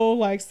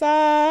like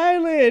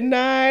Silent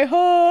Night,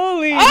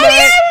 Holy Oh, Night.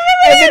 yeah,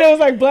 And then it was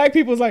like black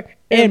people was like,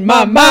 in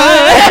my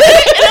mind. And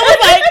it was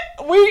like,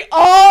 we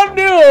all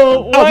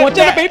knew. I want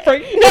you to be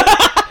free.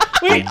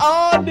 We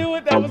all knew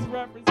what that was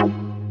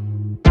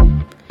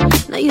representing.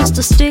 I used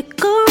to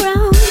stick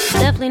around,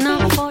 definitely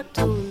not for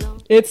too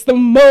long. It's the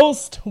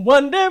most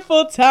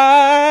wonderful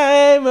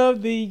time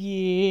of the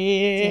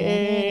year.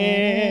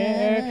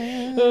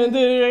 The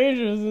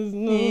angels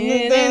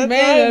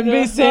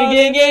be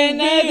singing in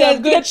the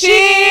good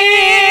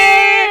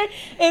cheer.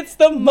 It's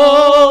the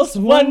most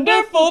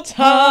wonderful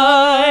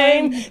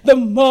time. The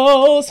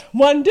most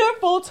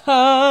wonderful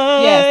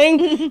time.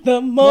 Yes.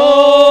 The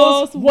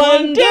most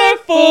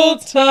wonderful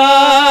time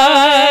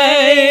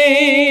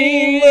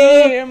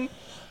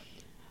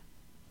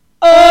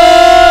of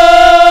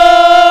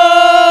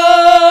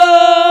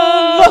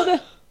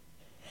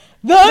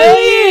the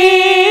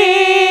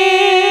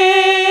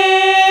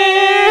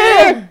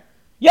year.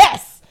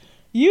 Yes,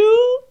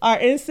 you are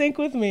in sync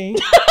with me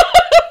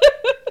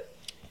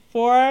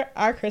for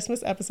our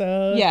Christmas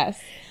episode.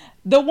 Yes.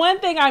 The one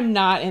thing I'm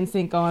not in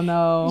sync on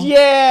though,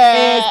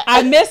 Yeah, is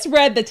I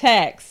misread the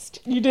text.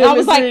 You did I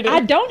was like, misread it. I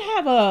don't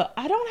have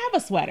a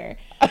sweater,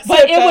 said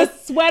but it was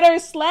that. sweater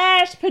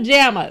 /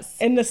 pajamas.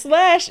 and the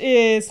slash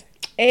is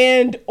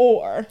and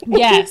or.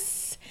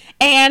 Yes,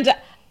 and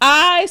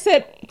I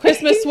said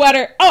Christmas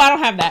sweater. Oh, I don't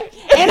have that.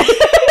 And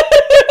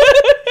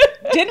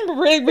didn't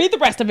really read the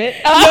rest of it.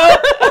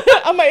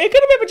 I'm like, it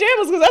could have been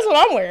pajamas because that's what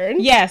I'm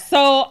wearing. Yes,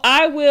 so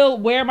I will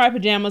wear my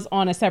pajamas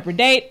on a separate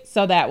date,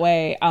 so that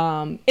way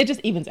it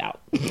just evens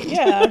out.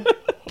 Yeah.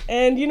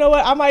 And you know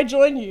what? I might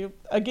join you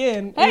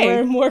again and Hey.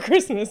 wear more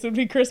Christmas. It'll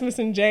be Christmas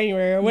in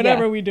January or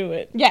whenever Yeah. we do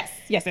it. Yes.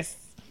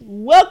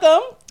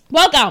 Welcome.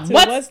 Welcome. To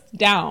What's What's-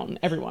 down,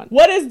 everyone?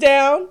 What is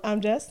down?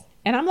 I'm Jess.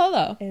 And I'm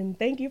Lolo. And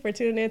thank you for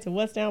tuning in to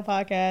What's Down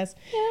Podcast.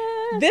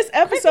 Yes. This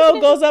episode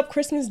goes up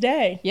Christmas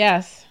Day.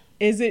 Yes.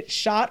 Is it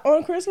shot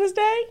on Christmas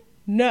Day?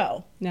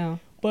 No. No.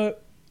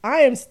 But I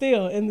am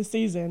still in the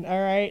season,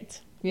 all right?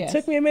 Yes. It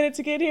took me a minute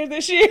to get here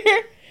this year,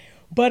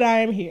 but I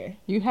am here.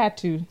 You had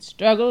to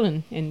struggle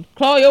and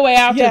claw your way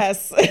out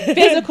Yes. to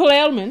physical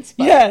ailments.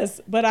 But Yes,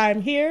 but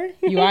I'm here.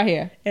 You are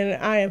here.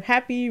 And I am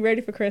happy,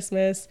 ready for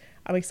Christmas.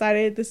 I'm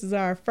excited. This is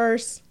our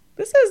first.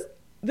 This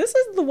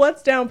is the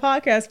What's Down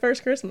podcast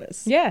first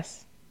Christmas.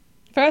 Yes.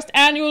 First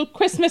annual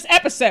Christmas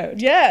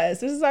episode. Yes,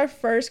 this is our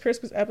first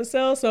Christmas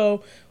episode.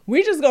 So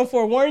we just gonna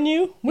forewarn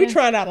you. We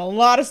trying out a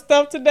lot of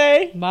stuff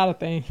today. A lot of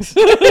things.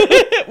 We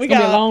It's gonna be a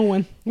got long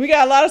one. we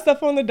got a lot of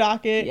stuff on the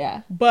docket.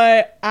 Yeah.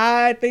 But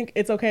I think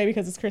it's okay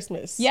because it's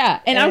Christmas. Yeah.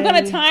 And I'm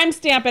going to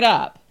timestamp it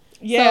up.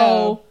 Yeah.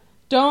 So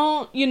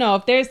don't,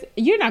 if there's,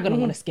 you're not going to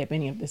want to skip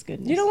any of this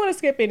goodness. You don't want to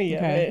skip any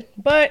of Okay. it.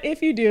 But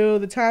if you do,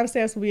 the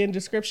timestamps will be in the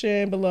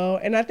description below.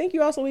 And I think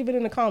you also leave it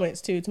in the comments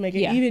too to make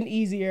it Yeah. even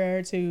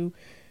easier to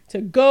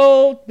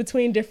go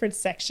between different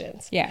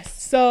sections.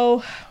 Yes.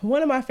 So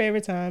one of my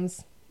favorite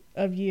times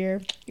of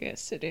year,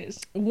 Yes, it is.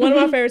 one of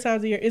my favorite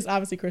times of year is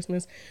obviously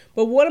Christmas.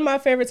 But one of my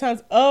favorite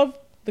times of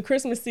the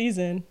Christmas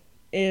season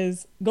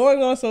is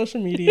going on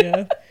social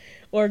media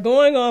or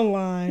going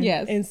online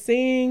Yes. and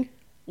seeing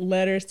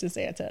letters to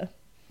Santa.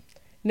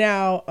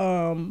 Now,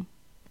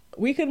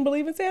 we couldn't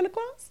believe in Santa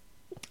Claus.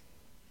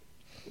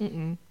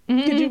 Mm-mm.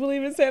 Could you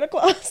believe in Santa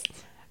Claus?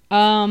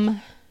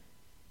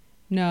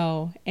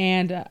 No.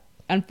 And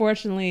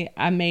unfortunately,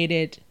 I made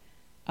it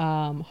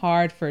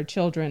hard for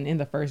children in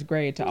the first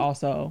grade to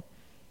also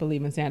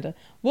believe in Santa.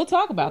 We'll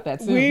talk about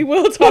that soon. We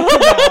will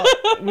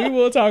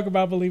talk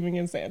about believing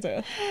in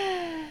Santa.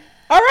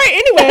 All right,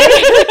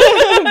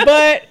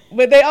 anyway.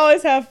 but they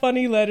always have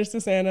funny letters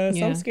to Santa,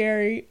 Yeah. some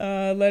scary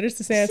letters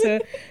to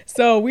Santa.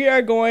 So we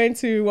are going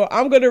to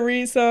I'm going to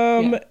read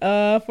some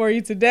for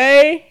you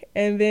today,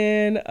 and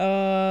then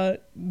I'm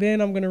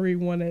going to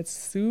read one that's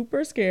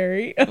super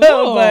scary,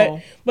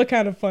 Ooh. but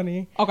kind of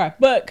funny. Okay.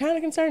 But kind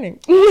of concerning.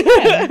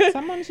 Yeah,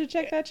 someone should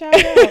check that child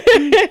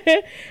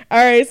out.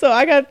 All right, so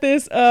I got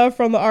this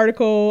from the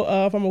article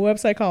from a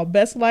website called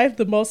Best Life,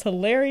 the most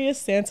hilarious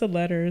Santa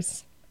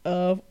letters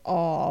of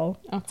all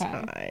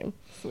time.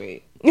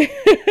 Sweet.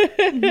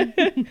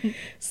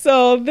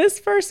 So this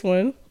first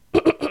one,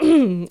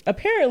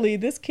 apparently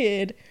this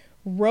kid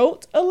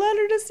wrote a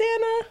letter to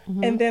Santa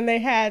and then they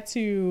had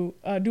to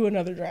do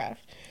another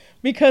draft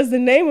because the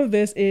name of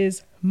this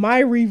is My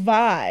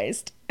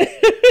Revised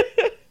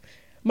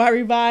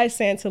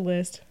Santa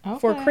List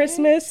for Okay.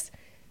 Christmas.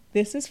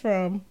 This is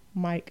from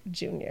Mike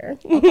Jr.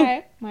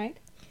 Okay, Mike.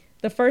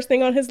 The first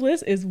thing on his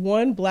list is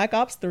one Black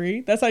Ops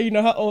 3. That's how you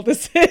know how old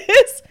this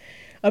is.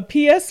 A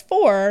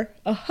PS4,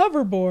 a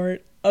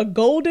hoverboard, a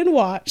golden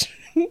watch,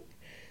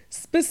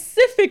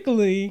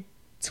 specifically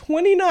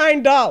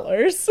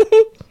 $29,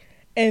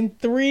 and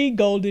 3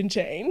 golden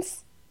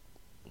chains.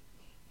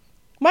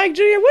 Mike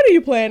Jr., what are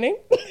you planning?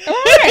 All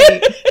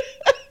right.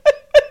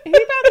 He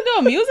about to do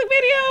a music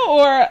video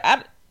or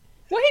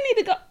where he need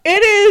to go?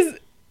 It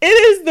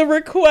is the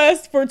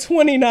request for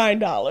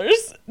 $29,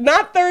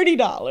 not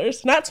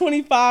 $30, not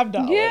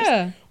 $25.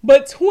 Yeah.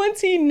 but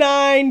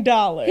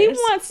 $29. He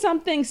wants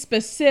something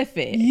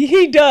specific.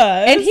 He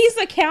does. And he's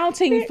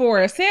accounting for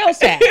a sales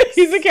tax.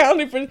 He's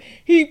accounting for.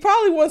 He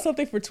probably wants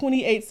something for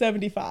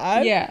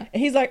 $28.75. Yeah.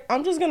 And he's like,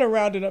 I'm just gonna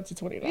round it up to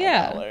 $29.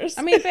 Yeah.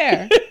 I mean,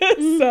 fair.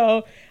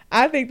 So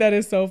I think that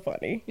is so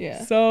funny.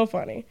 Yeah. So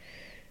funny.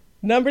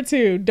 Number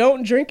 2,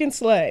 don't drink and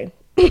slay.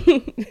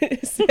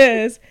 It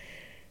says,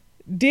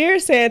 Dear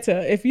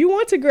Santa, if you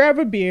want to grab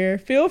a beer,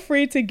 feel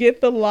free to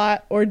get the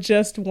lot or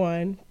just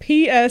one.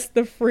 P.S.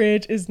 The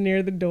fridge is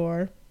near the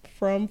door.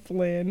 From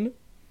Flynn.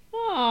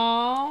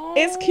 Aww.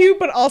 It's cute,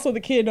 but also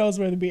the kid knows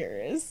where the beer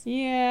is.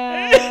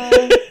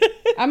 Yeah.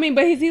 I mean,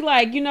 but is he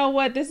like, you know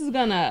what? This is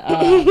gonna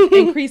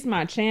increase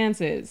my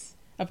chances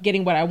of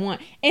getting what I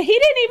want. And he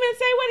didn't even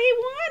say what he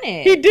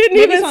wanted. He didn't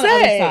Maybe even it's on the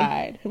other say.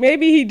 side.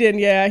 Maybe he didn't.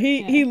 Yeah.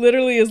 He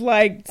literally is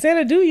like,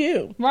 Santa, do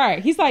you?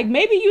 Right. He's like,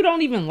 maybe you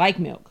don't even like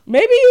milk.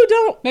 Maybe you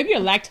don't. Maybe you're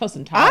lactose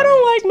intolerant. I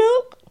don't like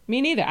milk. Me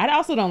neither. I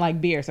also don't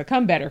like beer, so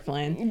come better,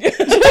 Flynn.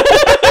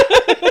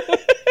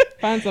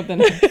 Find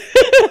something else.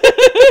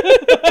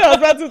 I was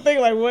about to think,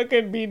 like, what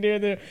could be near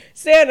the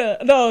Santa?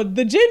 No,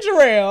 the ginger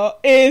ale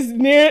is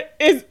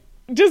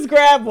just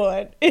grab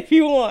one if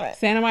you want.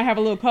 Santa might have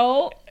a little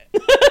cold.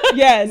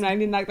 Yes. And I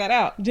need to knock that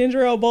out.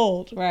 Ginger ale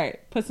bold. Right.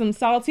 Put some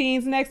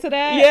saltines next to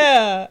that.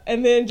 Yeah.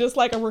 And then just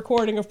like a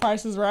recording of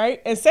Price is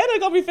Right. And Santa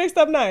gonna be fixed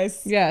up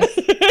nice. Yes.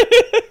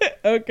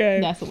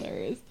 Okay. That's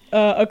hilarious.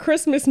 A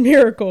Christmas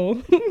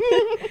miracle.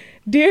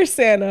 Dear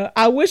Santa,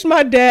 I wish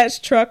my dad's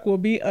truck will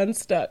be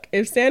unstuck.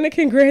 If Santa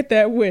can grant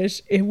that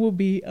wish, it will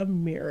be a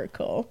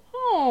miracle.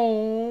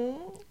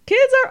 Oh.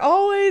 Kids are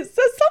always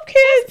some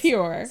kids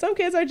Pure. Some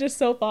kids are just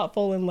so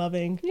thoughtful and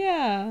loving,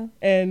 Yeah.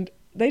 and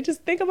they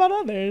just think about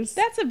others.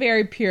 That's a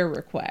very pure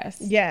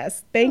request.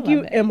 Yes. Thank I you,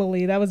 love it.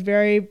 Emily. That was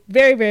very,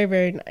 very, very,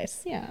 very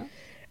nice. Yeah.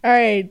 All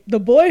right. The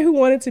boy who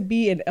wanted to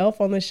be an elf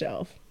on the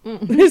shelf.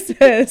 It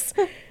says,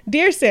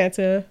 Dear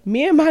Santa,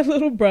 me and my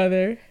little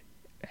brother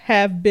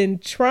have been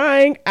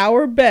trying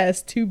our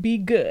best to be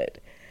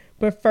good.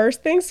 But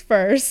first things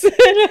first,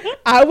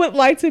 I would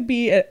like to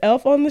be an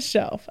elf on the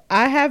shelf.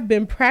 I have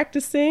been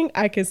practicing.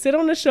 I can sit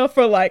on the shelf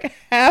for like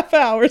half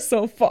hour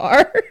so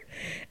far.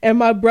 And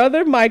my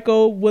brother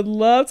Michael would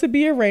love to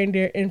be a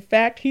reindeer. In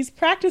fact, he's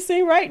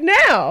practicing right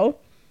now.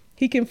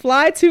 He can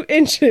fly 2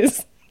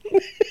 inches.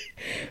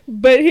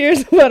 But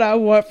here's what I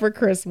want for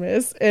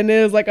Christmas. And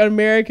it was like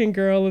American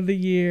Girl of the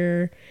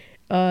Year,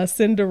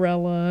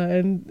 Cinderella,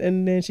 and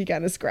then she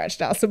kind of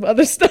scratched out some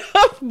other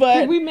stuff.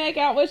 But Did we make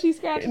out what she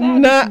scratched out?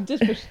 Not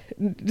Just for...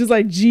 just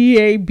like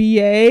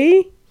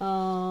GABA.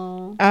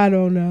 Oh. I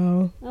don't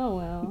know. Oh,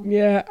 well.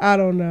 Yeah, I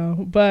don't know.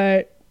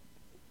 But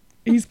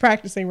he's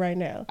practicing right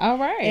now. All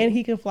right. And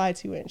he can fly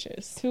 2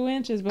 inches. 2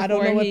 inches before I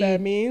don't know what he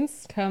that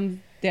means. comes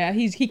down.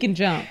 He can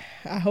jump.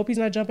 I hope he's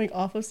not jumping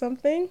off of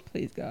something.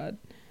 Please, God.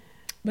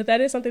 But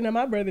that is something that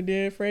my brother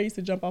did. Fred used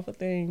to jump off of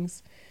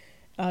things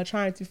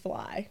trying to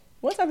fly.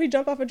 One time he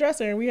jumped off a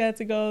dresser and we had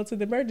to go to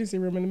the emergency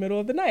room in the middle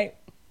of the night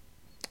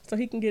so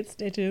he can get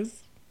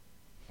stitches.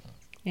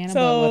 And a So,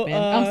 butt whipping.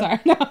 I'm sorry.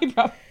 No, he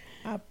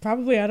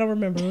probably... I don't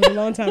remember. It was a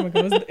long time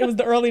ago. It was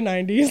the early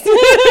 90s.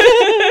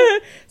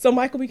 So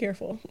Michael, be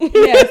careful.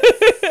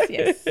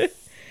 Yes.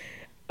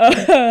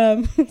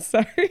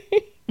 Sorry.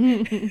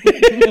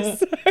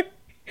 Sorry.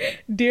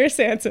 Dear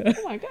Santa.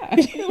 Oh my God.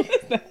 What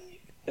is that?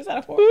 Is that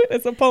a fork?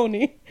 It's a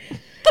pony.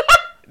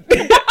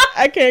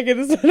 I can't get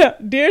this one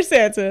out. Dear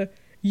Santa,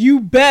 you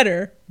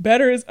better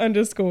is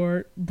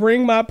underscored,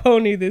 bring my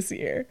pony this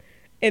year.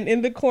 And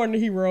in the corner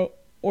he wrote,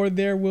 or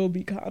there will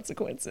be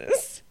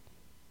consequences.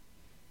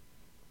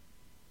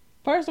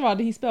 First of all,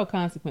 did he spell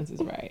consequences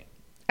right?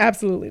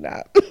 Absolutely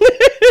not.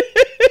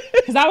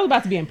 Because I was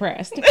about to be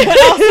impressed.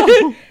 But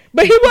also,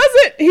 But he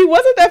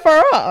wasn't that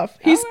far off.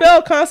 He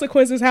spelled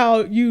consequences how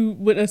you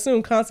would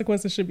assume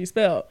consequences should be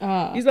spelled.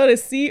 He spelled it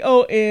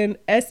SEQUENSES.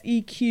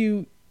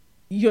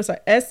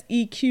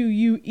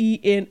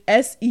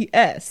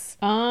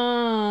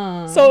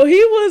 So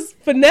he was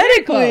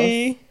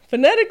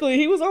phonetically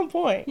he was on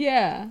point.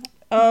 Yeah.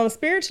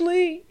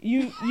 Spiritually,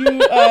 you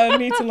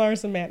need to learn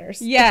some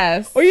manners.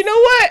 Yes. Or you know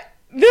what?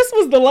 This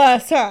was the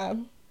last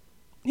time.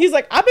 He's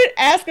like, I've been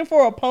asking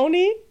for a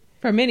pony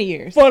For many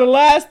years. for the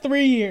last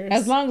 3 years.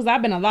 As long as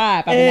I've been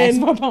alive, I've been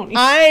asking for a pony.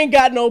 I ain't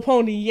got no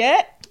pony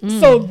yet.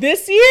 So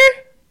this year,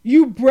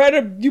 you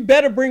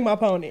better bring my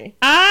pony.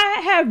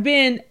 I have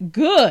been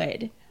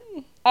good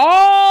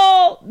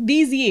all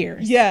these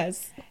years.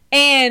 Yes.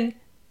 And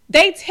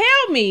they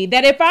tell me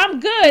that if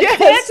I'm good, Yes.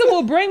 Santa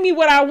will bring me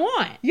what I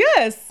want.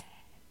 Yes.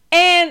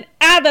 And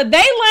either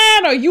they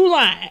lying or you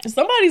lying.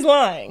 Somebody's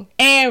lying.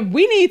 And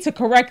we need to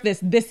correct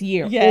this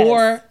year. Yes.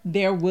 Or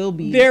there will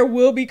be. There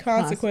will be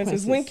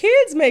consequences. When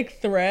kids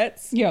make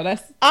threats, Yo,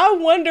 that's... I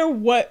wonder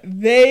what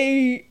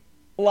they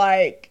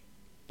like,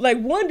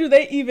 one, do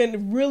they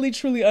even really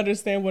truly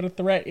understand what a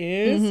threat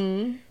is?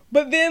 Mm-hmm.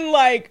 But then,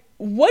 like,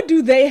 what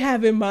do they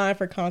have in mind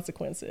for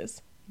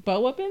consequences?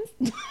 butt whoopings?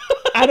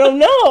 I don't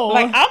know.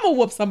 Like, I'm gonna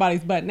whoop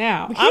somebody's butt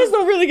now. Kids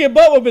don't really get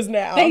butt whoopings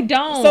now. They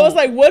don't. So it's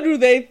like, what do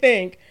they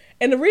think?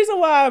 And the reason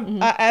why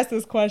I asked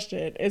this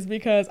question is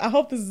because I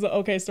hope this is an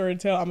okay story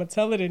to tell. I'm gonna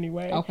tell it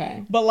anyway.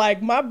 Okay. But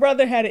like my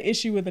brother had an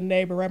issue with a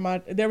neighbor,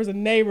 right? There was a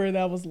neighbor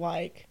that was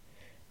like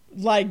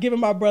giving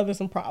my brother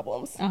some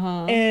problems.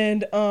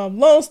 And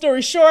long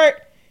story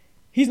short,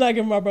 he's not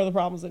giving my brother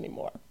problems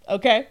anymore.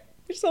 Okay?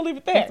 We're just gonna leave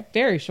it there. That's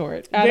very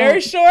short.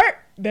 Very short.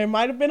 There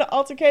might have been an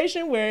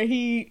altercation where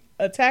he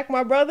attacked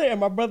my brother and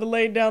my brother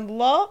laid down the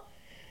law.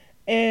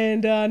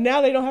 And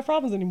now they don't have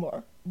problems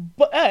anymore.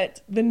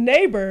 But the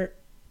neighbor,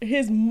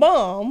 his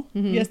mom,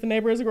 yes, the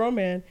neighbor is a grown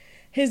man,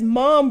 his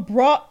mom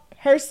brought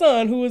her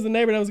son, who was the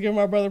neighbor that was giving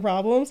my brother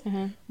problems,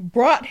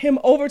 brought him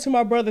over to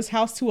my brother's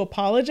house to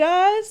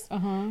apologize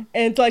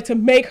and like to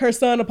make her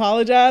son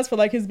apologize for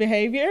like his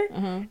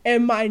behavior.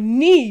 And my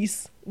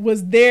niece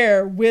was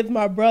there with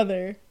my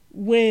brother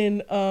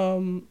when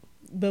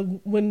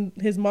when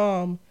his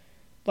mom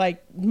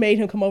like made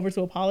him come over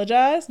to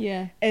apologize.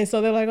 Yeah. And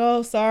so they're like,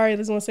 oh, sorry, I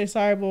just want to say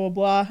sorry, blah,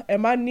 blah, blah.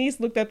 And my niece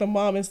looked at the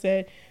mom and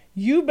said,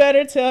 you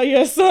better tell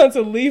your son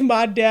to leave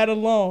my dad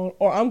alone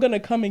or I'm going to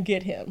come and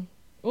get him.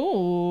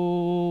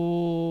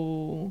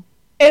 Ooh.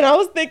 And I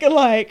was thinking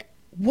like,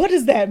 what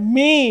does that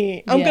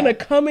mean? I'm going to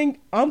come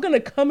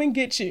and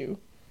get you.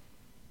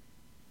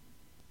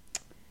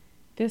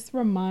 This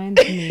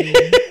reminds me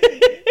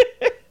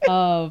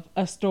of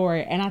a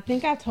story, and I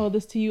think I told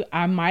this to you.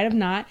 I might have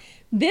not.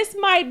 This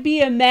might be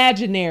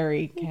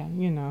imaginary,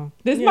 you know.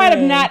 This might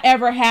have not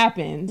ever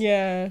happened.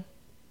 Yeah.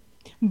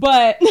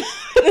 But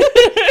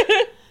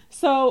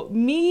so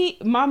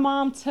my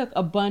mom took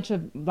a bunch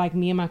of like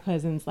me and my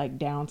cousins like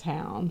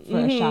downtown for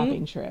a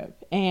shopping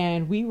trip,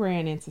 and we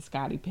ran into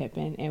Scottie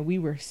Pippen, and we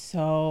were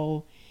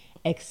so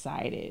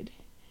excited,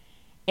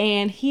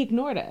 and he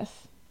ignored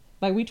us.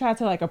 Like we tried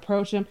to like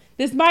approach him.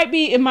 This might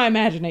be in my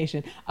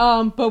imagination.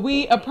 But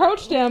we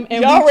approached him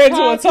and y'all ran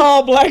to a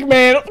tall black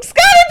man.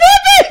 Scottie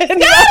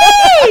Pippen!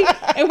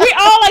 Scottie! And we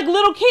all like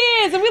little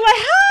kids and we like,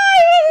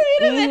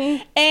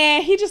 hi!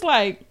 And he just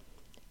like,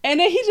 and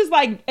then he just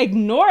like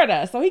ignored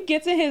us. So he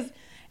gets in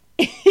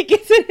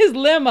his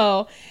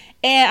limo.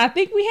 And I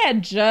think we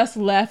had just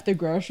left the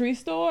grocery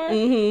store.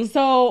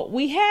 So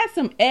we had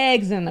some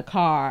eggs in the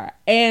car.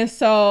 And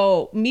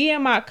so me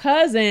and my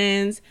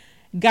cousins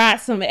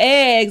got some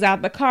eggs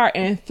out the car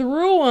and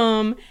threw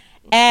them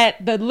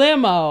at the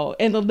limo,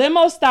 and the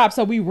limo stopped,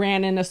 so we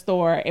ran in the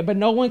store, but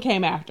no one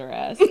came after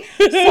us.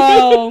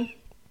 So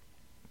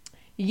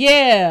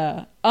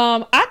yeah,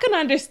 I can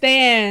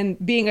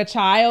understand being a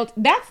child.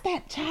 That's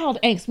that child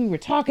angst we were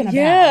talking about.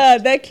 Yeah,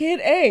 that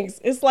kid angst.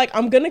 It's like,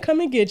 I'm gonna come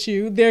and get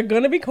you. There are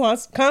gonna be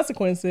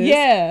consequences.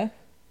 Yeah.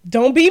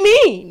 Don't be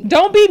mean.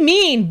 Don't be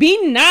mean.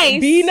 Be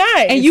nice. Be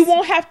nice. And you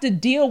won't have to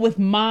deal with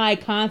my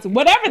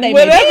whatever they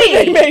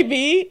may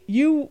be.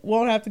 You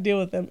won't have to deal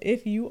with them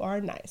if you are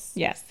nice.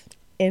 Yes.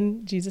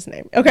 In Jesus'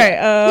 name. Okay.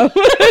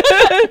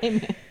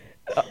 Amen.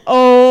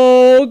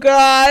 Oh,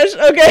 gosh.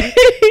 Okay.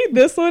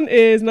 This one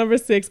is number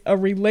 6, a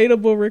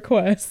relatable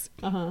request.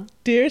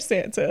 Dear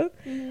Santa,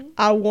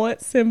 I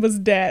want Simba's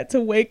dad to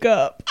wake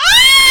up.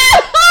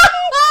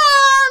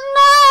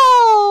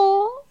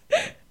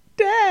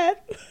 Dad,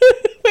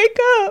 wake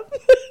up.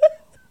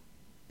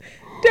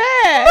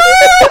 Dad.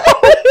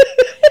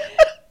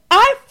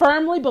 I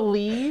firmly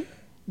believe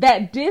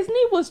that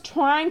Disney was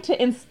trying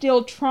to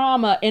instill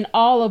trauma in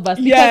all of us.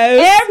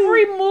 Because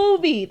every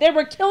movie, they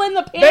were killing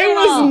the parents. They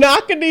was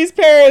knocking these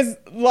parents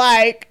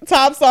like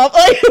tops off. They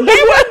were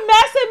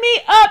messing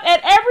me up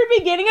at every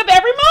beginning of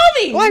every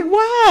movie. Like,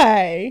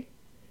 why?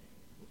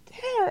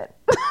 Dad.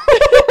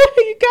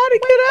 You gotta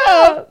get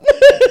up.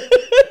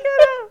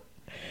 Get up.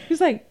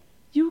 He's like,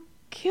 you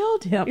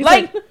killed him. He's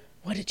like,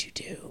 what did you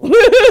do?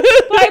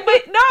 Like,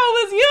 but no, it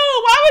was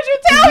you. Why would you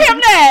tell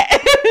him that?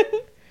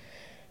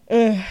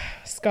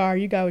 Scar,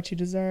 you got what you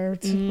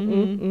deserved.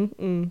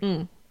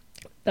 That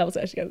was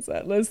actually kind of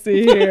sad. Let's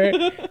see here.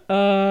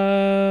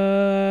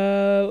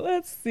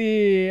 Let's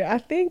see. I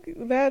think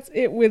that's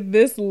it with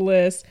this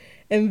list.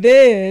 And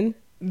then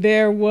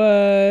there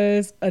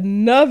was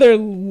another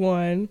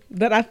one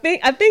that I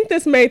think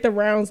this made the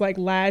rounds like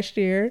last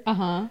year,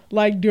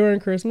 like during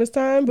Christmas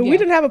time, but we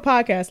didn't have a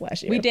podcast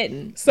last year. We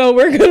didn't. So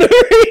we're going to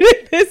read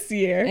it this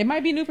year. It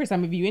might be new for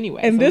some of you anyway.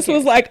 And so this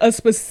was like a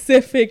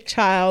specific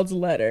child's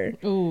letter.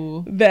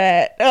 Ooh.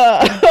 That,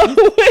 all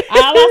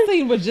I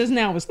seen was just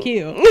now was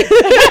cute.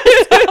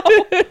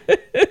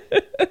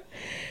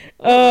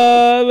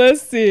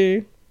 Let's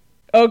see.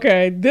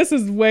 Okay, this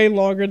is way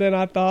longer than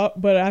I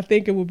thought, but I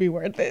think it would be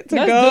worth it to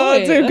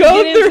go through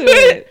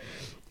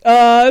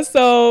it.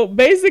 So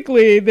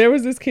basically, there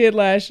was this kid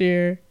last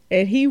year,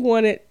 and he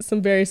wanted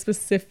some very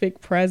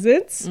specific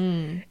presents.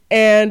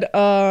 And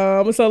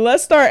so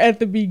let's start at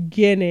the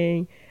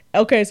beginning.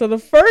 Okay, so the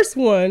first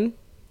one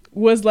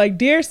was like,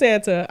 Dear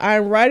Santa,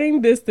 I'm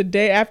writing this the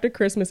day after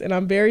Christmas, and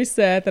I'm very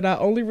sad that I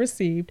only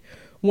received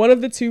one of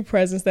the 2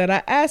 presents that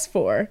I asked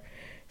for.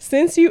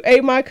 Since you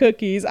ate my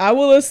cookies, I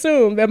will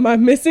assume that my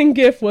missing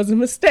gift was a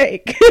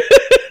mistake.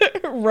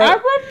 I remember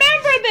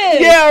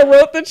this. Yeah, I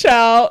wrote the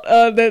child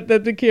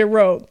that the kid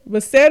wrote.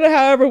 But Santa,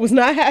 however, was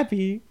not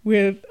happy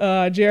with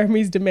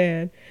Jeremy's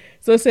demand.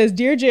 So it says,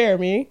 Dear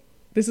Jeremy,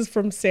 this is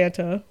from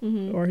Santa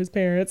or his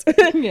parents.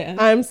 Yeah.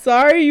 I'm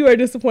sorry you are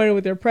disappointed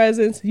with your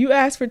presents. You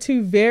asked for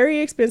 2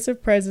 very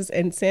expensive presents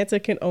and Santa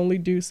can only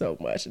do so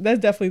much. That's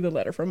definitely the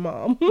letter from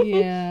mom.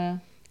 Yeah.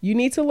 You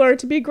need to learn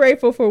to be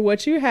grateful for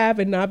what you have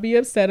and not be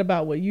upset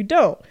about what you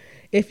don't.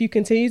 If you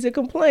continue to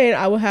complain,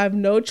 I will have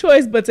no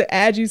choice but to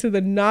add you to the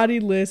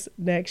naughty list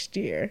next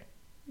year.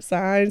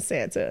 Signed,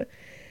 Santa.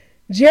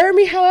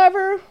 Jeremy,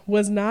 however,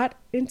 was not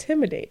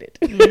intimidated.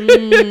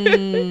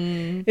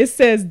 It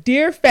says,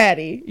 Dear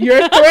Fatty,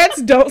 your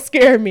threats don't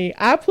scare me.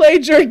 I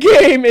played your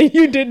game and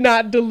you did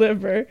not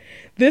deliver.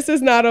 This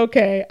is not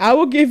okay. I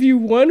will give you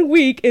 1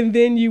 week and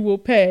then you will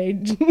pay.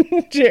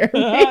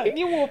 Jeremy.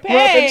 You will Wrote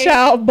pay. the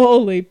child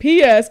boldly.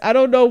 P.S. I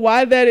don't know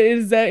why that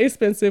is that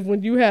expensive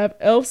when you have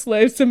elf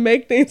slaves to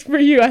make things for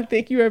you. I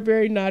think you are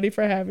very naughty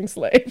for having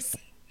slaves.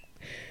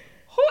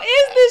 Who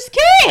is this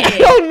I kid?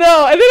 don't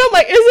know. And then I'm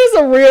like, is this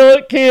a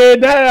real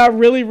kid? Now that I'm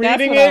really That's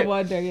reading what I it.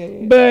 wonder.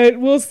 Yeah. But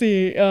we'll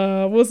see.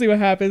 We'll see what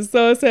happens.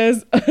 So it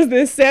says,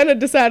 then Santa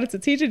decided to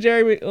teach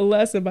Jeremy a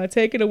lesson by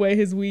taking away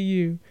his Wii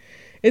U.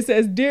 It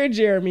says, Dear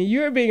Jeremy,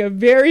 you are being a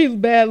very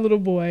bad little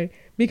boy.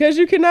 Because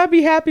you cannot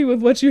be happy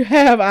with what you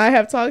have, I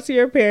have talked to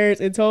your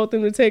parents and told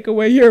them to take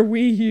away your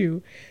Wii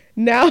U.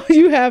 Now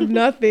you have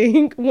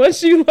nothing.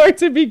 Once you learn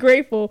to be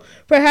grateful,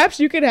 perhaps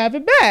you can have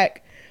it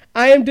back.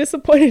 I am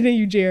disappointed in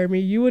you, Jeremy.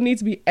 You will need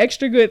to be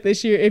extra good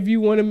this year if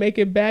you want to make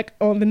it back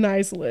on the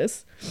nice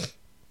list.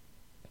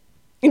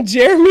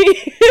 Jeremy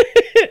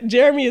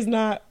is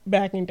not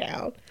backing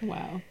down.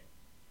 Wow.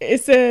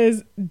 It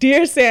says,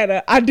 Dear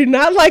Santa, I do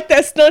not like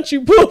that stunt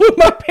you pulled with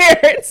my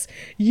parents.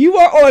 You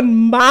are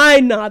on my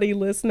naughty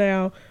list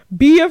now.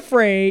 Be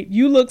afraid.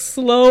 You look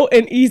slow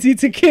and easy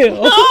to kill.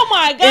 Oh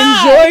my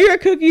God. Enjoy your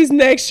cookies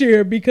next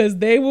year because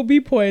they will be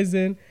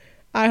poison.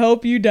 I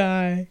hope you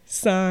die.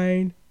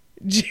 Signed,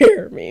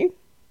 Jeremy.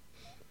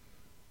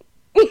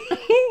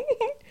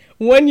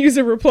 One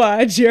user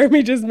replied,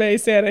 Jeremy just made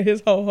Santa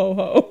his ho ho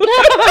ho.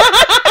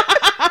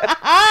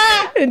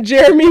 And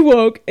Jeremy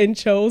woke and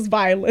chose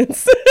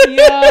violence.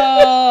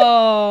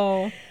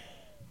 Yo.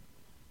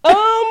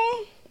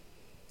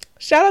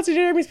 Shout out to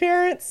Jeremy's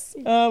parents.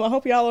 I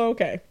hope y'all are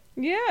okay.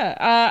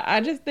 Yeah. I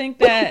just think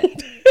that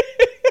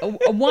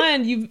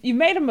one, you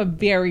made him a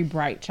very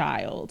bright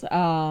child.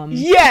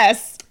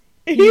 Yes.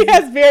 He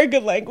has very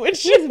good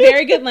language. He has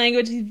very good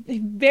language. He's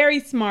very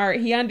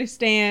smart. He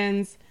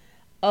understands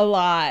a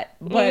lot,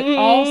 but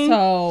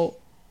also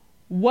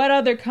what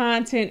other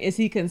content is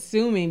he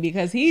consuming?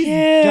 Because he's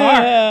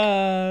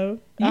dark.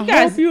 I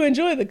guys- hope you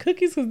enjoy the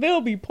cookies because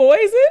they'll be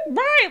poisoned.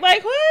 Right.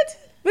 Like what?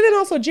 But then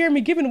also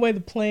Jeremy giving away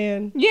the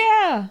plan.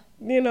 Yeah.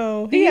 You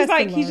know, He's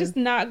like, he's just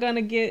not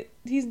gonna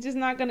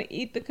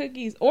eat the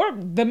cookies or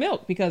the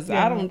milk because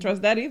I don't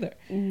trust that either.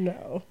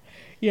 No.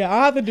 Yeah,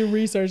 I'll have to do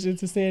research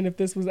into seeing if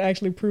this was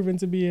actually proven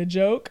to be a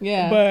joke.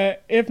 Yeah.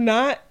 But if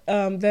not,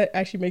 that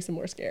actually makes it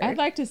more scary. I'd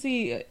like to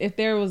see if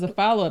there was a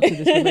follow-up to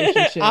this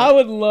relationship. I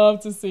would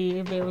love to see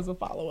if there was a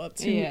follow-up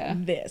to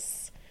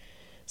this.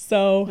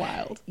 So,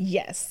 Wild.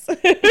 Yes.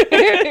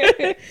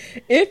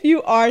 If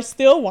you are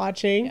still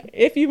watching,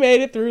 if you made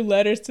it through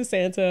Letters to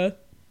Santa,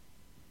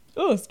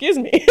 oh, excuse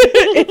me.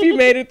 If you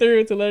made it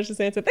through to Letters to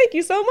Santa, thank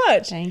you so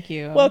much. Thank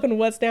you. Welcome to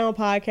What's Down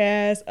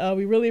Podcast.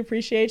 We really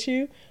appreciate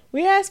you.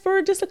 We asked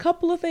for just a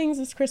couple of things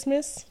this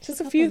Christmas. Just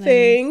a few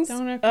things.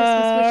 On our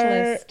Christmas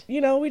wish list.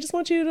 You know, we just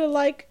want you to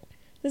like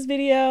this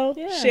video,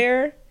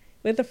 share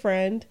with a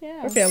friend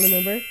or family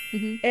member,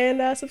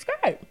 and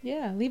subscribe.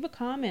 Yeah, leave a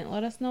comment.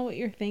 Let us know what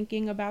you're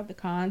thinking about the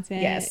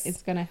content. Yes.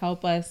 It's going to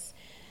help us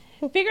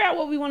figure out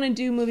what we want to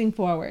do moving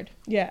forward.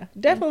 Yeah,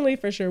 definitely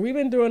for sure. We've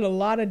been doing a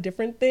lot of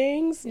different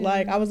things.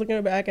 Like I was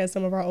looking back at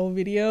some of our old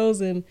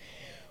videos and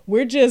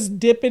we're just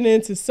dipping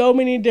into so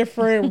many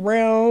different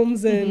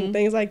realms and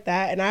things like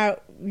that. And I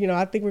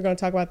think we're going to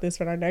talk about this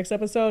for our next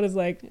episode is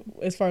like,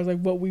 as far as like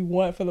what we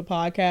want for the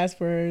podcast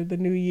for the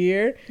new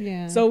year.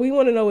 Yeah. So we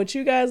want to know what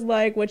you guys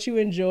like, what you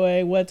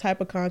enjoy, what type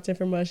of content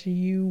from us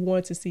you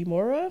want to see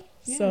more of.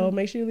 Yeah. So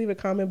make sure you leave a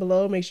comment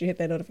below. Make sure you hit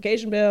that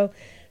notification bell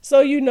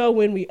so you know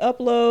when we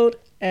upload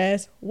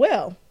as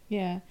well.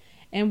 Yeah.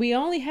 And we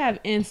only have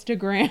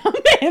Instagram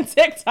and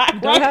TikTok. We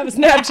don't have a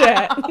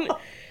Snapchat.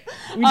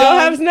 We don't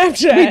have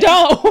Snapchat. We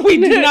don't. We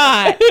do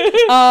not.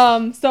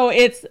 So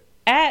it's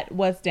at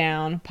What's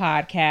Down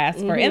Podcast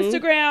for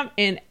Instagram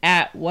and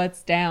at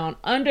What's Down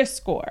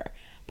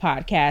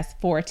 _podcast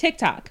for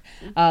TikTok.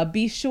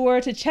 Be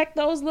sure to check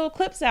those little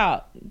clips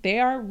out. They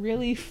are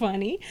really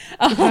funny.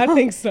 I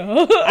think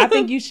so. I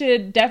think you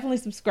should definitely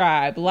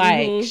subscribe,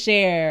 like,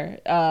 share,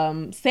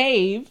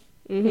 save.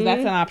 Because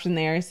that's an option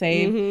there.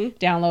 Save,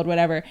 download,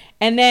 whatever.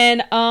 And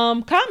then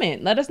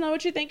comment. Let us know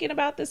what you're thinking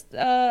about this.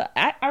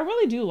 I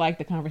really do like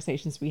the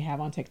conversations we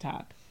have on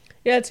TikTok.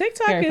 Yeah,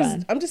 TikTok Very is,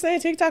 fun. I'm just saying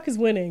TikTok is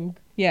winning.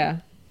 Yeah.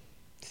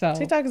 So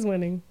TikTok is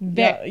winning.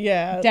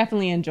 Yeah.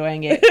 Definitely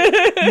enjoying it.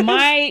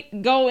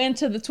 Might go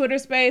into the Twitter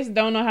space.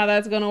 Don't know how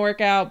that's going to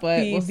work out, but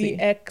we'll see.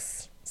 The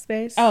X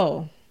space.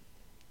 Oh,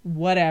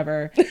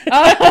 whatever.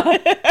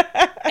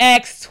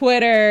 X,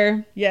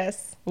 Twitter.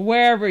 Yes.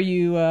 Wherever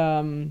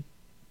you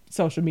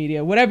social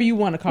media, whatever you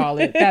want to call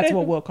it. That's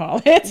what we'll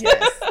call it.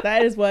 Yes,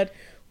 that is what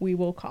we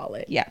will call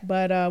it. Yeah.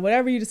 But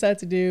whatever you decide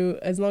to do,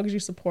 as long as you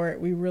support,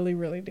 we really,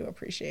 really do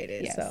appreciate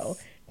it. Yes. So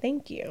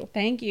thank you.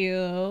 Thank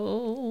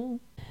you.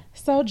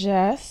 So,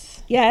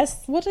 Jess,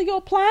 Yes. what are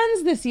your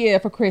plans this year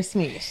for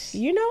Christmas?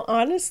 You know,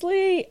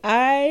 honestly,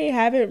 I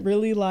haven't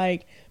really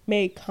like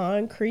made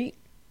concrete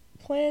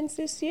plans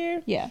this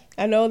year. Yeah.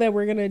 I know that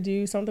we're going to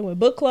do something with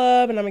book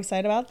club, and I'm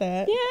excited about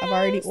that. I've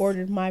already Yes.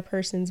 ordered my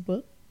person's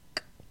book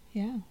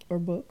Yeah. or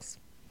books.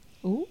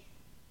 Ooh.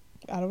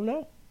 I don't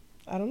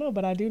know,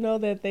 but I do know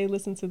that they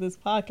listen to this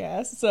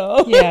podcast.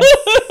 So, Yes.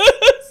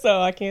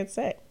 so I can't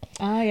say.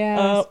 Oh,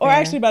 yeah. Or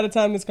actually, by the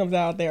time this comes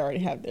out, they already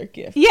have their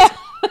gift Yeah.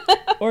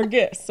 or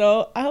gifts.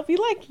 So I hope you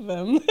like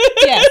them.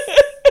 Yes.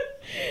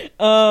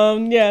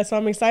 Yeah, so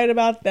I'm excited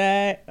about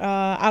that.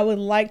 I would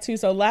like to.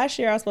 So last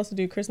year I was supposed to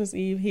do Christmas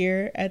Eve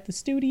here at the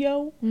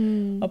studio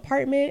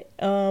apartment.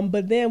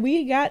 But then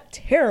we got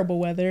terrible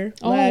weather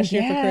last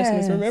year for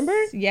Christmas. Remember?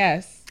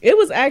 Yes. It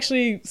was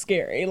actually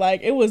scary.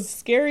 Like it was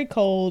scary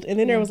cold, and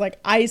then there was like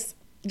ice.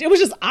 It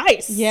was just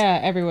ice. Yeah,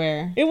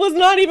 everywhere. It was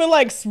not even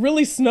like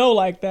really snow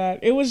like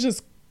that. It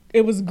was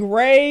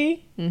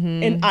gray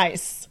and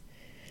ice.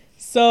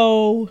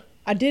 So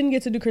I didn't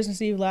get to do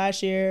Christmas Eve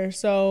last year.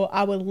 So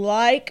I would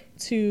like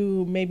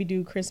to maybe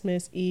do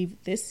Christmas Eve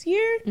this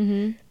year.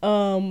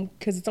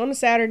 Because it's on a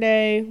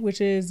Saturday,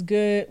 which is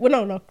good.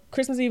 Well, no.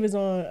 Christmas Eve is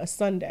on a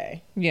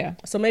Sunday. Yeah.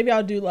 So maybe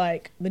I'll do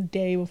like the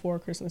day before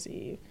Christmas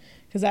Eve.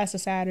 Because that's a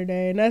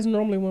Saturday. And that's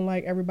normally when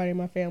like everybody in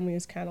my family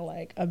is kind of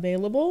like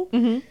available.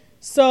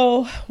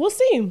 So we'll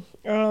see.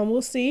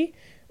 We'll see.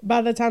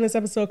 By the time this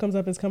episode comes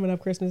up, it's coming up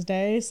Christmas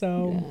Day.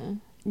 So,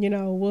 you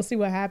know, we'll see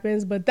what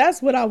happens. But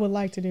that's what I would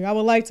like to do. I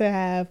would like to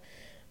have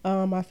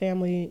my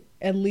family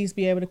at least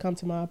be able to come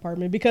to my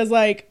apartment. Because,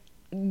 like,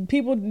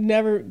 people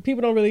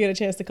don't really get a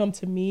chance to come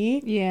to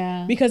me.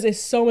 Yeah. Because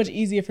it's so much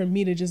easier for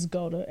me to just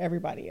go to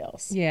everybody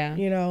else. Yeah.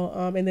 You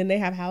know, and then they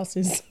have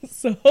houses.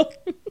 So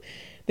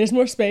there's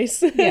more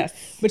space.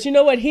 Yes. But you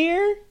know what?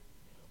 Here,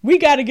 we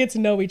got to get to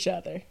know each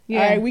other.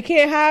 Yeah. All right. We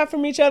can't hide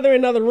from each other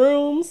in other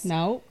rooms.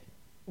 No.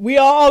 We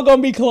all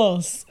gonna be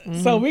close.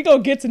 So we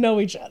gonna get to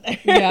know each other.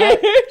 Yeah.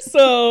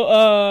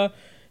 So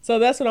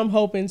that's what I'm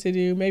hoping to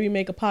do. Maybe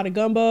make a pot of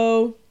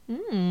gumbo. You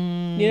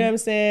know what I'm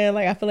saying?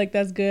 Like I feel like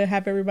that's good.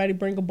 Have everybody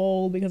bring a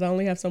bowl because I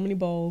only have so many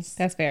bowls.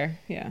 That's fair.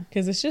 Yeah.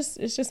 Because it's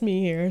just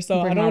me here.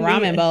 So Bring I don't my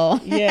ramen need- bowl.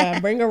 Yeah,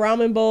 bring a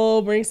ramen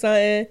bowl. Bring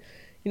something.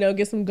 You know,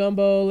 get some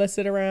gumbo. Let's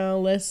sit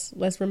around. Let's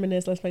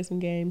reminisce. Let's play some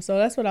games. So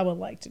that's what I would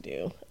like to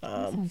do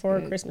for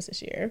good. Christmas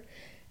this year.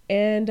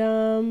 And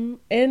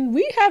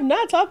we have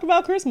not talked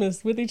about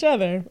Christmas with each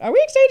other. Are we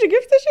exchanging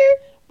gifts this year?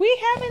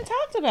 We haven't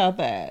talked about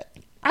that.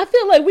 I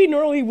feel like we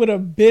normally would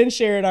have been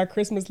sharing our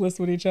Christmas list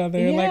with each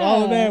other. Like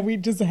all of Yeah. that, we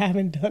just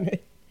haven't done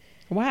it.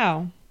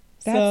 Wow.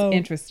 That's So-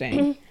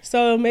 interesting.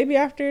 So maybe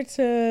after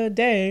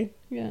today,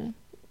 Yeah.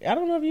 I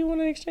don't know if you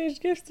want to exchange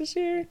gifts this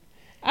year.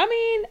 I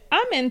mean,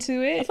 I'm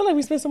into I it. feel like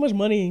we spent so much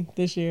money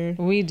this year.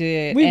 We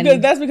did. We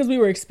that's because we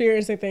were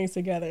experiencing things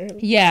together.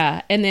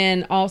 Yeah, and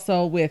then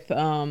also with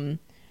upcoming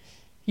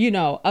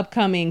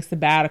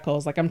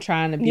sabbaticals, like I'm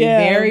trying to be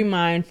very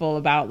mindful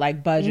about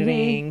like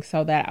budgeting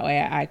so that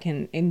way I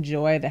can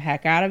enjoy the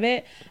heck out of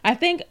it. I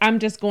think I'm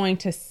just going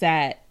to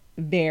set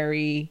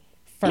very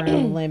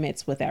firm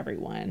limits with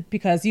everyone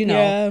because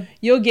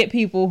you'll get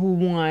people who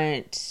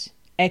want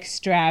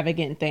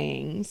extravagant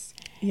things.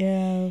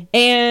 Yeah.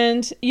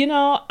 And,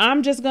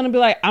 I'm just going to be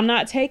like, I'm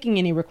not taking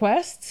any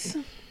requests.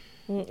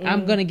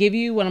 I'm going to give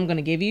you what I'm going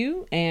to give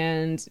you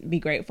and be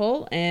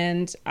grateful.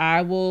 And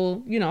I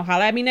will,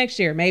 holler at me next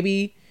year,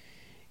 maybe.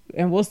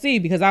 And we'll see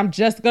because I'm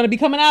just going to be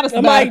coming out of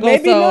sabbatical.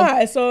 Maybe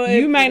not. So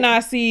you might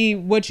not see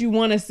what you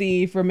want to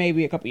see for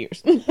maybe a couple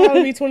years.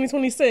 Probably be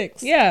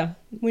 2026. Yeah.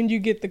 When you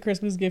get the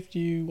Christmas gift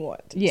you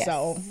want. Yes.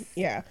 So,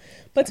 yeah.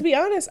 But to be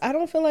honest, I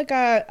don't feel like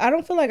I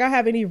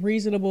have any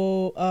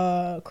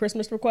reasonable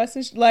Christmas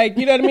requests. Like,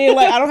 you know what I mean?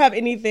 Like I don't have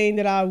anything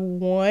that I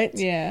want.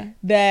 Yeah.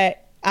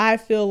 That I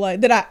feel like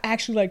that I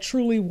actually like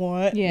truly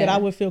want that I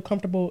would feel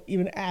comfortable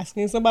even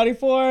asking somebody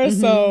for.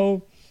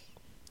 So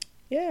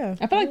yeah.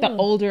 I feel like the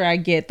older I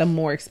get, the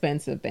more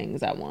expensive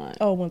things I want.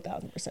 Oh,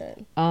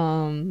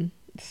 1000%.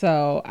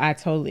 So I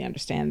totally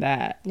understand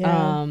that.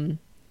 Yeah.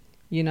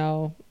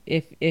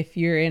 If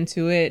you're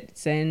into it,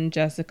 send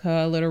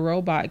Jessica a little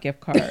robot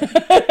gift card.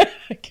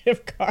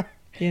 Gift card.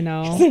 Send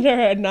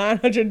her a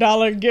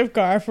 $900 gift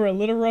card for a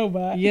little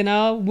robot.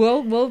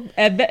 We'll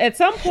at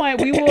some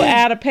point we will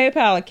add a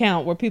PayPal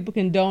account where people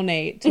can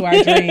donate to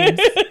our dreams.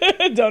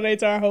 Donate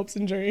to our hopes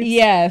and dreams.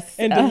 Yes.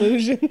 And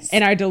delusions.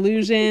 And our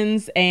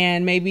delusions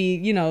and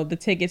maybe, the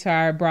ticket to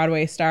our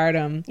Broadway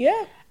stardom.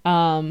 Yeah.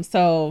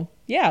 So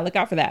yeah, look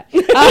out for that.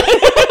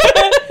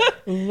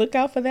 Look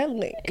out for that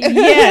link.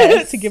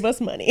 Yes. To give us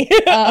money.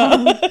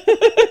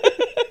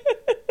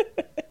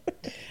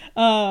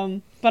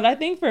 But I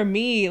think for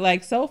me,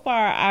 like so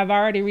far, I've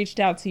already reached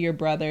out to your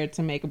brother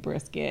to make a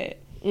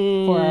brisket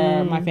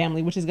for my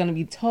family, which is going to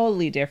be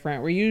totally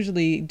different. We're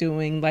usually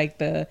doing like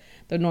the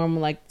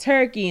normal like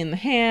turkey and the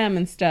ham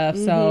and stuff.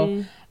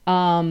 So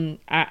Christmas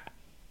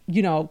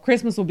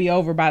will be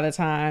over by the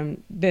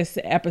time this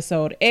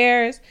episode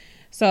airs.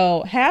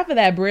 So half of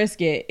that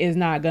brisket is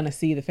not going to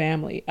see the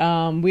family.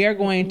 We are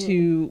going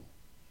to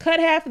cut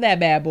half of that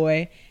bad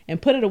boy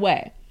and put it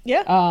away.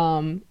 Yeah.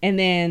 And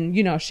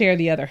then, share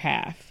the other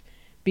half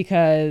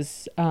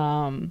because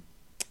I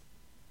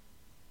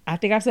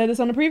think I've said this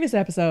on the previous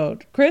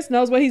episode. Chris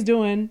knows what he's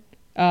doing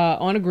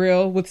on a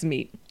grill with some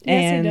meat.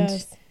 Yes, and he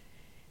does.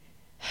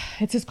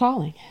 It's his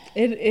calling.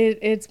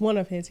 It's one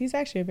of his. He's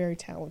actually a very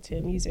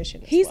talented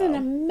musician. He's an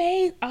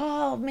amazing.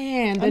 Oh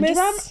man,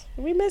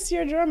 we miss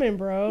your drumming,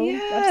 bro.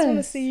 Yes. I just want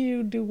to see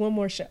you do one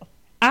more show.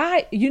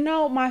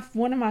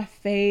 One of my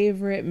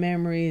favorite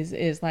memories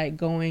is like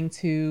going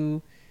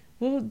to.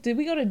 Well, did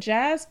we go to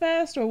Jazz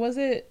Fest or what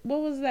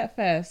was that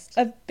fest?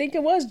 I think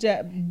it was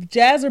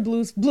Jazz or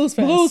Blues Fest.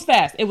 Blues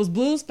Fest. It was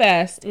Blues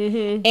Fest,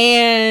 Mm-hmm.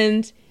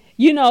 and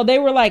they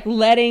were like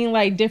letting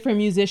like different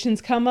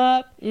musicians come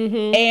up,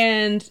 Mm-hmm.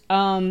 and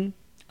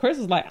Chris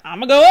was like,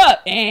 "I'm gonna go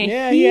up,"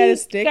 and he had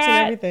his sticks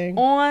and everything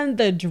on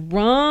the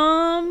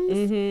drums.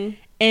 Mm-hmm.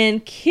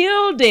 And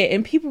killed it,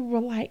 and people were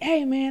like,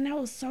 "Hey, man, that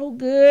was so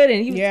good!"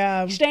 And he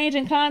was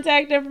exchanging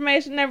contact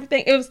information and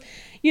everything. It was,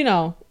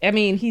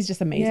 he's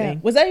just amazing. Yeah.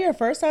 Was that your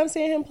first time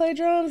seeing him play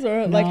drums,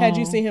 or like had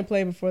you seen him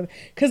play before?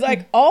 Because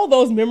like all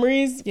those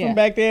memories from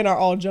back then are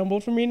all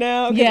jumbled for me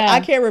now. Yeah,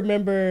 I can't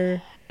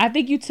remember. I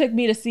think you took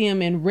me to see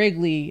him in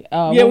Wrigley.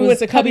 We went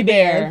to Cubby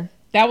Bear.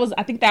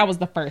 I think that was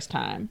the first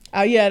time.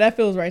 Oh yeah, that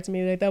feels right to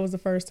me. Like that was the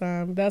first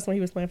time. That's when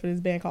he was playing for this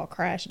band called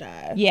Crash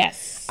Dive.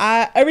 Yes.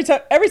 Every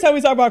time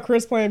we talk about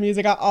Chris playing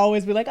music, I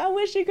always be like, I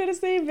wish you could have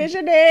seen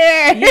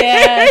Visionaire.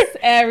 Yes,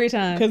 every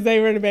time. Because they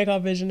were in a band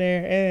called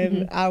Visionaire,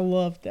 and I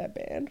loved that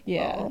band.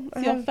 Yeah,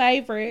 it's your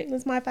favorite.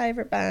 It's my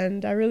favorite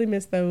band. I really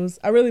miss those.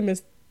 I really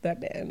miss that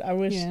band. I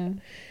wish,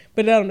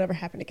 but that'll never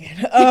happen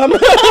again.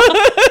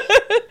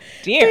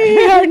 Dear.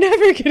 We are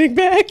never getting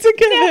back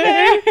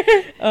together.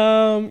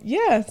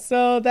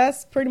 So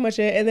that's pretty much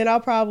it. And then I'll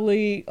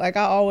probably, like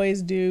I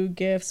always do,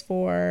 gifts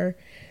for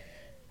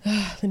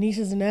the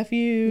nieces and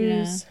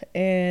nephews.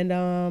 And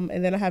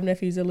then I have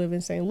nephews that live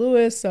in St.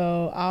 Louis,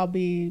 so I'll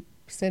be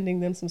sending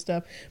them some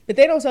stuff. But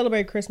they don't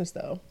celebrate Christmas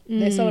though.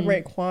 They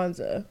celebrate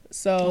Kwanzaa.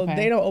 So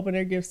they don't open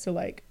their gifts till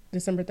like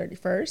December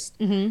 31st.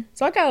 Mm-hmm.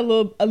 So I got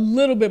a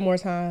little bit more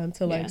time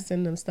to like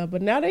send them stuff.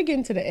 But now they're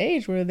getting to the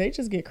age where they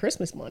just get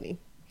Christmas money.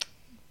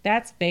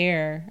 That's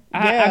fair.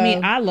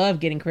 I love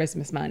getting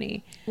Christmas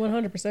money.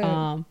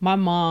 100%. My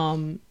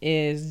mom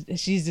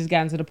she's just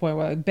gotten to the point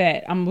where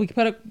like, we can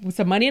put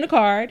some money in a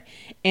card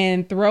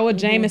and throw a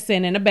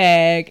Jameson in a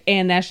bag,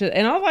 and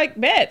and I was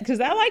like, bet, because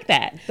I like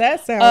that.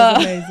 That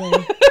sounds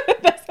amazing.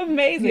 That's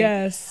amazing.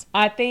 Yes.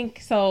 I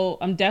think so.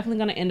 I'm definitely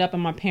going to end up in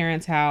my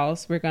parents'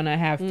 house. We're going to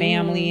have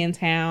family in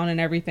town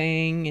and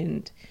everything,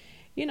 and,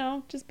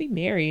 just be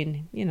merry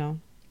and,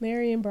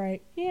 merry and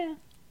bright. Yeah.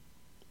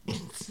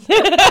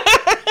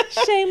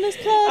 Shameless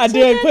plug. I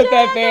did put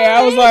that there.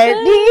 I was like,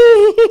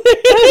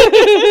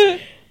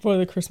 for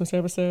the Christmas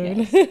episode.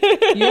 Yes.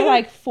 You're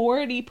like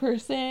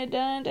 40%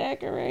 done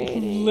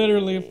decorating.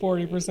 Literally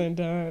 40%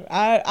 done.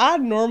 I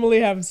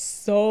normally have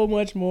so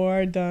much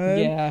more done.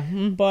 Yeah.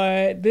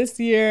 But this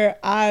year,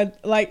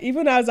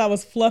 even as I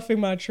was fluffing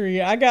my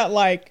tree, I got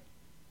like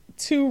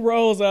 2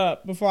 rows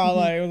up before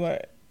I was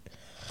like,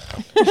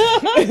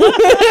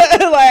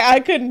 like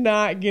I could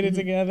not get it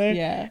together.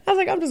 Yeah, I was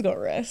like, I'm just gonna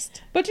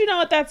rest. But you know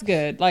what? That's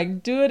good.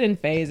 Like, do it in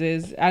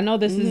phases. I know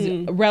this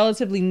is a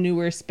relatively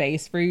newer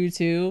space for you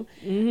too.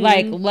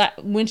 Like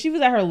when she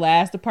was at her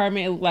last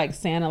apartment, it looked like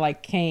Santa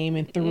like came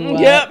and threw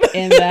up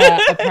in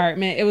that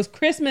apartment. It was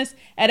Christmas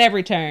at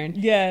every turn.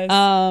 Yes.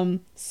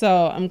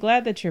 So I'm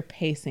glad that you're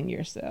pacing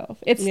yourself.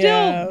 It's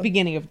still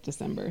beginning of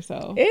December,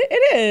 so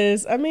it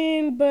is. I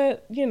mean,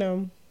 but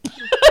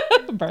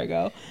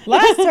Virgo.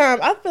 Last time,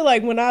 I feel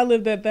like when I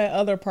lived at that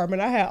other apartment,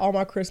 I had all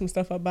my Christmas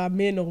stuff up by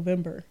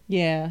mid-November.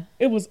 Yeah.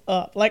 It was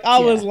up. Like, I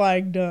was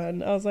like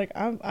done. I was like,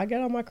 I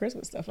got all my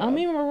Christmas stuff up. I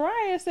mean,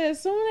 Mariah said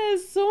as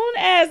soon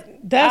as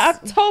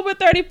October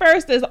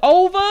 31st is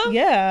over,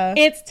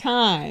 it's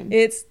time.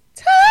 It's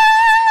time.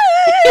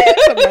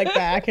 Something like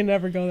that. I can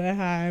never go that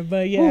high,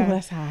 but yeah. Ooh,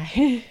 that's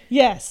high.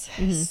 Yes.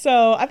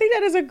 So I think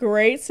that is a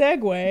great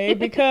segue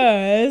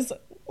because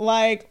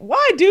like,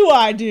 why do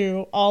I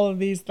do all of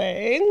these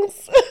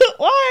things?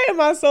 Why am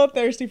I so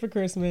thirsty for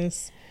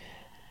Christmas?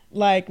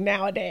 Like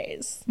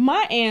nowadays.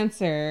 My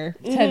answer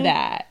to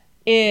that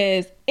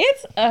is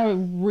it's a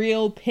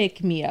real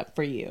pick me up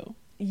for you.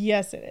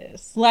 Yes, it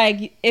is.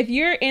 Like if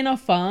you're in a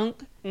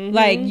funk,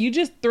 like you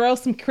just throw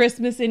some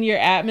Christmas in your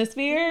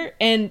atmosphere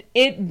and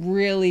it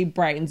really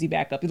brightens you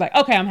back up. You're like,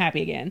 okay, I'm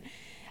happy again.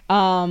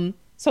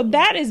 So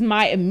that is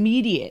my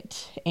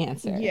immediate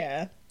answer.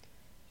 Yeah.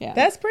 Yeah.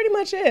 That's pretty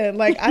much it.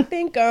 Like I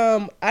think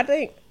for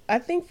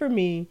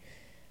me,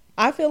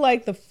 I feel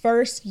like the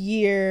first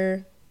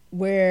year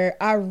where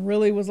I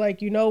really was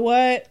like, you know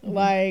what?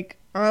 Like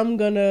I'm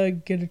gonna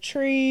get a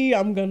tree.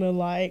 I'm gonna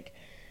like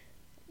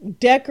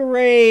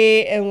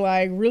decorate and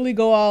like really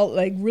go all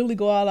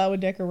out with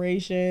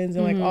decorations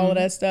and like all of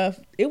that stuff.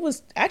 It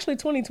was actually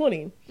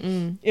 2020.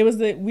 It was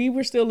that we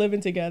were still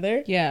living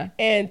together. Yeah.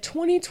 And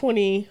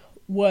 2020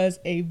 was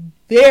a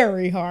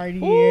very hard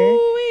year.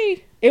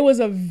 Ooh-wee. It was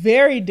a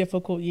very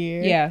difficult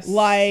year. Yes.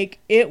 Like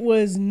it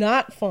was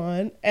not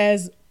fun,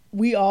 as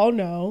we all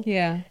know.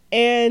 Yeah.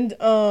 And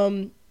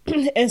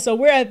and so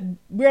we're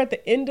at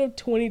the end of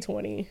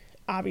 2020,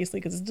 obviously,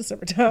 because it's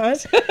December time.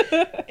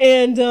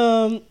 And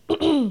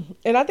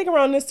and I think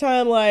around this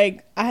time,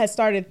 like I had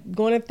started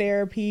going to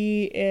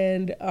therapy,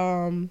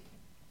 and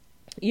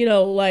you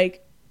know,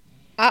 like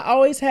I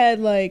always had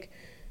like,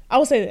 I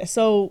will say this.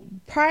 So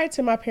prior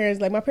to my parents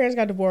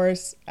got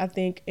divorced, I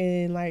think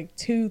in like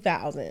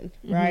 2000,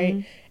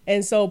 right?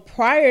 And so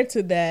prior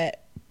to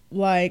that,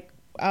 like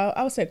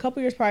I would say a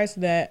couple years prior to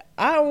that,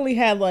 I only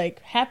had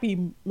like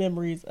happy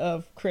memories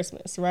of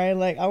Christmas, right?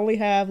 Like I only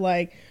have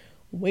like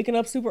waking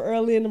up super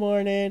early in the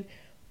morning,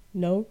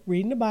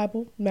 reading the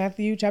Bible,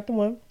 Matthew chapter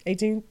 1,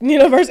 18,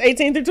 verse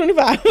 18 through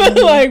 25,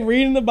 like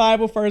reading the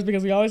Bible first,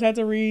 because we always had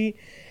to read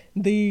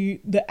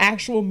the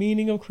actual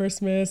meaning of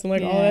Christmas and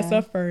like all that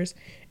stuff first,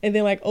 and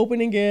then like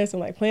opening gifts and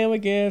like playing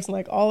with gifts and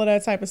like all of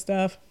that type of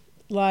stuff.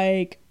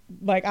 Like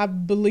I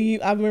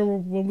remember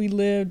when we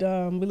lived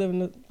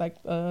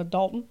in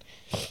Dalton.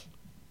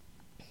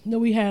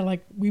 We had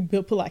like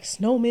put like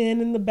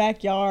snowmen in the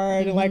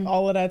backyard and like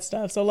all of that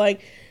stuff. So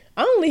like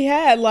I only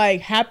had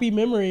like happy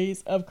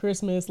memories of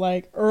Christmas,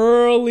 like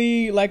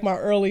my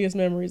earliest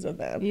memories of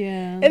them.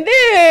 Yeah. And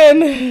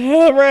then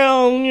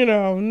around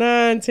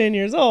 9-10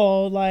 years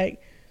old, like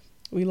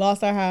we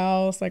lost our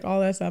house, like all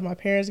that stuff. My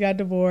parents got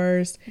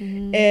divorced,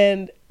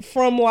 and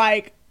from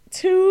like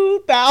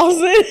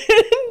 2000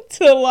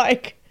 to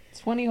like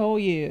 20 whole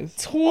years,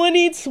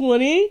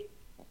 2020,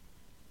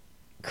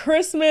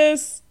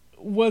 Christmas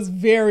was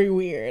very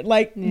weird.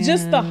 Like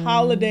just the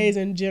holidays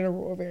in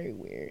general were very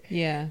weird.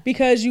 Yeah.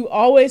 Because you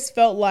always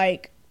felt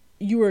like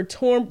you were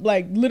torn,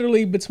 like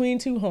literally between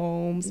two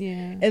homes.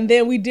 Yeah. And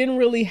then we didn't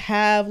really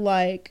have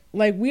like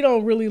we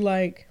don't really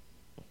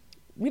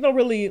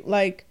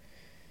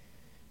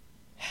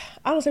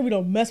I don't say we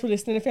don't mess with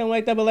extended family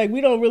like that, but like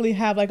we don't really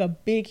have like a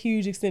big,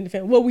 huge extended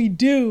family. Well, we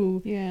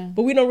do,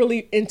 but we don't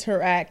really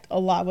interact a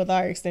lot with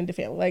our extended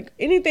family. Like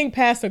anything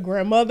past a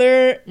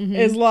grandmother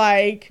is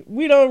like,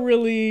 we don't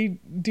really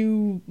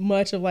do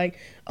much of like,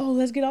 oh,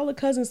 let's get all the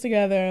cousins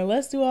together and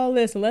let's do all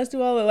this and let's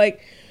do all that.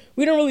 Like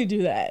we don't really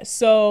do that.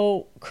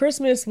 So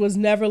Christmas was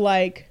never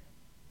like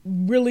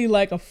really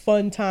like a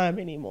fun time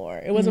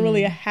anymore. It wasn't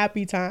really a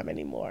happy time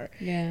anymore.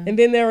 Yeah. And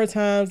then there were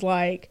times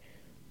like,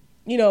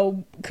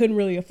 couldn't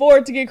really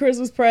afford to get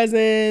Christmas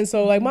presents.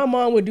 So like my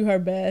mom would do her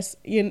best,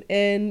 and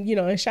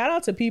shout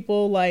out to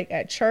people like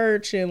at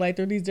church and like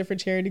through these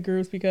different charity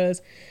groups,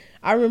 because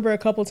I remember a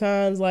couple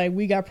times like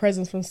we got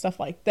presents from stuff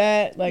like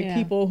that, like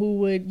people who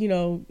would,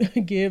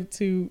 give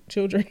to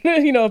children,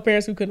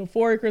 parents who couldn't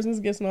afford Christmas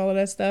gifts and all of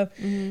that stuff.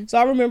 So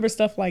I remember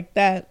stuff like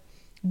that,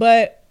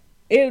 but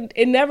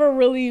it never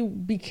really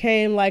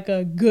became like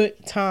a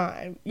good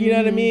time. You know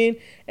what I mean?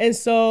 And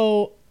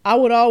so I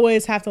would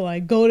always have to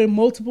like go to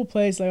multiple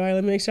places. Like, all right,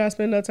 let me make sure I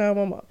spend enough time with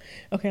my mom.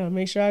 Okay, let me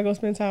make sure I go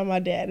spend time with my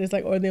dad. It's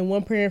like, or then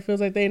one parent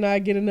feels like they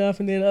not get enough,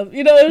 and then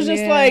it was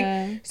just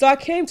like. So I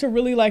came to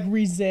really like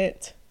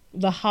resent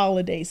the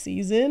holiday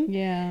season.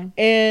 Yeah.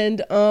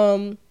 And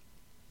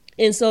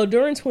so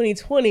during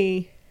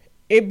 2020,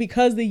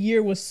 because the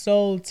year was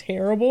so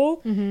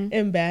terrible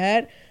and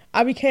bad,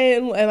 I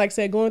became, and like I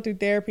said, going through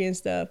therapy and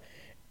stuff.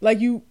 Like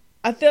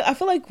I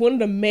feel like one of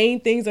the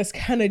main things that's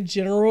kind of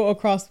general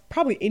across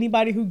probably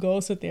anybody who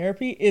goes to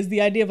therapy is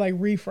the idea of like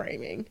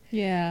reframing.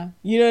 Yeah.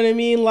 You know what I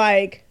mean?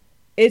 Like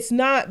it's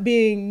not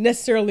being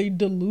necessarily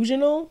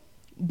delusional,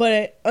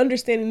 but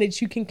understanding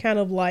that you can kind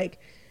of like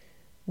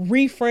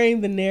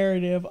reframe the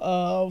narrative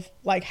of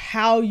like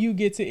how you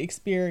get to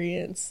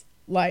experience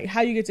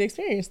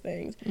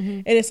things.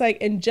 And it's like,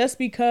 and just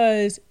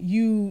because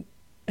you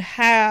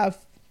have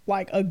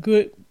like a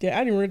good, I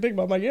didn't even really think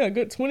about like, a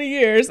good 20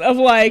 years of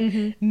like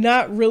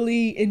not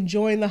really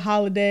enjoying the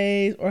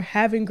holidays or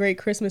having great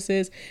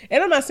Christmases.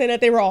 And I'm not saying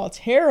that they were all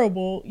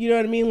terrible, you know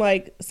what I mean?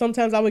 Like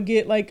sometimes I would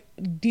get like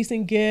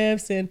decent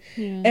gifts, and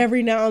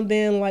every now and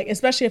then, like,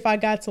 especially if I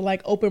got to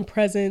like open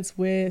presents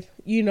with,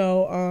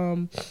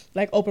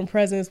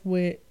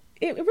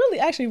 it really,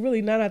 actually,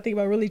 really, now that I think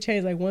about it, really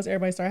changed like once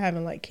everybody started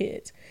having like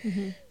kids.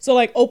 So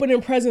like opening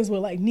presents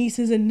with like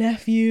nieces and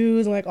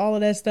nephews and like all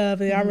of that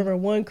stuff. And I remember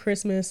one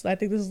Christmas, I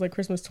think this was like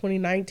Christmas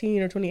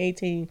 2019 or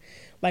 2018,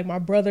 like my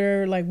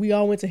brother, like we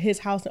all went to his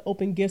house to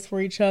open gifts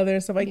for each other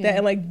and stuff like that.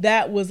 And like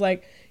that was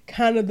like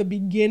kind of the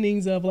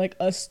beginnings of like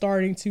us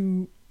starting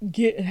to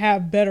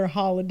have better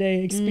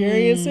holiday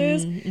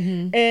experiences.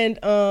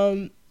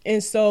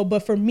 And so,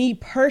 but for me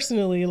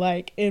personally,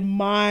 like in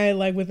my,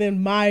 like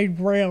within my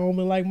realm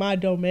and like my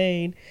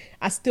domain,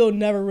 I still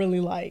never really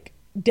like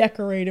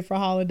decorated for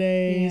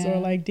holidays or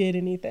like did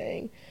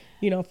anything,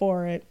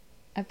 for it.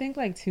 I think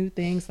like two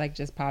things like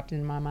just popped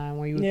in my mind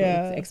when you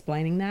were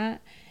explaining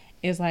that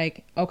is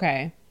like,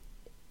 okay,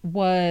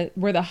 were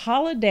the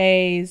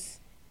holidays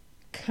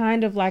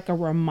kind of like a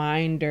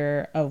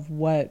reminder of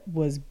what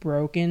was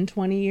broken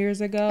 20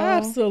 years ago?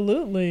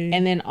 Absolutely.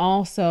 And then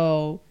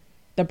also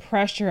the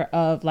pressure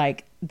of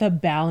like the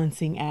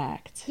balancing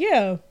act.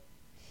 Yeah.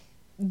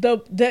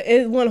 The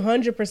it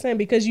 100%,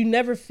 because you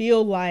never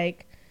feel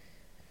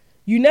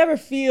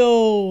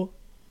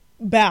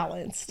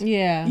balanced.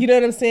 Yeah. You know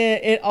what I'm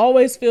saying? It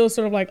always feels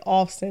sort of like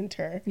off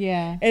center.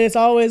 Yeah. And it's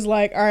always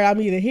like, all right,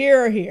 I'm either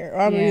here or here,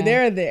 or I'm either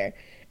there or there.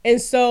 And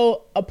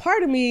so a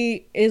part of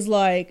me is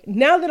like,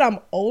 now that I'm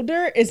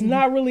older, it's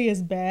not really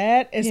as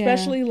bad,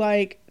 especially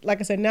like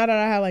I said, now that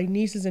I have like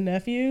nieces and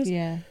nephews.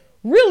 Yeah.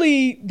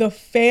 Really, the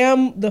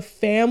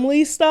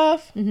family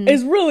stuff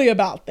is really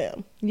about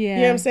them. Yeah. You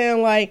know what I'm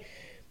saying? Like,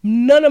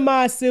 none of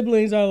my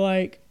siblings are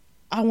like,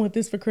 I want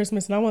this for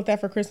Christmas and I want that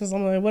for Christmas.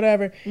 I'm like,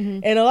 whatever.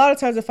 And a lot of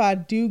times if I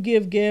do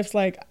give gifts,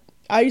 like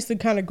I used to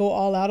kind of go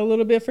all out a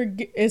little bit for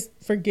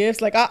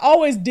gifts. Like I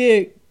always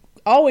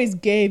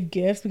gave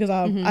gifts because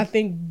I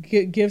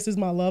think gifts is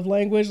my love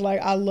language. Like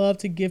I love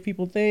to give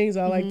people things.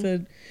 I like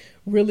to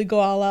really go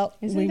all out.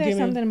 Isn't there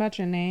something about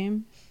your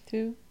name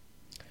too?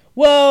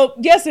 Well,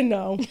 yes and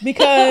no,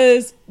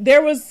 because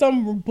there was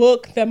some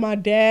book that my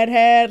dad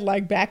had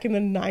like back in the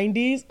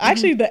 90s,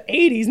 actually the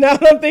 80s, now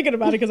that I'm thinking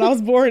about it, because I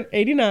was born in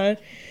 89,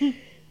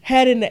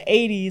 had in the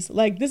 80s.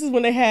 Like this is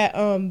when they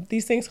had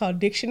these things called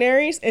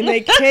dictionaries, and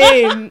they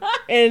came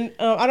and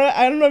I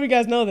don't know if you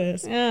guys know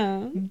this.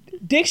 Yeah.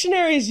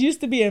 Dictionaries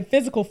used to be in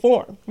physical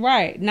form.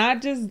 Right.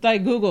 Not just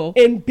like Google.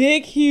 In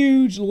big,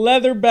 huge,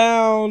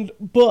 leather-bound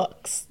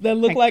books that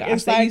look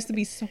they used to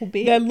be so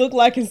big. That look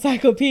like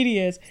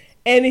encyclopedias.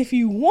 And if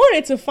you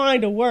wanted to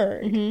find a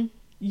word,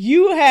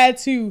 you had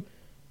to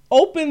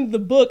open the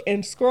book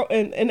and scroll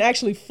and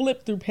actually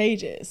flip through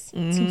pages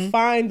to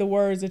find the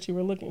words that you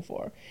were looking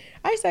for.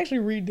 I used to actually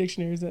read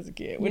dictionaries as a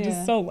kid, which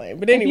is so lame.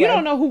 But anyway. If you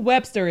don't know who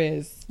Webster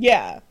is.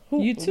 Yeah.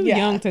 You're too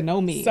young to know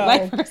me. So,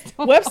 like,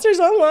 Webster's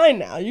online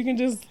now. You can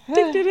just... So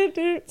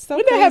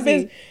Would that have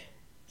been...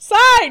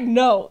 Side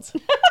note.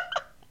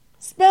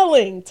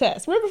 Spelling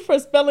test. Remember for a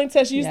spelling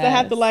test, you used to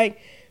have to like...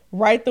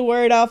 write the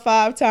word out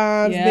 5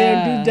 times.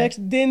 Yeah.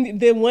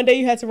 Then one day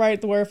you had to write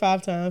the word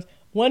 5 times.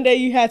 One day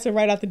you had to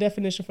write out the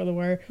definition for the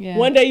word. Yeah.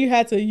 One day you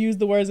had to use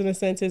the words in a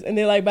sentence. And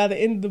then like by the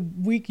end of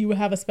the week you would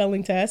have a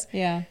spelling test.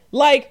 Yeah.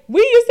 Like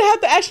we used to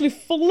have to actually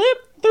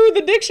flip through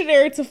the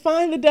dictionary to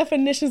find the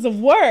definitions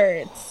of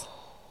words.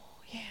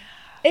 Yeah.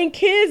 And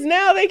kids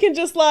now, they can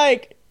just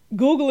like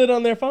Google it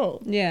on their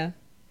phone. Yeah.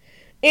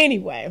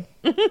 Anyway.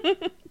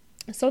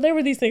 So there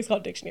were these things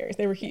called dictionaries.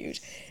 They were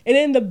huge. And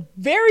in the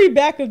very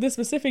back of this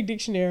specific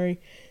dictionary,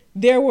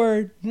 there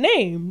were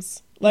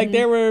names. Like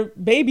there were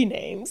baby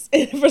names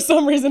for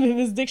some reason in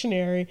this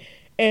dictionary.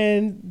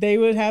 And they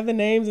would have the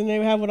names and they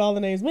would have what all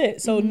the names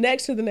meant. So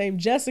next to the name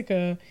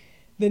Jessica,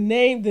 the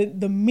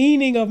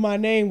meaning of my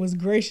name was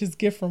gracious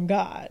gift from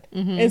God.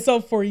 And so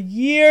for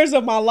years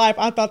of my life,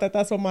 I thought that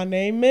that's what my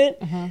name meant.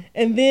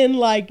 And then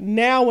like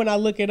now when I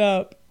look it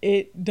up,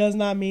 it does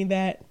not mean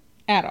that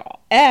At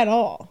all. At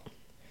all.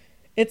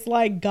 It's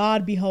like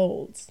God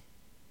beholds.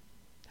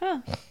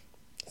 Huh.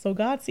 So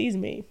God sees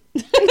me.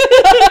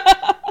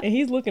 And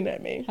he's looking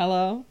at me.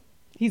 Hello?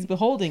 He's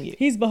beholding you.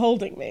 He's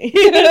beholding me.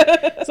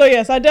 So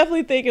yes, I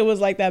definitely think it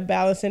was like that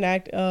balancing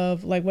act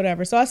of like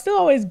whatever. So I still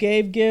always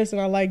gave gifts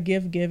and I like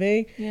gift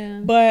giving.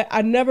 Yeah. But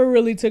I never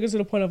really took it to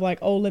the point of like,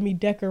 oh, let me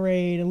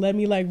decorate and let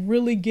me like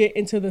really get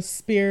into the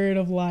spirit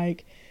of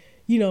like,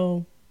 you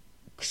know,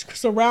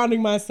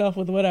 surrounding myself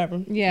with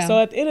whatever. Yeah. So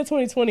at the end of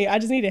 2020, I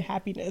just needed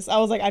happiness. I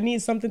was like, I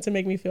need something to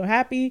make me feel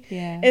happy.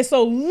 Yeah. And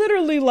so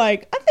literally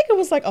like, I think it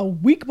was like a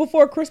week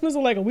before Christmas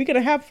or like a week and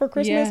a half before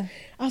Christmas. Yeah.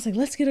 I was like,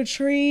 let's get a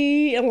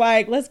tree and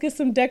like, let's get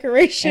some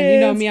decorations. And you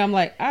know me, I'm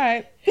like, all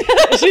right.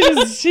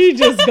 she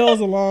just goes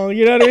along,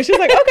 you know what I mean? She's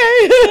like, okay.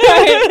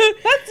 Right.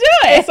 Let's do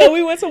it. And so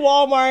we went to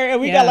Walmart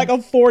and we got like a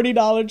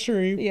 $40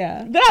 tree.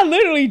 Yeah. That I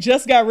literally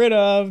just got rid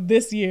of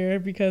this year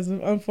because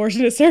of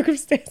unfortunate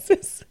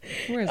circumstances.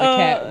 Where's the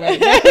cat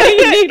right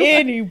now?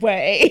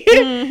 Anyway.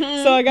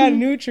 So I got a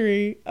new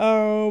tree.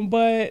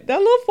 But that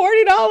little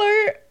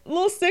 $40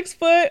 little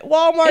 6-foot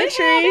Walmart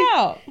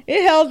tree.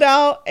 It held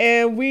out.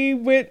 And we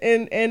went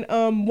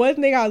and one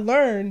thing I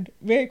learned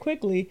very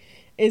quickly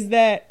is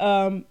that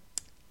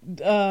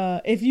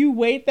if you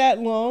wait that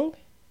long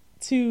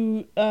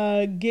to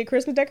get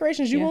Christmas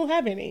decorations, you won't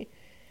have any.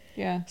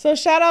 Yeah. So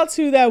shout out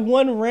to that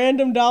one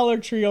random Dollar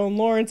Tree on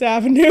Lawrence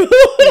Avenue.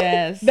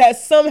 Yes. That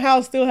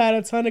somehow still had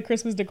a ton of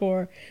Christmas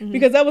decor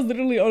because that was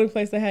literally the only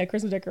place that had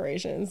Christmas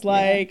decorations.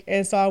 Like,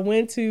 and so I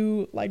went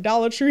to like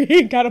Dollar Tree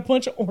and got a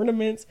bunch of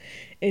ornaments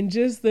and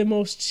just the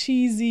most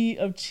cheesy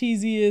of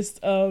cheesiest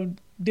of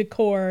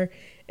decor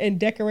and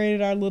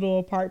decorated our little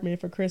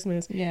apartment for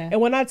Christmas. Yeah.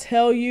 And when I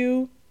tell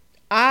you,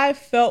 I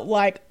felt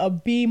like a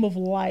beam of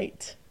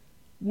light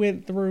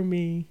went through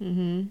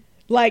me.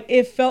 Like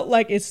it felt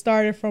like it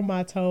started from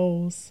my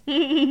toes.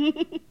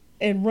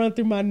 and run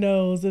through my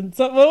nose. And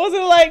so, what was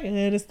it like? And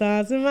it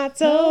starts in my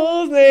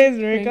toes, they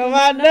drink on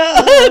my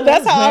nose.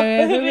 That's how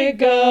Wherever it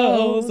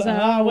goes.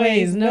 I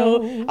always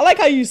know. I like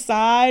how you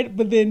sighed,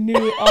 but then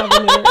knew all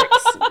the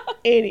lyrics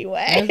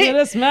anyway. That's what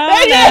it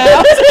smells Yeah.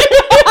 now.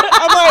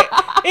 I'm like,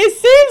 it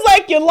seems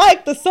like you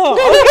like the song.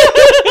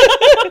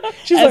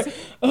 She's like,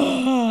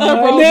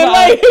 oh, and then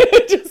like,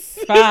 just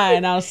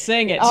Fine, I'll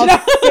sing it. I'll sing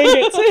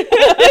it too.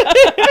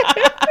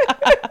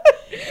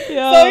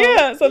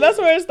 So that's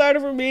where it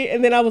started for me.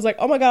 And then I was like,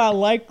 oh my God, I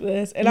like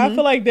this. And I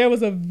feel like there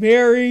was a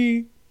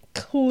very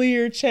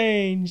clear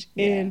change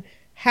in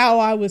how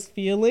I was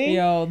feeling.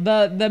 Yo,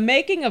 the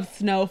making of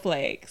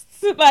Snowflakes,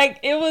 like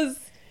it was.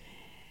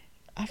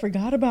 I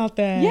forgot about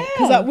that. Yeah.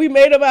 Because we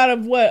made them out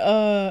of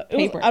what?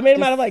 Paper. I made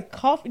them out of like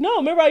coffee. No,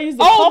 remember I used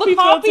the coffee the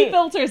coffee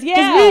filter. filters.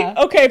 Yeah.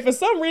 Okay, for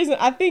some reason,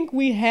 I think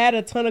we had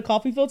a ton of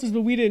coffee filters,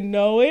 but we didn't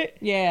know it.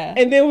 Yeah.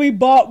 And then we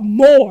bought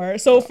more.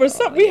 So for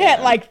we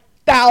had like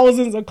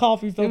thousands of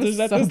coffee filters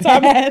at this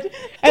time.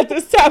 At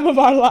this time of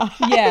our lives.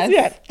 Yes. We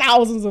had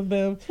thousands of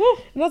them.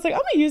 And I was like, I'm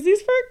going to use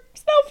these for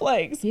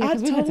snowflakes. Yeah, I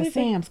because we went to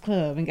Sam's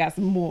Club and got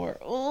some more.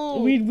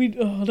 Oh,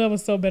 that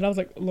was so bad. I was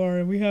like,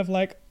 Lauren, we have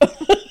like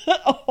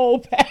a whole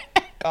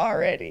pack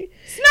already.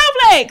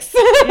 Snowflakes.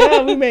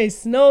 Yeah, we made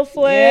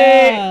snowflakes.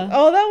 Yeah.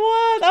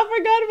 Oh, I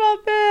forgot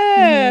about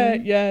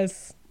that.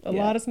 Yes, a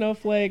lot of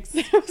snowflakes.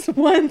 There was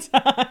one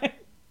time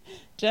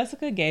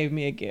Jessica gave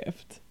me a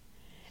gift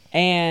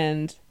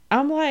and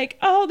I'm like,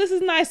 oh, this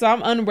is nice. So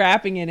I'm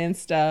unwrapping it and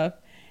stuff.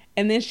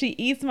 And then she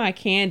eats my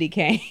candy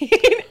cane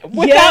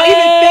without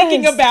even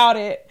thinking about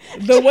it.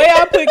 The way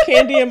I put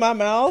candy in my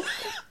mouth.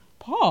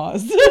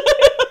 Pause.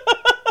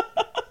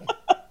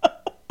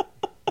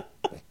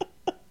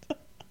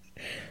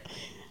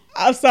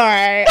 I'm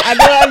sorry.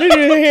 I didn't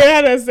even hear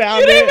how that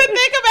sounded. You didn't even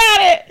think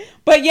about it.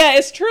 But yeah,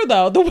 it's true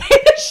though. The way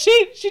that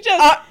she just she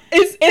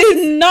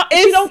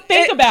don't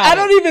think about it. I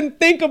don't even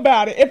think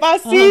about it. If I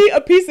see a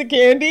piece of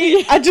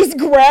candy, I just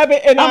grab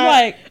it and I'm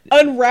like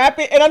unwrap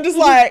it and I'm just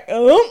like,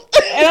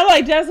 And I'm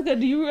like, Jessica,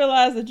 do you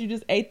realize that you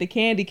just ate the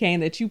candy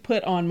cane that you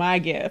put on my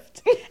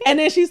gift? And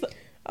then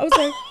I was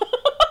like,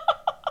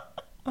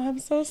 I'm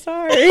so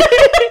sorry.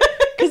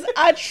 Because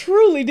I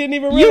truly didn't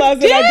even realize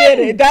that I did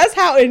it. That's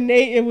how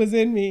innate it was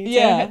in me.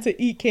 Yeah. I had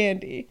to eat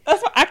candy.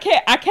 That's why I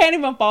can't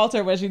even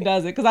faulter when she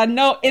does it because I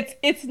know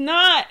it's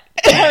not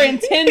her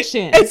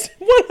intention. It's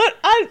what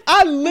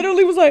I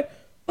literally was like,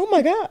 oh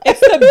my God.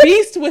 It's the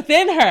beast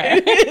within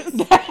her.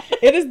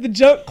 It is the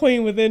junk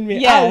queen within me.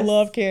 Yes. I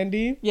love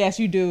candy. Yes,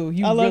 you do.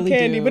 I love really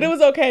candy, do. but it was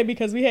okay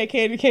because we had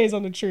candy canes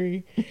on the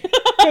tree. We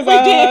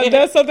did.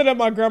 That's something that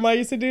my grandma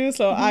used to do.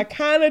 So I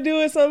kind of do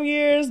it some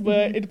years,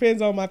 but it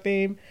depends on my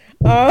theme.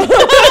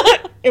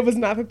 It was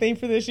not the theme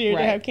for this year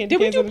to have candy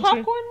canes on the tree. Did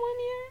we do popcorn 1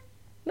 year?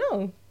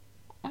 No,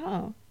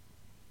 Oh.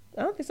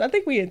 I don't think so. I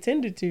think we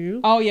intended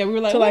to. Oh yeah, we were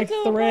like To like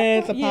let's do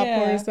threads, the popcorn.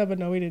 popcorn Yeah. and stuff, but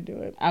no, we didn't do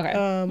it.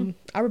 Okay.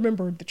 I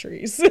remember the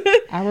trees.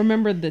 I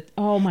remember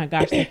oh my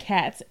gosh, the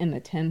cats and the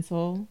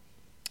tinsel.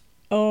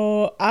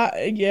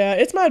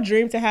 It's my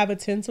dream to have a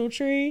tinsel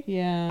tree.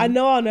 Yeah. I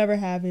know I'll never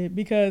have it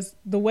because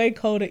the way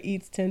Coda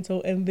eats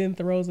tinsel and then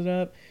throws it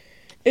up,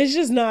 it's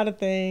just not a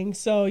thing.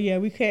 So yeah,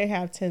 we can't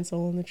have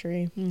tinsel on the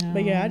tree. No.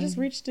 But yeah, I just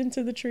reached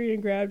into the tree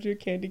and grabbed your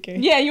candy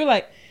cane. Yeah, you're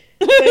like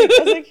I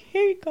was like,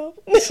 here you go.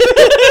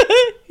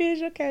 Here's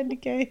your candy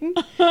cane.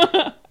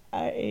 I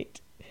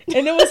ate.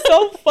 And it was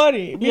so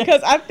funny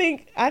because I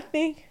think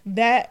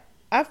that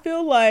I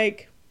feel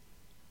like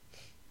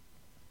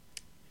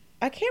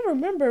I can't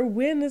remember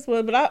when this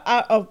was,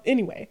 but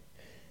anyway,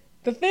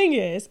 the thing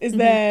is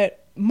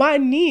that my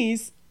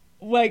niece,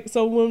 like,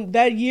 so when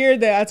that year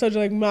that I told you,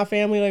 like, my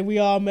family, like, we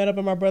all met up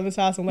at my brother's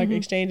house and like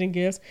exchanging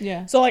gifts.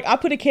 Yeah. So like I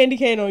put a candy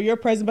cane on your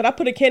present, but I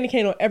put a candy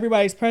cane on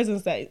everybody's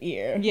presents that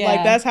year. Yeah.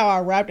 Like that's how I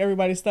wrapped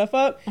everybody's stuff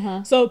up.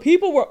 So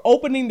people were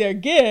opening their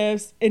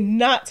gifts and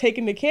not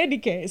taking the candy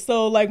cane.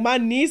 So like my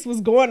niece was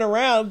going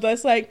around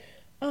that's like,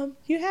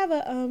 you have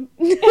a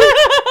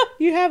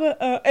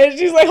and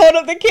she's like holding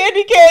up the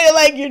candy cane and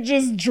like you're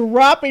just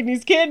dropping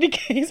these candy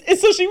canes. And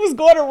so she was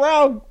going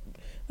around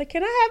like,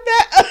 can I have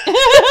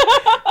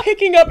that?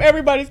 Picking up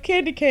everybody's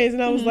candy canes.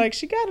 And I was like,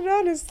 she got it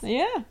honest.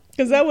 yeah.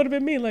 Because that would have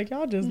been me. Like,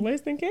 y'all just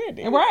wasting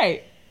candy.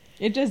 Right.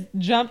 It just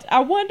jumped. I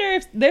wonder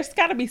if there's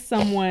got to be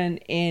someone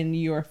in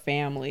your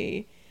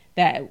family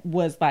that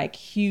was like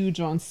huge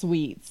on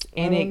sweets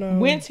and it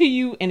went to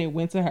you and it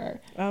went to her.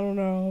 I don't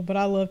know, but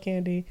I love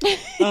candy.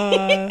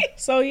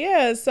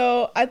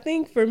 So I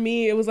think for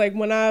me, it was like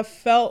when I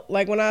felt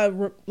like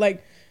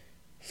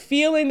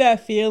feeling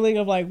that feeling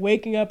of like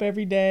waking up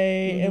every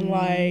day and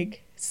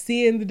like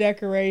seeing the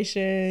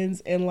decorations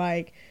and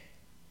like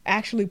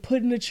actually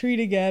putting the tree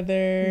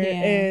together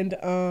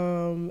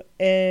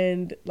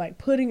and like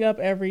putting up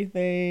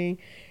everything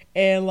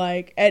and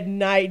like at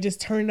night just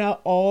turning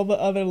out all the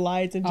other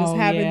lights and just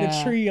having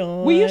the tree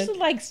on. We used to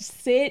like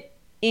sit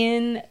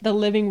in the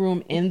living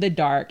room in the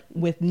dark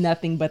with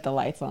nothing but the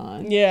lights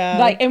on. Yeah.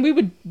 Like, and we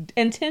would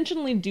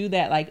intentionally do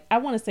that, like, I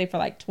want to say for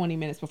like 20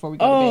 minutes before we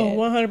go to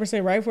bed.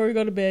 100%. Right before we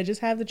go to bed,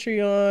 just have the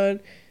tree on,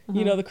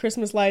 you know, the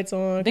Christmas lights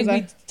on. I think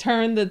we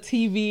turned the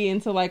TV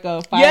into like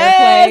a fireplace.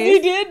 Yes, we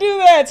did do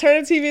that.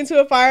 Turn the TV into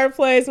a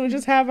fireplace and we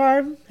just have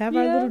our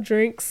little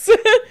drinks.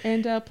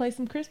 And play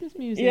some Christmas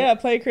music. Yeah,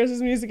 play Christmas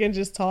music and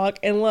just talk.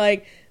 And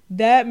like,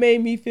 that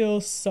made me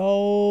feel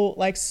so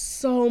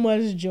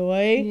much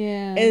joy.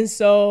 Yeah. And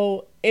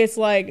so it's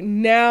like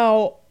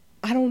now,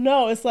 I don't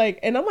know. It's like,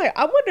 and I'm like,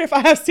 I wonder if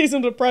I have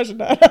seasonal depression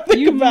now that I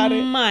think about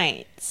it.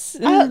 Might.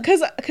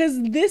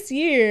 Cause this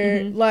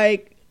year,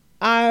 like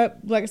I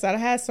said, I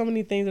had so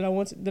many things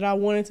that I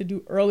wanted to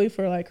do early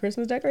for like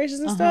Christmas decorations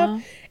and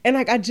stuff. And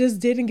like, I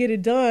just didn't get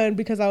it done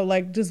because I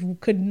like just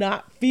could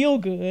not feel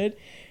good.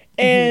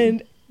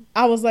 And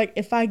I was like,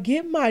 if I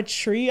get my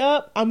tree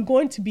up, I'm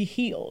going to be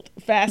healed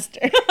faster.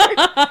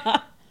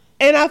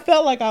 And I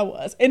felt like I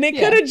was. And it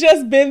could have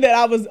just been that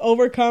I was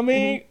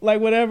overcoming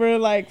like whatever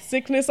like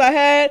sickness I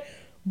had.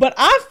 But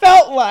I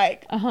felt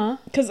like,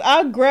 because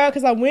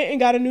I went and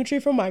got a new tree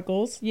from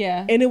Michael's.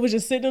 Yeah. And it was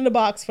just sitting in the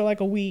box for like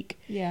a week.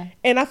 Yeah.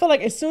 And I felt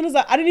like as soon as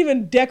I didn't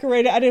even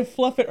decorate it, I didn't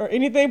fluff it or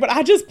anything, but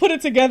I just put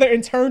it together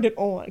and turned it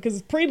on because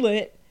it's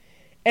pre-lit.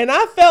 And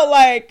I felt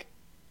like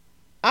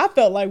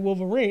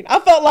Wolverine. I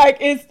felt like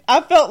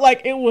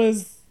it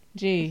was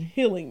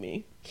healing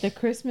me. The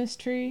Christmas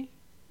tree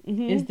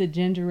is the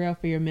ginger ale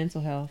for your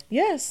mental health.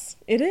 Yes,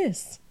 it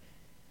is.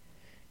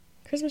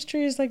 Christmas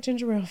tree is like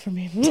ginger ale for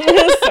me.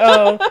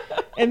 So,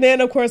 and then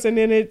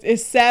it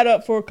sat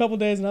up for a couple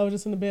days and I was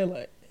just in the bed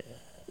like,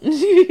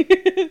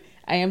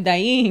 I am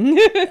dying.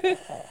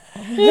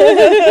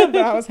 but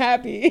I was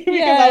happy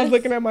because I was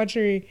looking at my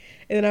tree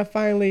and then I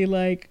finally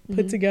like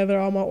put together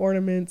all my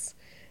ornaments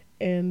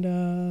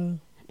and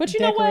but you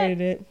know what?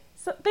 It.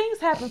 So things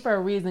happen for a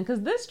reason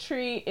because this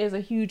tree is a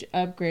huge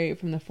upgrade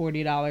from the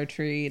 $40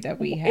 tree that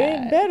we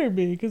had. It better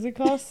be because it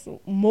costs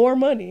more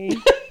money.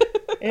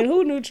 And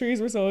who knew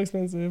trees were so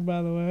expensive,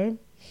 by the way?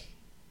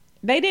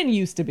 They didn't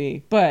used to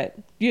be, but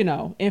you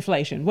know,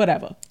 inflation,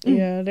 whatever.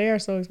 Yeah, they are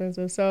so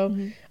expensive. So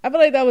I feel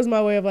like that was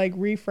my way of like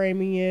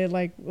reframing it,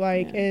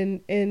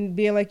 and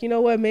being like, you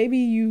know what, maybe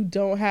you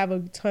don't have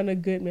a ton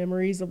of good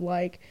memories of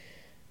like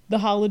the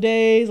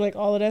holidays, like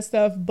all of that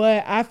stuff,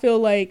 but I feel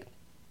like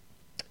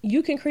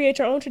you can create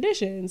your own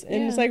traditions.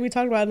 And it's like we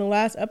talked about in the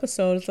last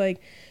episode, it's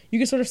like you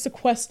can sort of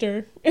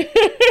sequester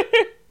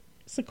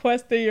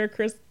your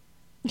Christmas.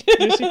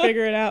 Did she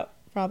figure it out?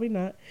 Probably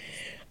not.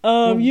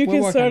 You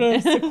can sort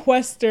of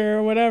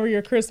sequester whatever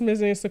your Christmas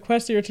and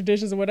sequester your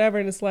traditions or whatever.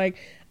 And it's like,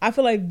 I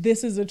feel like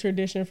this is a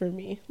tradition for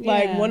me.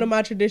 Like one of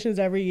my traditions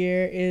every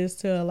year is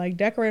to like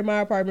decorate my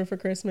apartment for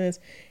Christmas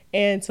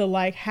and to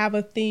like have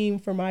a theme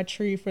for my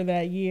tree for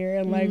that year.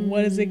 And like,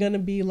 what is it going to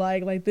be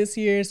like? Like this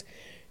year's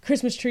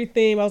Christmas tree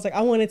theme, I was like,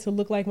 I want it to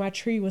look like my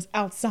tree was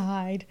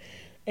outside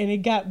and it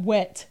got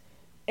wet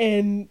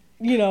and,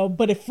 you know,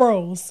 but it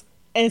froze.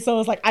 And so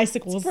it's like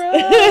icicles.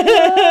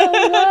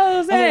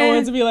 I want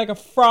it to be like a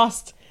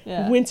frost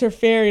winter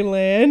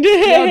fairyland.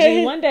 Yo,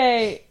 G, one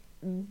day,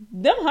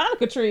 them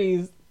Hanukkah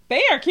trees,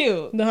 they are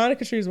cute. The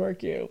Hanukkah trees were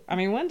cute. I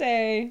mean, one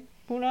day,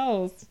 who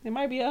knows? It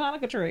might be a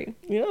Hanukkah tree.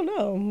 You don't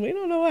know. We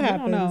don't know what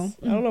happens.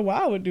 I don't know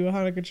why I would do a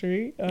Hanukkah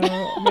tree.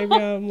 Maybe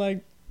I'm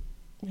like,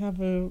 have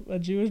a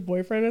Jewish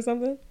boyfriend or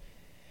something.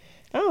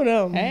 I don't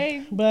know.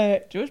 Hey,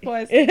 but Jewish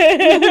boys.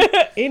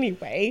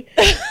 Anyway,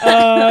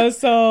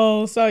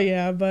 so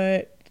yeah,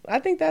 but I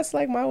think that's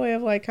like my way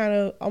of like kind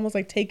of almost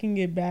like taking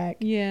it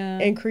back,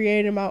 and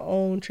creating my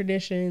own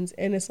traditions.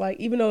 And it's like,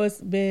 even though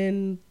it's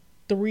been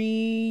 3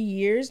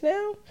 years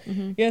now,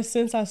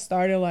 since I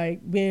started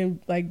like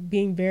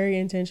being very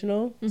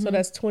intentional. So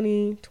that's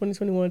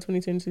 2021,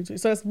 2022.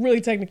 So that's really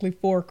technically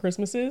 4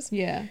 Christmases.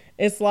 Yeah,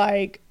 it's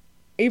like,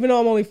 even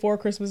though I'm only 4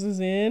 Christmases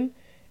in,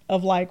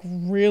 of like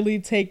really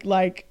take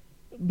like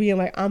being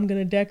like, I'm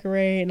gonna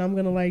decorate and I'm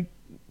gonna like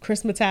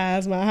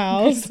Christmatize my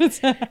house.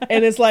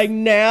 And it's like,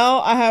 now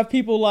I have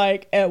people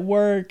like at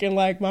work and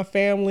like my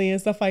family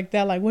and stuff like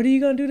that, like, what are you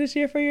gonna do this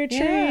year for your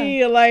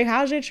tree? And like,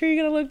 how's your tree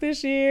gonna look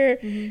this year?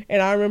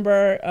 And I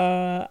remember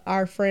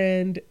our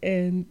friend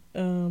and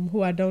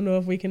who I don't know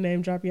if we can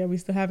name drop yet, we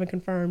still haven't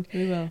confirmed.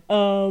 We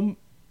will.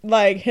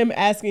 Like him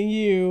asking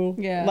you,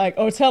 like,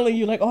 or telling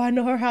you, like, oh, I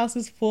know her house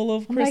is full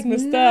of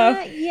Christmas stuff.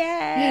 Not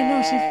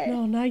yet.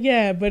 No, not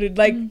yet. But it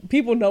like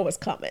people know it's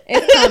coming.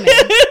 It's coming.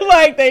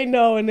 Like they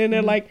know, and then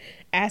they're like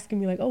asking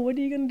me, like, oh, what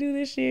are you gonna do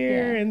this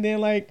year? And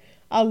then like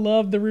I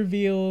love the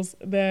reveals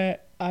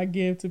that I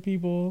give to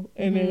people,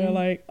 and then they're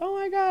like, oh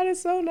my God,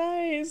 it's so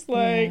nice,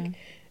 like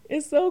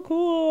it's so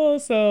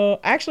cool. So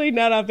actually,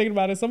 now that I'm thinking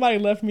about it, somebody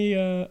left me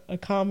a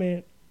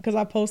comment because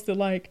I posted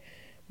like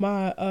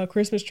my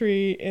Christmas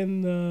tree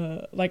in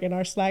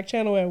our Slack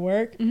channel at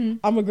work. I'm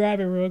gonna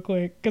grab it real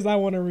quick because I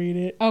want to read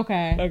it.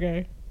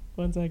 Okay,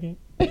 1 second.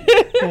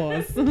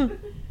 Pause.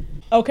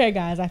 Okay,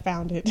 guys, I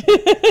found it.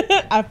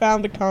 I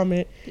found the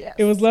comment.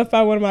 It was left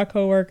by one of my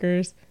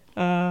coworkers.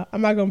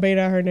 I'm not gonna bait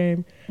out her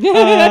name,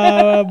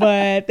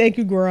 but thank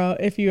you, girl,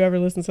 if you ever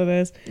listen to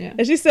this. Yeah.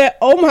 And she said,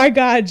 "Oh my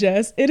God,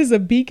 Jess, it is a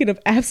beacon of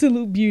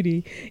absolute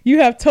beauty. You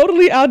have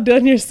totally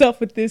outdone yourself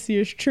with this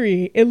year's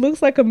tree. It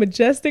looks like a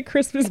majestic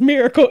Christmas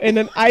miracle in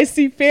an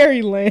icy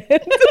fairyland.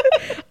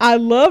 I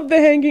love the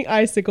hanging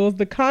icicles.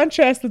 The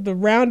contrast of the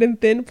round and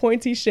thin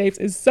pointy shapes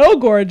is so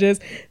gorgeous.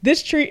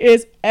 This tree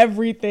is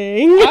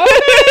everything."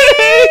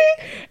 Okay.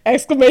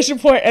 Exclamation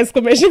point,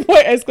 exclamation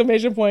point,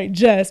 exclamation point.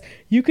 Jess,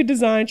 you could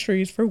design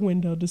trees for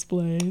window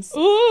displays.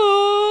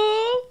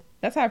 Ooh,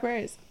 that's high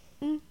praise.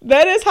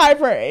 That is high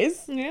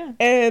praise. Yeah.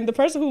 And the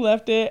person who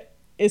left it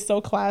is so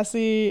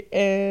classy,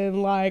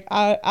 and like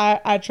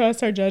I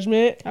trust her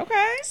judgment.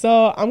 Okay.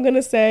 So I'm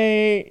gonna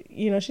say,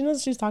 she knows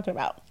what she's talking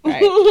about.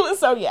 Right.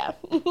 So yeah.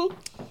 Okay.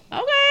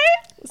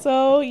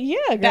 So yeah,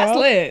 girl. That's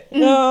lit.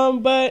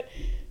 But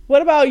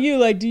what about you?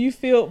 Like, do you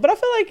feel, but I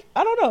feel like,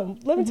 I don't know.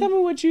 Let me tell me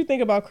what you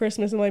think about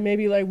Christmas, and like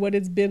maybe like what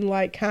it's been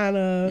like kind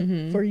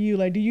of for you.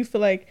 Like, do you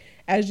feel like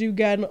as you've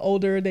gotten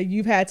older that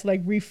you've had to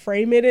like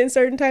reframe it in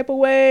certain type of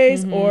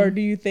ways, or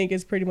do you think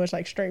it's pretty much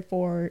like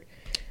straightforward,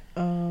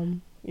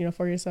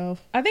 for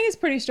yourself? I think it's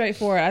pretty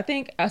straightforward. I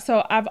think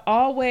so. I've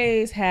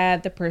always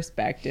had the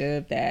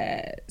perspective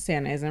that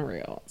Santa isn't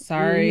real.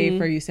 Sorry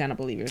for you Santa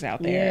believers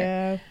out there.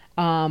 Yeah.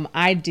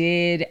 I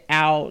did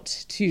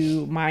out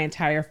to my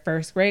entire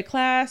first grade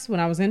class when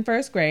I was in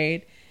first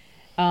grade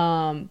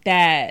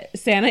that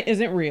Santa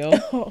isn't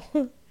real.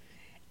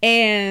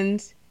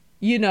 And,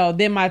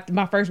 then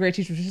my first grade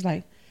teacher was just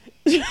like,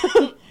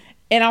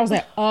 and I was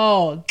like,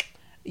 oh,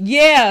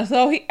 yeah.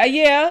 So,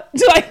 yeah.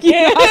 Like,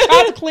 yeah, I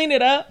tried to clean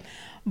it up.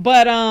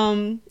 But,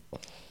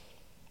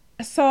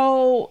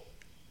 so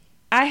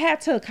I had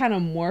to kind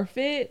of morph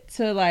it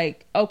to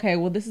like, okay,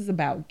 well, this is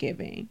about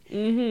giving.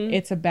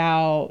 It's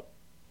about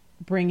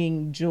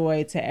bringing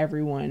joy to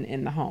everyone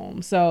in the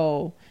home.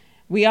 So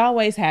we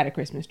always had a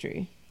Christmas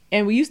tree,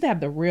 and we used to have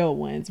the real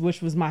ones,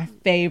 which was my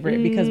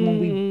favorite because when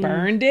we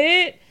burned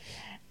it,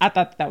 I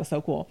thought that was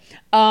so cool.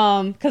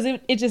 Cause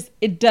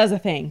it does a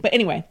thing. But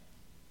anyway,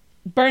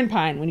 burn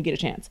pine when you get a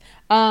chance.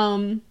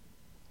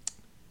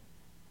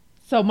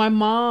 So my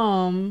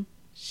mom,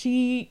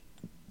 she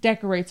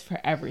decorates for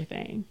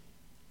everything.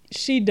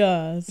 She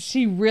does.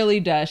 She really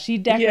does. She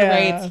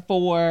decorates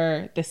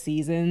for the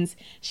seasons.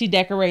 She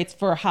decorates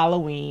for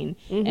Halloween,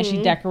 and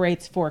she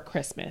decorates for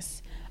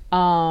Christmas.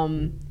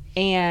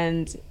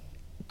 And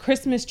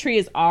Christmas tree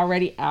is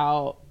already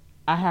out.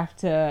 I have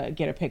to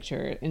get a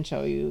picture and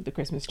show you the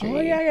Christmas tree. Oh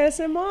yeah, I gotta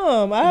send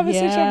Mom. I haven't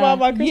sent your mom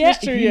my Christmas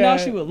tree you know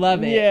yet. she would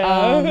love it.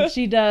 Yeah.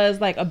 She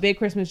does like a big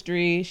Christmas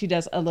tree. She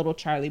does a little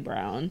Charlie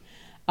Brown.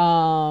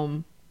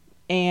 And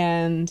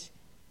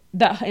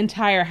the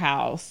entire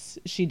house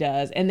she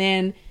does. And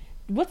then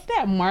what's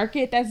that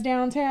market that's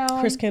downtown?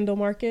 Christkindl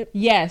Market.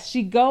 Yes,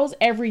 she goes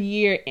every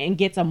year and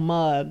gets a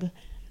mug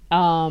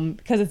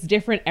because it's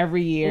different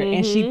every year,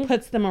 and she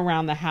puts them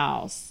around the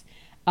house.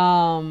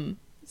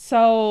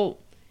 So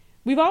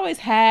we've always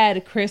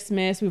had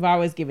Christmas. We've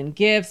always given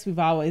gifts. We've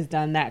always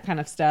done that kind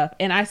of stuff.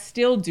 And I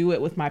still do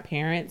it with my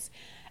parents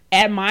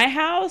at my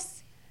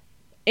house.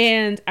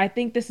 And I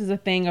think this is a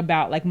thing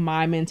about like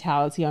my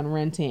mentality on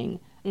renting.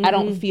 I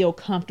don't feel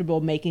comfortable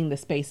making the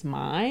space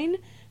mine.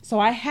 So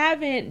I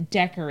haven't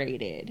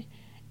decorated,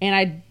 and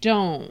I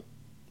don't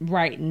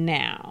right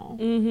now.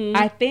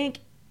 I think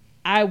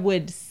I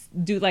would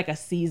do like a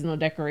seasonal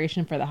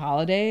decoration for the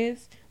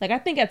holidays. Like I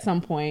think at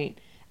some point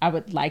I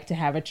would like to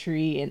have a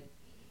tree, and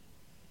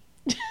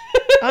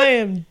I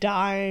am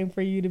dying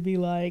for you to be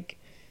like,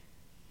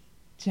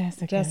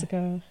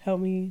 Jessica, help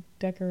me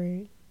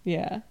decorate.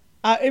 yeah.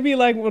 It'd be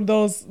like one of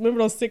those, remember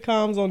those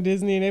sitcoms on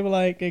Disney, and they were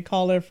like, they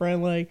call their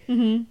friend like,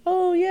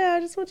 oh yeah,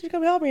 I just want you to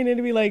come help me. And then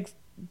it'd be like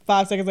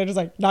 5 seconds later, just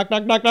like knock,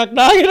 knock, knock, knock,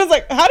 knock. And it's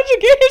like, how did you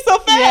get here so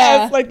fast?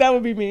 Yeah. Like that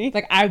would be me.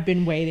 Like I've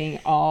been waiting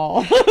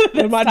all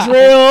With my time.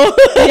 drill.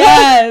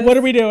 Yes. What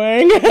are we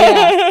doing?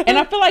 Yeah. And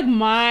I feel like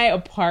my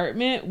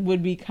apartment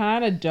would be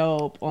kind of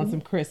dope on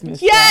some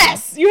Christmas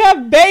Yes, stuff. you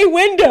have bay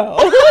window.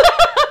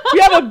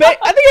 You have a bay.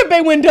 I think you have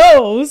bay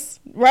windows,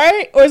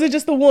 right? Or is it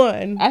just the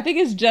one? I think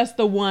it's just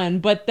the one,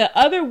 but the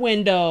other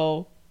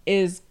window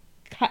is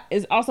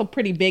also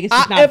pretty big. It's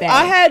just not If bad.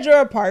 I had your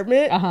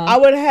apartment, I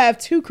would have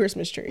 2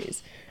 Christmas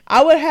trees.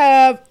 I would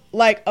have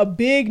like a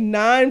big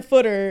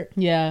 9-footer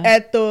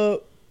at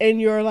in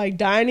your like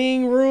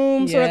dining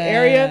room sort of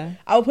area.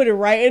 I would put it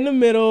right in the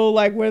middle,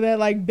 like where that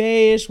like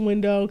beige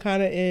window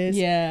kind of is.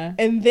 Yeah.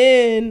 And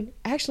then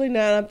actually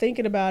now that I'm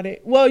thinking about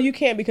it, well, you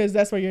can't because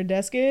that's where your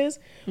desk is.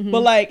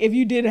 But like if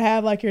you did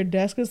have like your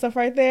desk and stuff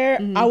right there,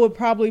 I would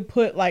probably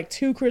put like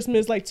 2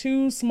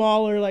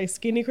 smaller like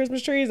skinny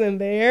Christmas trees in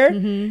there.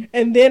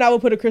 And then I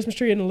would put a Christmas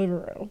tree in the living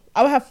room.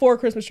 I would have 4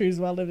 Christmas trees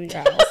if I lived in your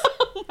house.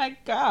 Oh my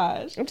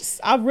gosh.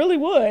 I really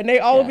would. And they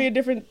all would be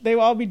different,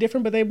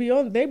 but they'd be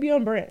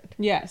on brand.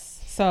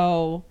 Yes.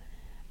 So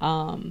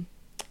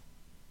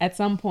at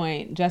some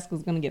point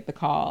Jessica's gonna get the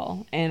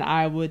call, and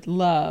I would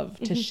love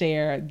to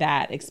share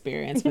that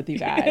experience with you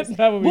guys.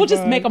 That would be we'll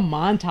just fun. make a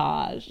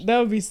montage. That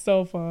would be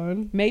so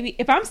fun. Maybe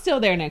if I'm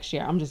still there next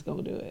year, I'm just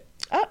gonna do it.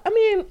 I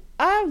mean,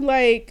 I've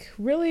like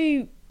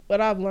really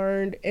what I've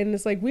learned, and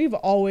it's like we've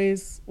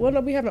always, well, no,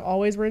 we haven't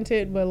always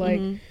rented, but like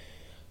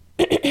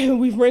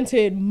we've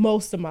rented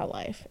most of my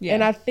life. Yeah.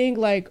 And I think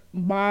like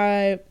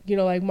my, you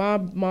know, like my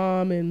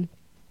mom and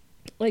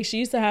like she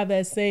used to have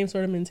that same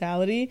sort of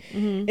mentality.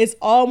 It's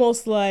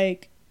almost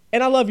like,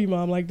 and I love you,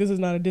 Mom. Like, this is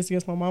not a diss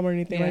against my mom or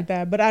anything like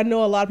that. But I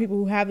know a lot of people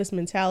who have this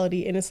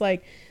mentality, and it's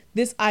like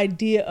this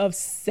idea of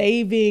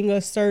saving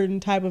a certain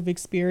type of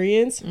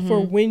experience for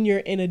when you're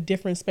in a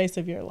different space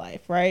of your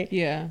life, right?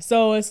 Yeah.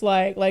 So it's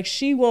like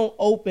she won't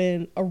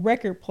open a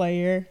record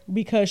player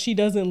because she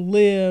doesn't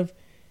live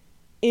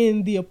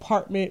in the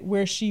apartment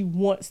where she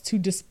wants to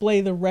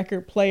display the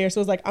record player. So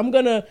it's like, I'm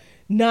gonna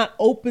not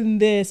open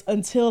this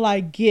until I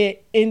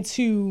get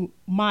into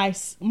my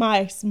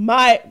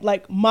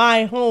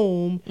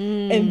home,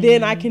 and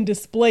then I can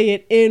display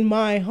it in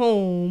my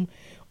home.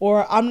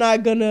 Or I'm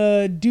not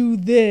gonna do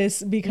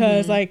this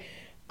because like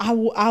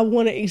I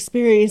want to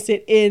experience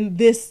it in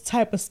this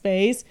type of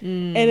space.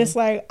 And it's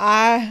like,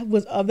 I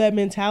was of that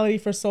mentality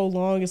for so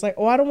long. It's like,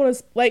 oh, I don't want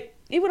to, like,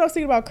 even when I was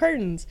thinking about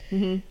curtains,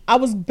 I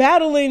was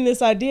battling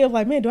this idea of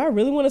like, man, do I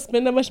really want to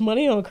spend that much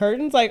money on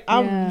curtains? Like,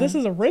 this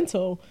is a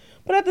rental.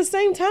 But at the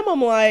same time,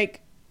 I'm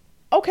like,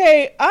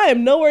 okay, I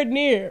am nowhere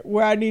near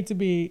where I need to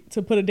be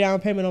to put a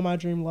down payment on my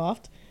dream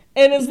loft.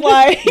 And it's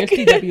like Your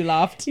CW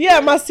loft. Yeah,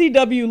 my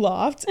CW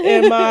loft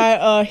and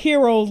my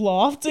Heroes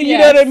loft. You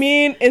know what I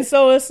mean? And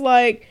so it's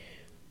like,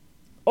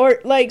 or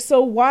like,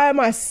 so why am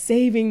I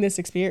saving this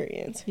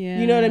experience? Yeah.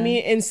 You know what I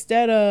mean?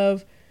 Instead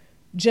of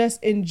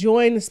just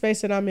enjoying the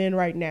space that I'm in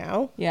right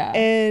now. Yeah.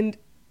 And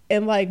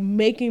like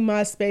making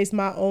my space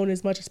my own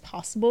as much as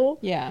possible.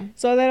 Yeah.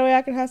 So that way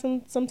I can have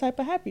some type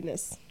of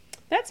happiness.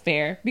 That's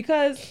fair,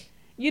 because,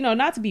 you know,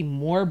 not to be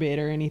morbid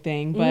or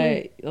anything,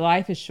 but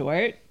life is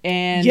short.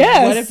 And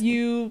what if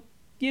you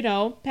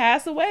know,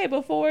 pass away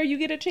before you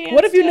get a chance?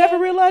 What if you never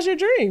realize your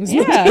dreams?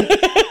 Yeah.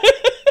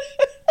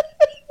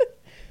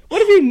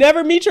 What if you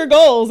never meet your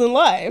goals in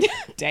life?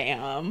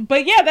 Damn.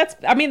 But yeah,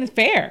 it's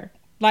fair.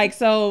 Like,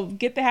 so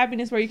get the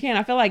happiness where you can.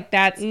 I feel like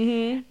I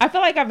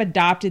feel like I've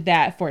adopted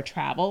that for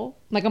travel.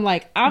 Like,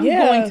 I'm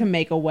going to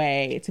make a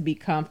way to be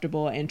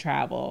comfortable and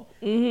travel.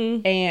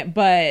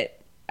 But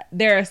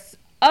there's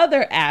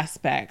other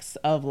aspects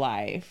of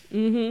life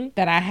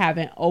that I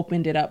haven't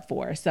opened it up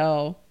for.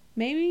 So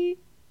maybe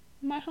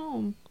my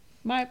home,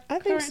 I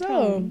think so.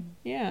 Home.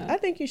 Yeah. I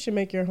think you should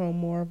make your home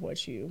more of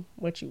what you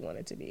want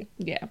it to be.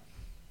 Yeah.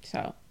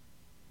 So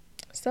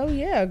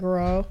yeah,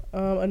 girl.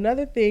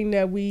 Another thing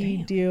that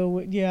we deal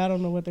with, I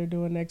don't know what they're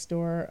doing next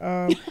door.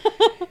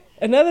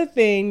 Another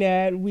thing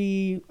that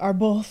we are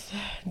both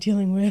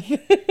dealing with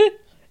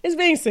is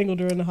being single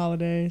during the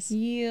holidays.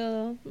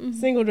 Yeah.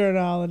 Single during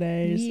the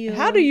holidays. Yeah.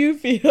 How do you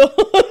feel?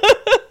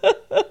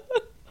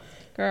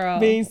 Girl.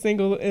 Being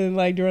single in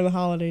like during the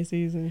holiday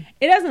season.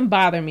 It doesn't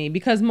bother me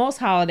because most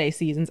holiday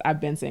seasons I've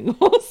been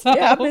single. So.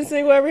 Yeah, I've been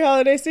single every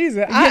holiday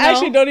season. I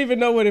actually don't even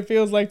know what it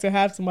feels like to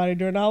have somebody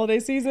during the holiday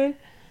season.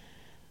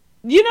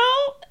 You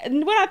know,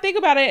 when I think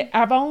about it,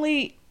 I've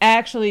only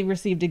actually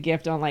received a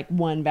gift on like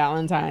one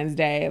Valentine's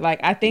Day. Like,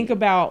 I think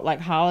about like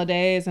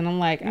holidays and I'm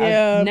like,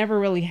 I've never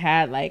really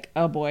had like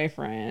a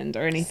boyfriend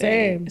or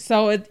anything. Same.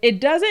 So it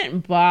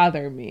doesn't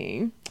bother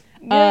me.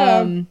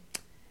 Yeah.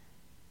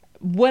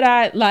 Would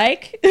I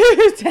like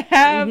to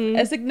have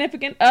a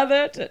significant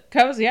other to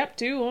cozy up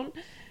to on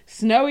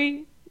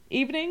snowy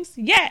evenings?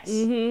 Yes.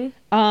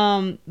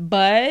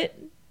 But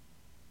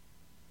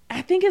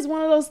I think it's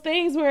one of those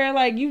things where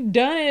like you've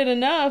done it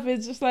enough.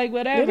 It's just like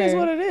whatever. It is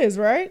what it is,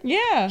 right?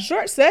 Yeah.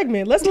 Short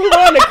segment. Let's move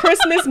on to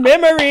Christmas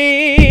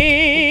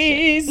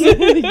memories.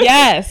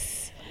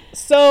 Yes.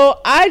 So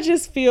I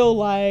just feel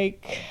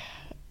like,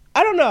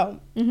 I don't know.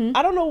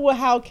 I don't know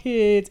how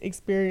kids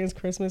experience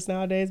Christmas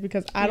nowadays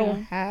because I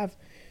don't have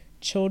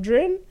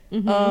children.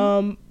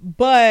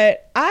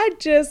 But I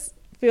just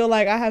feel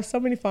like I have so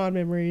many fond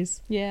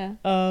memories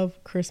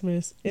of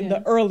Christmas in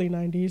the early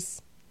 90s.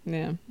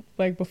 Yeah.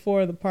 Like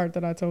before the part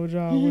that I told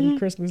y'all when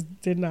Christmas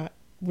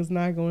was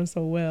not going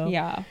so well.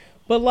 Yeah.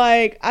 But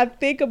like I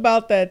think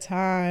about that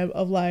time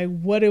of like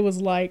what it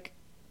was like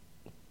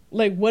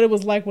when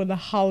the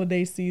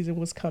holiday season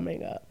was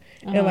coming up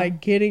and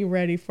like getting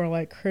ready for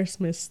like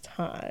Christmas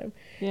time.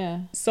 Yeah.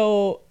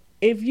 So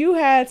if you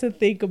had to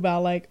think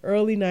about like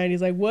early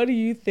 90s, like what do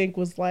you think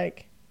was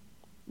like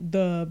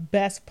the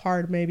best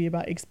part maybe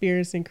about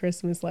experiencing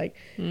Christmas like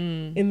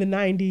in the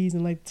 90s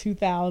and like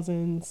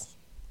 2000s?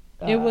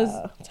 It was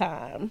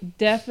time.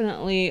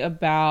 Definitely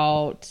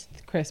about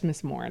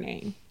Christmas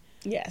morning.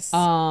 Yes.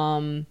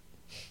 And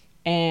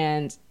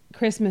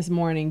Christmas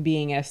morning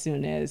being as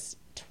soon as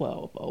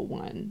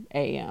 12:01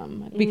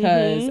 a.m.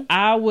 because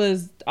I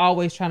was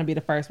always trying to be the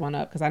first one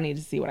up because I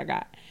needed to see what I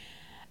got.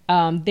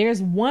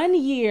 There's one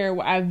year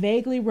where I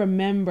vaguely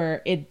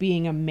remember it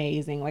being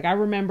amazing. Like I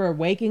remember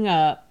waking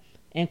up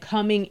and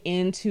coming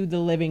into the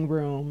living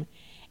room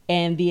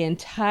and the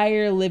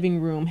entire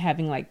living room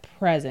having like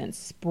presents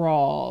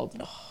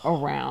sprawled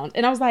around.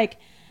 And I was like,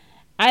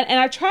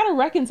 I try to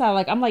reconcile,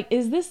 like, I'm like,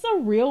 is this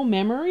a real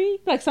memory?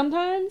 Like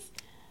sometimes,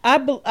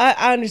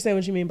 I understand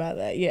what you mean by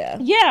that. Yeah.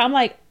 Yeah, I'm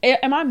like,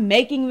 am I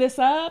making this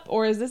up,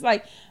 or is this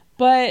like?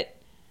 But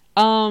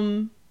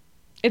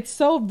it's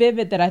so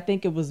vivid that I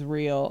think it was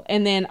real.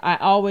 And then I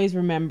always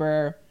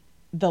remember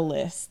the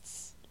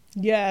lists.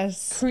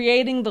 Yes.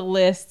 Creating the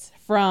lists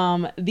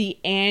from the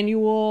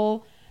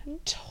annual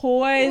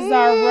Toys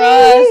R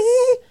Us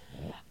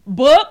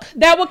book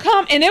that would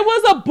come, and it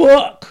was a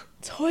book.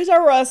 Toys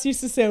R Us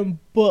used to send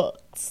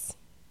books.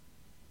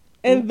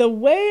 And the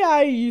way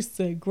I used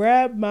to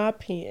grab my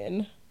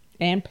pen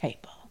and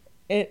paper.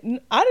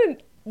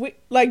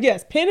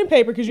 Yes, pen and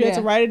paper, because you had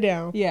to write it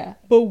down. Yeah.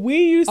 But we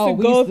used to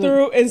go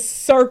through and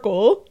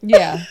circle.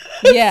 Yeah.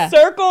 Yeah.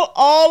 Circle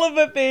all of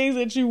the things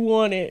that you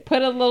wanted.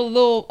 Put a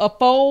a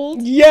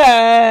fold.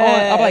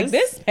 Yes. I'm like,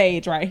 this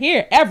page right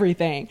here,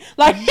 everything.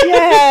 Like,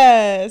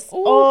 yes.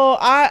 Oh,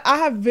 I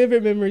have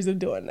vivid memories of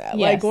doing that.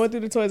 Yes. Like going through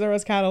the Toys R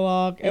Us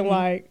catalog and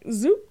like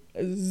zoop,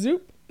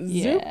 zoop,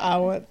 zoop. I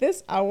want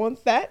this. I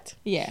want that.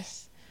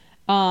 Yes.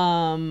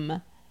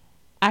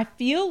 I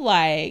feel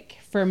like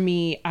for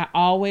me, I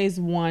always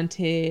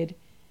wanted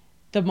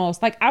the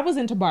most, like, I was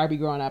into Barbie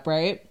growing up,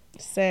 right?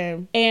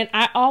 Same. And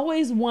I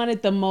always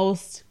wanted the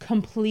most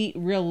complete,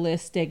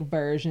 realistic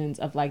versions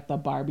of like the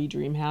Barbie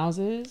dream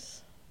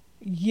houses.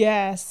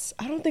 Yes.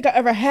 I don't think I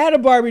ever had a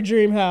Barbie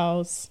dream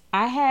house.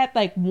 I had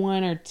like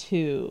one or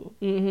two,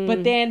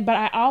 but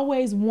I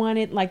always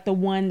wanted like the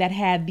one that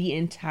had the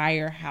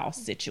entire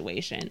house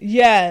situation.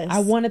 Yes. I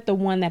wanted the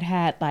one that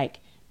had like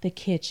the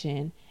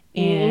kitchen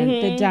and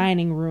the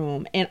dining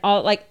room and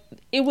all, like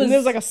it was. And there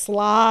was like a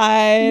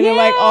slide and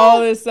like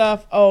all this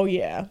stuff. Oh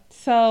yeah.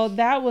 So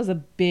that was a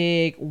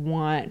big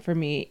want for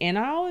me, and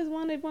I always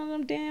wanted one of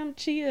them damn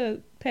chia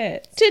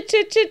pets. Chia.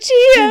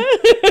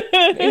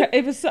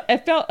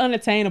 It felt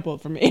unattainable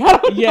for me. I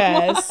don't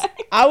know why.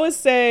 I would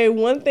say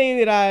one thing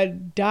that I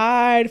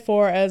died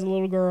for as a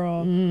little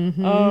girl,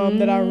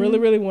 that I really,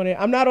 really wanted.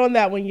 I'm not on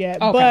that one yet,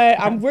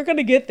 but we're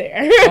gonna get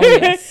there. Oh,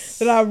 yes.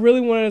 That I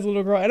really wanted as a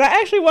little girl, and I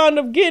actually wound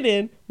up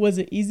getting was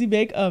an Easy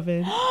Bake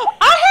Oven. I had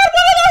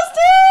one of those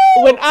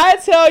too. When I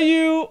tell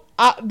you,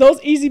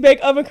 those Easy Bake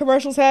Oven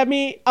commercials had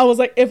me, I was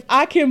like, if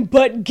I can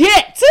but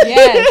get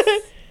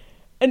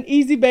an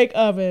Easy Bake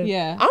Oven,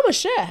 I'm a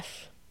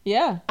chef.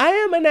 Yeah. I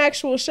am an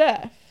actual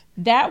chef.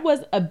 That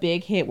was a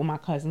big hit when my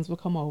cousins would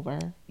come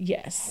over.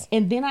 Yes.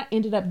 And then I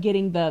ended up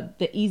getting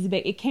the Easy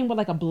Bake. It came with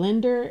like a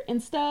blender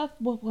and stuff.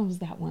 What was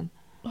that one?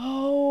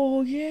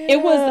 Oh yeah.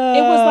 It was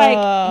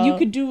like you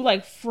could do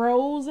like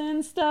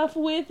frozen stuff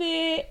with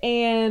it,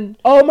 and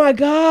oh my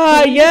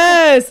god,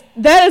 yes,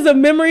 that is a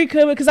memory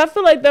coming, because I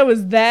feel like that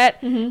was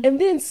that, and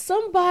then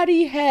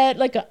somebody had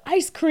like an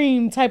ice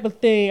cream type of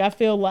thing. I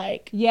feel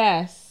like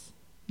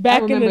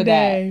back in the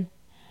day,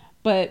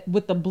 but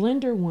with the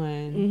blender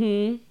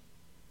one,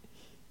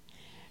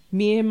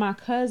 me and my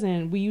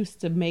cousin, we used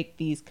to make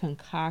these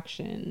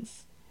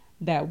concoctions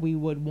that we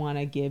would want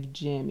to give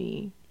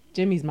Jimmy.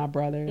 Jimmy's my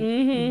brother.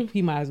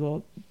 He might as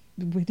well.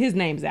 His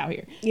name's out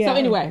here. Yeah. So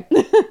anyway,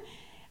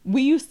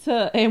 we used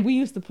to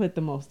put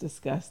the most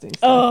disgusting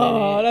stuff in it.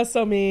 Oh, that's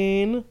so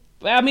mean.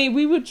 I mean,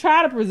 we would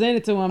try to present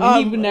it to him,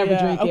 and he would never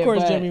drink it. Of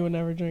course, Jimmy would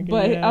never drink it.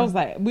 But I was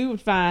like, we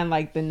would find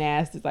like the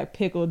nastiest, like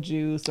pickle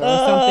juice or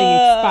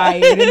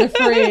something expired in the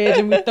fridge,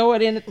 and we throw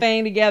it in the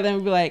thing together, and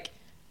we'd be like,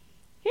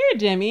 "Here,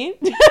 Jimmy,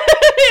 drink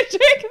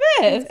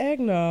this." It's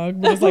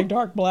eggnog, but it's like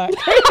dark black.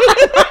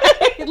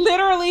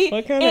 Literally,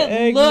 what kind of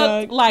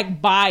eggnog? Looked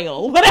like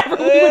bile. Whatever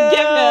we would give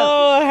him.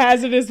 Oh,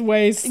 hazardous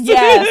waste.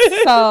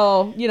 Yes.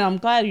 So, I'm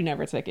glad you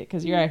never took it,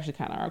 because you're actually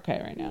kind of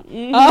okay right now.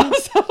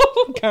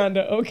 Kind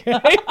of okay.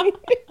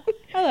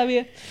 I love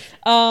you.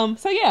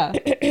 So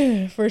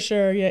yeah. For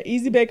sure. Yeah.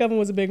 Easy Bake Oven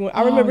was a big one.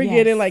 I remember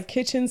getting like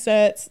kitchen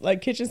sets.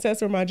 Like kitchen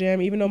sets were my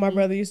jam, even though my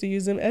brother used to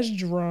use them as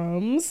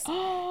drums.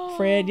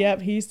 Fred,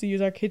 he used to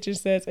use our kitchen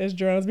sets as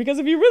drums, because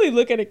if you really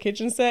look at a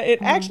kitchen set,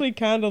 it actually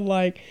kind of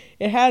like,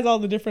 it has all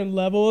the different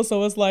levels.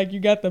 So it's like you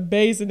got the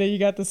bass, and then you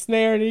got the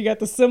snare, and then you got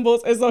the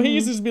cymbals. And so he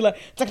used to just be like,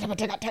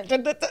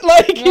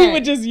 he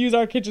would just use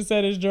our kitchen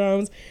set as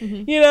drums, but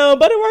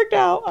it worked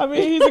out. I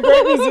mean, he's a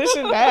great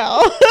musician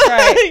now,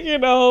 right?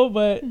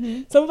 But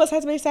some of us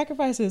had to make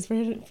sacrifices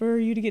for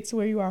you to get to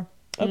where you are.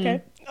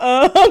 Okay.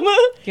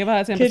 Give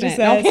out 10%. Kitchen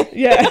sets, okay.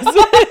 Yes.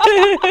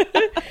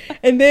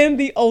 And then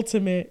the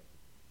ultimate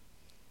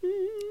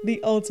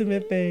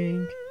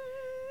thing.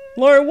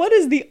 Lauren, what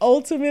is the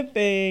ultimate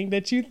thing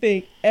that you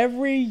think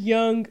every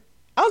young,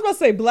 I was about to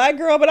say black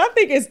girl, but I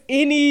think it's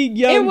any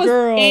young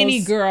girl.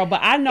 Any girl,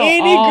 but I know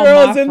any all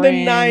girls my in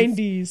friends.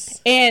 the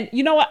 90s. And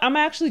you know what? I'm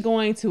actually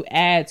going to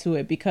add to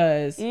it,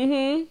 because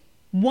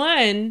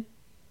one,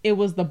 it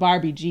was the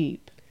Barbie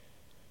Jeep.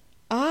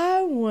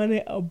 I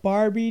wanted a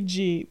Barbie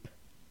Jeep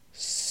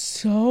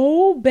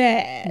so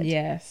bad.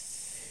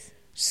 Yes.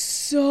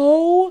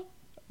 So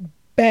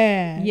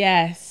bad.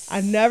 Yes.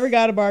 I never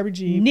got a Barbie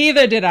Jeep.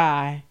 Neither did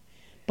I.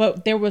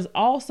 But there was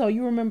also,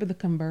 you remember the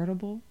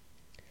convertible?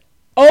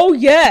 Oh,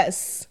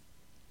 yes.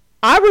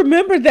 I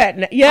remember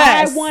that.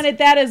 Yes. I wanted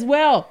that as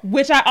well,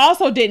 which I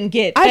also didn't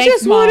get. I Thanks,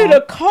 just Mom. wanted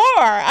a car.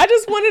 I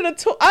just wanted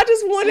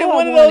all I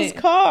one of those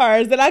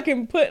cars that I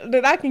can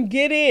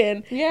get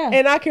in. Yeah.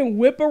 And I can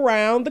whip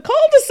around the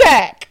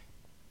cul-de-sac.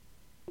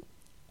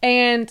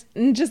 And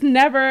just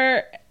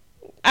never,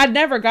 I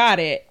never got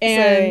it.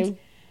 And, Same.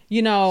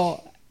 you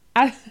know,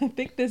 I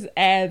think this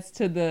adds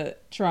to the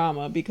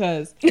trauma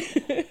because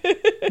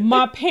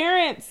my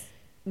parents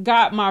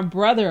got my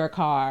brother a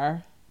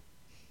car,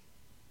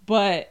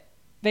 but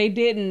they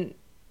didn't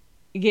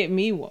get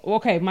me one.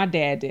 Okay, my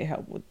dad did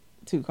help with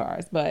 2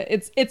 cars, but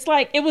it's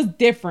like it was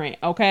different,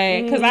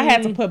 okay? Because I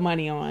had to put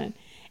money on,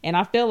 and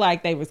I feel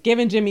like they was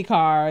giving Jimmy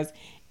cars,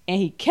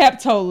 and he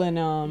kept totaling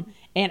them,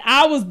 and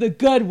I was the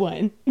good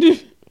one.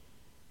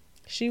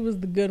 She was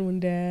the good one,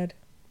 Dad.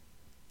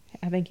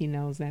 I think he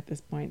knows at this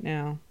point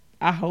now.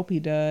 I hope he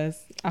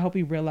does. I hope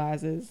he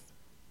realizes.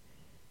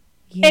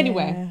 Yeah.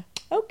 Anyway.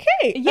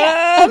 Okay.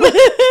 Yeah.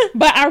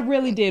 But I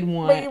really did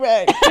want.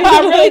 Right. I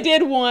really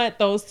did want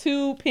those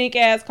 2 pink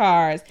ass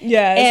cars.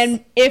 Yes.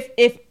 And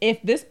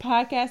if this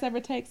podcast ever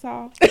takes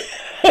off,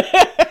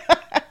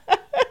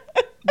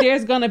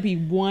 there's gonna be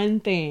one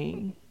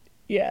thing.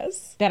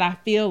 Yes. That I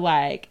feel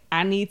like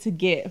I need to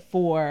get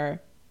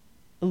for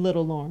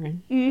little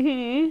Lauren.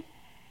 Mm-hmm.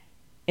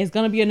 It's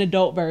gonna be an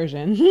adult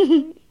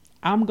version.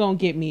 I'm gonna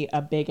get me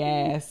a big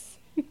ass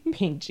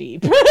pink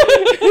Jeep.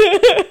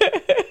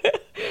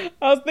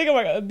 I was thinking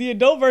like the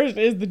adult version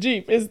is the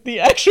Jeep. It's the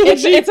actual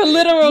Jeep. It's a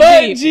literal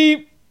Jeep.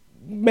 Jeep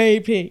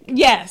made pink.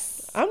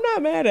 Yes. I'm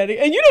not mad at it.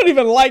 And you don't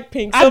even like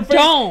pink. I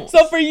don't.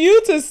 So for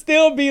you to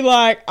still be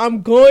like,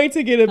 I'm going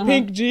to get a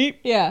pink Jeep.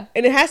 Yeah.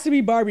 And it has to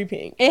be Barbie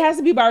pink. It has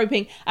to be Barbie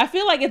pink. I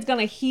feel like it's going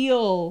to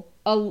heal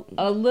a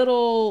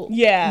little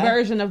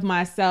version of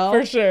myself.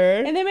 For sure.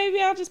 And then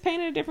maybe I'll just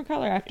paint it a different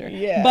color after.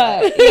 Yeah.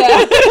 But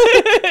yeah.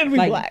 It'll be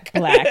like, black.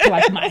 Black,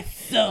 like my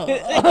soul.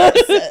 And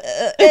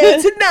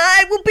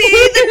tonight will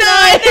be the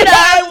night that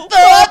I will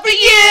fall for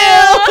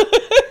you.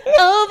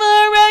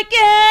 Over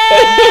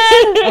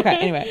again. Okay,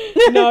 anyway.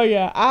 No,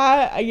 yeah.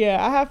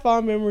 I have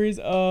fond memories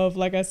of,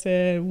 like I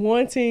said,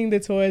 wanting the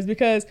toys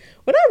because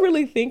when I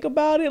really think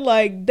about it,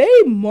 like the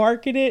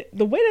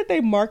way that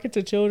they market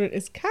to children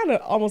is kind of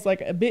almost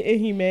like a bit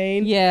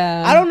inhumane.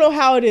 Yeah. I don't know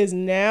how it is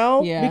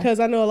now Yeah.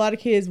 because I know a lot of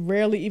kids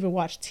rarely even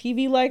watch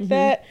TV like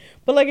that.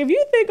 But like if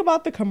you think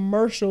about the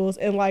commercials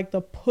and like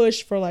the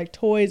push for like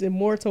toys and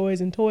more toys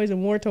and toys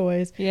and more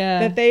toys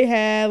that they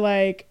had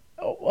like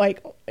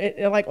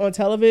on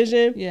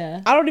television.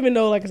 Yeah. I don't even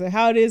know, like I said,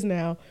 how it is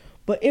now.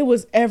 But it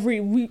was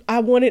I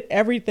wanted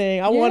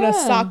everything. I wanted a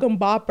sock and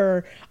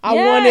bopper. I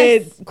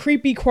wanted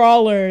creepy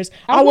crawlers.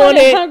 I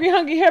wanted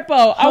Hungry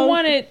Hippo. I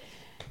wanted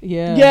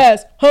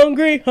Yes,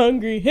 hungry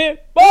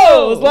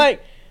hippos.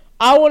 Like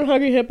I wanted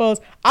Hungry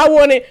Hippos. I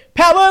wanted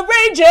Power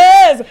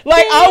Rangers.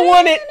 Like I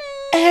wanted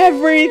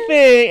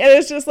everything. And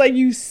it's just like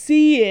you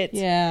see it.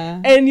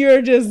 Yeah. And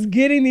you're just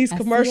getting these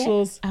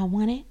commercials. I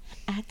want it.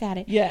 I got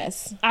it.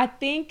 Yes. I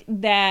think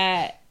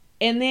that,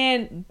 and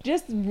then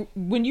just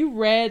when you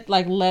read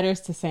like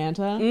letters to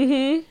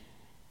Santa,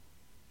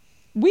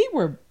 we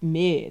were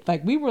mid.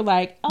 Like we were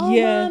like, oh,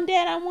 Mom,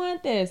 Dad, I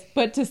want this.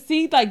 But to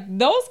see like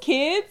those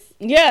kids,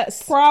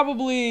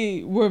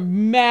 probably were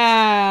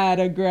mad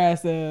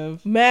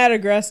aggressive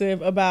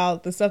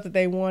about the stuff that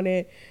they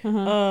wanted.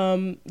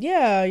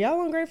 Yeah,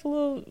 y'all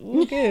ungrateful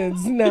little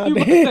kids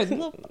nowadays.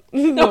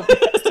 No.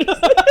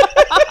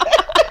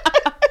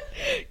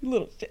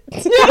 Little shit.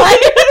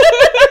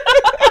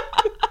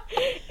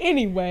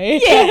 Anyway.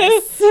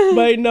 Yes.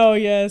 But no,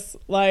 yes.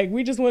 Like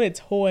we just wanted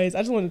toys. I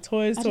just wanted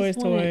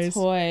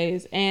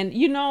toys. And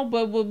you know,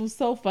 but what was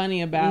so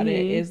funny about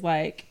it is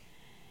like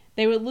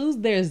they would lose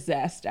their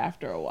zest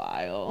after a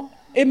while.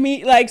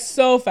 Like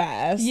so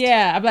fast.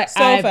 Yeah. I'm like,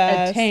 I've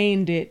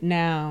attained it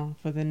now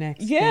for the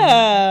next thing.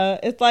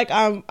 It's like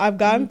I've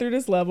gotten through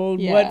this level.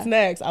 Yeah. What's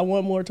next? I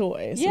want more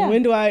toys. Yeah.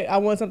 When do I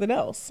want something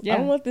else? Yeah. I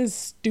don't want this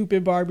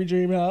stupid Barbie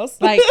dream house.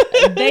 Like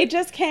they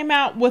just came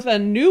out with a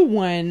new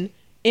one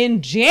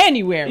in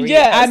January.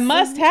 Yes. I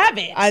must have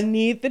it. I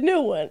need the new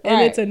one. Right.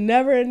 And it's a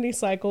never-ending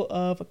cycle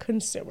of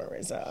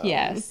consumerism.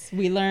 Yes,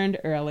 we learned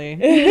early.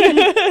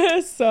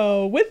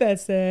 So with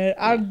that said,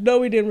 I know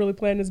we didn't really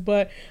plan this,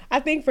 but I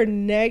think for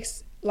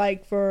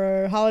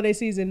for holiday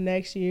season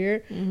next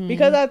year,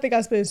 because I think I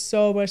spend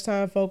so much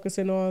time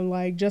focusing on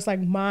like just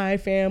like my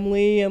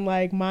family and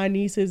like my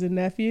nieces and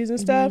nephews and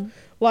stuff,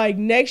 like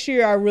next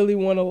year I really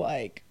want to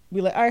like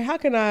be like, all right, how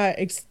can I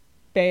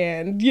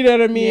expand? You know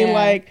what I mean? Yeah.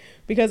 Like,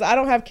 because I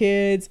don't have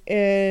kids,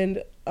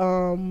 and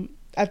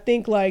I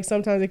think like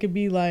sometimes it could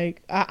be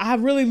like I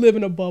really live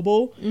in a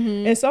bubble,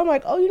 and so I'm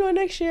like, oh, you know,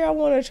 next year I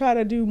want to try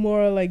to do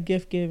more like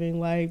gift giving,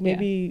 like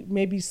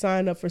maybe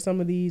sign up for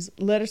some of these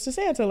letters to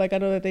Santa. Like I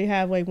know that they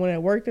have like one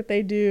at work that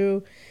they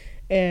do,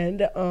 and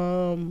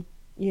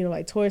you know,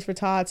 like Toys for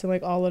Tots and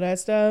like all of that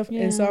stuff.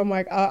 And so I'm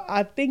like,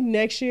 I think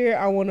next year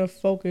I want to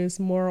focus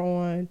more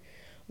on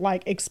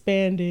like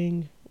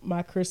expanding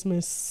my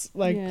Christmas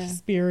like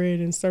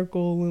spirit and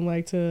circle, and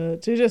like to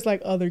just like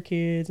other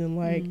kids, and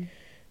like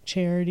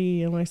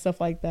charity and like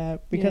stuff like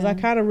that, because I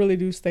kind of really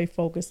do stay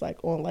focused like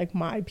on like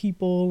my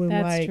people and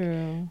That's like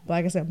true.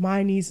 like I said,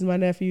 my nieces, my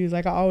nephews.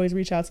 Like I always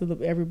reach out to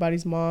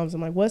everybody's moms.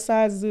 I'm like, what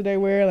sizes do they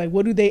wear? Like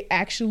what do they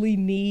actually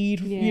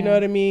need? You know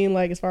what I mean?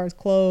 Like as far as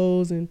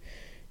clothes and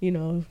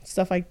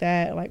stuff like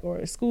that, like,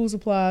 or school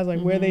supplies,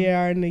 like where they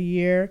are in the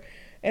year.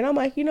 And I'm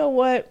like, you know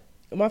what?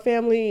 My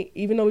family,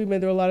 even though we've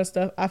been through a lot of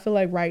stuff, I feel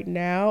like right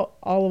now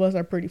all of us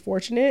are pretty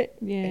fortunate.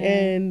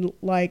 And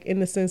like in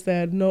the sense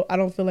that I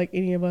don't feel like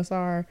any of us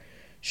are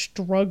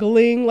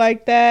struggling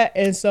like that.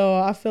 And so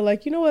I feel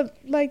like, you know what,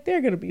 like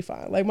they're gonna be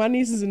fine. Like my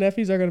nieces and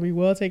nephews are gonna be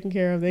well taken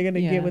care of. They're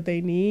gonna get what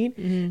they need.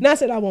 Not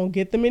that I won't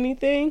get them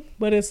anything,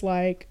 but it's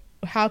like,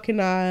 how can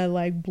I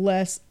like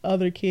bless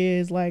other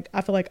kids? Like I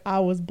feel like I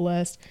was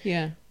blessed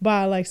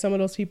by like some of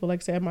those people,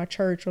 like say at my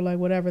church or like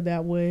whatever,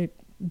 that would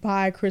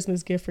buy a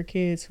Christmas gift for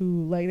kids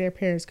who like their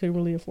parents couldn't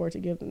really afford to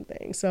give them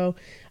things. So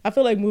I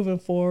feel like moving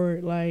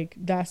forward, like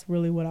that's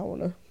really what I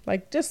want to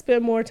like just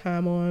spend more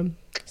time on,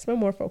 spend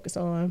more focus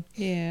on.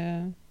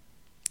 I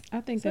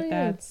think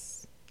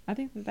that's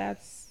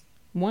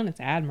one, it's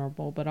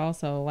admirable, but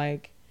also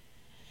like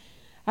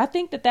I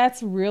think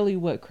that's really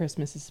what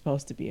Christmas is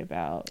supposed to be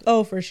about.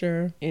 Oh, for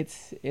sure.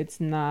 It's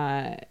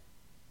not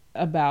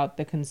about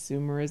the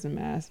consumerism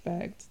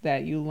aspect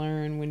that you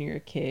learn when you're a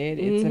kid.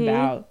 It's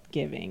about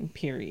giving,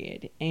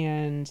 period.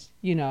 And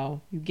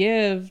you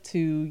give to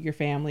your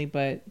family,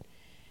 but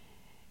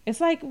it's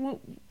like,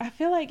 I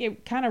feel like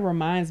it kind of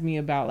reminds me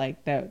about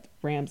like the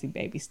Ramsey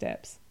baby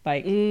steps.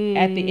 Like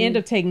at the end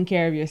of taking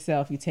care of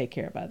yourself, you take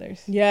care of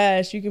others.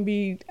 Yes, you can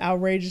be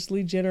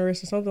outrageously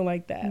generous or something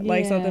like that.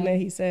 Like something that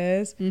he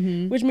says,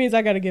 which means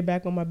I got to get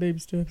back on my baby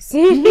steps.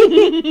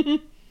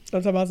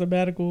 I'm talking about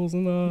sabbaticals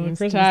and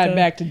Christmas tied stuff.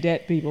 Back to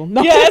debt, people.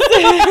 No.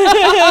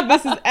 Yes.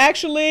 This is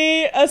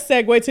actually a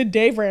segue to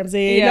Dave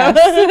Ramsey. Yes.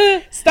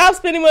 No. Stop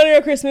spending money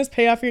on Christmas.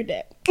 Pay off your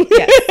debt.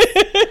 Yes.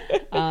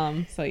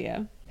 So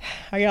yeah.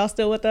 Are y'all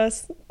still with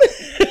us?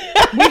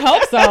 We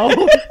hope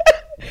so.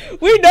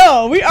 We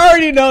know. We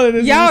already know that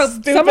this is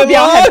stupid. Some of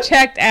y'all have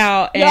checked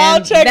out. And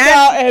y'all checked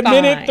out at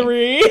fine. minute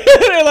 3.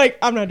 They're like,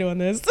 I'm not doing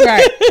this.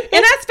 Right.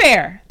 And that's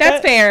fair.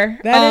 That's fair.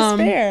 That is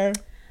fair.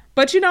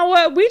 But you know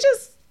what? We're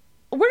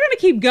going to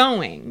keep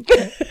going.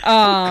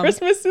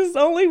 Christmas is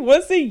only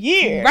once a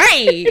year.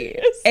 Right.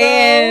 So,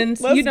 and,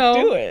 let's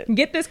do it.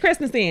 Get this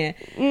Christmas in.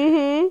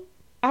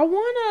 I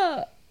want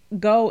to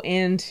go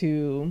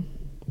into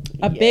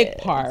a big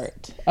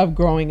part of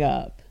growing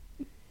up.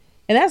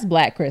 And that's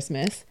Black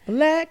Christmas.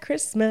 Black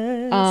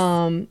Christmas.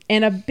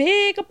 And a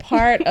big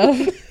part of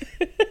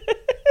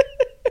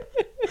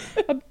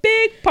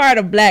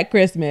Black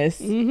Christmas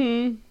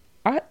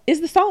is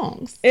the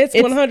songs. It's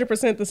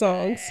 100% the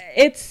songs.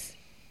 It's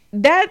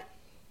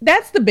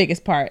that's the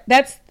biggest part.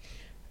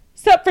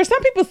 So for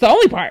some people it's the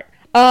only part.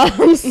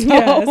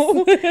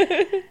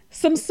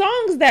 Some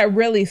songs that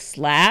really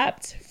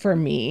slapped for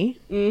me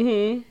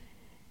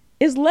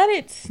is Let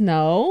It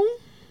Snow.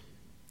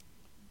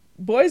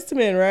 Boys II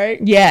Men, right?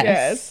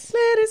 Yes.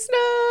 Let it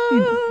snow.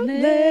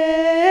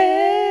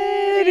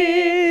 Let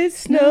it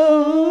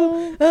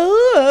snow.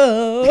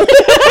 Oh.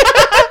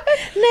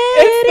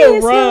 Let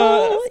it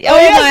snow.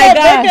 Oh my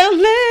God.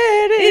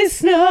 Let it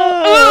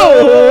snow.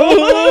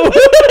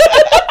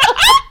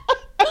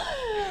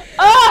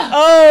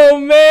 Oh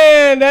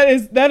man,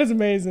 that is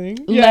amazing.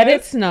 Let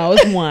It Snow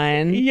is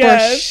one.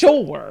 Yes. For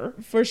sure.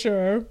 For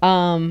sure.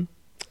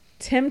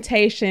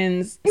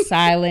 Temptations,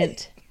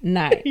 Silent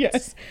Night.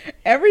 Yes.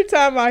 Every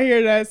time I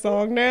hear that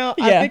song now,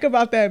 I think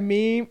about that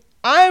meme.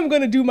 I am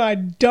going to do my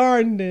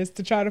darndest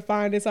to try to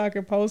find it so I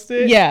can post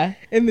it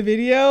in the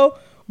video.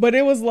 But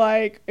it was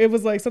like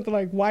something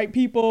like white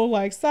people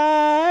like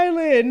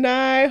Silent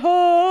Night,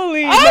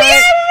 Holy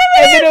Night.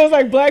 And then it was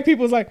like black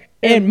people was like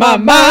in my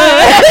mind.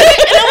 And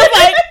it was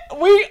like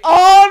we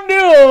all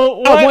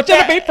knew I want you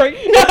to be free.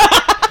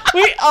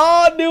 We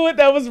all knew what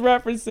that was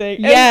referencing.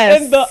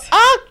 Yes. And the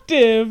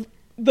octave,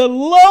 the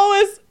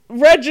lowest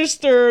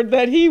register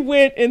that he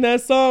went in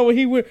that song when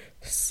he went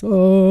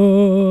Silent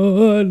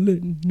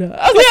Night.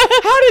 I was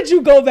like, how did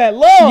you go that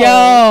low?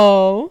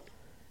 Yo.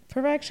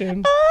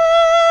 Perfection.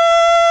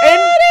 And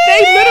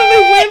they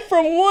literally went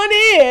from one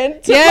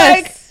end to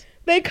like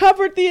they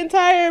covered the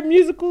entire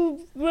musical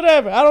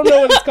whatever. I don't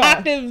know what it's called.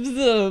 Octaves.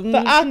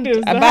 The octaves.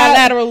 The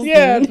bilaterals.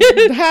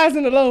 The highs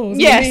and the lows.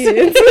 Yes.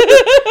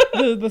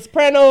 The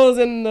sopranos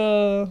and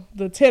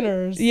the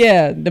tenors.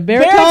 Yeah. The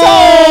baritone.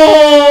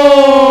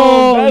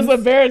 That's a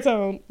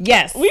baritone.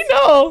 Yes. We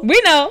know.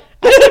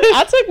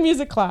 I took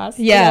music class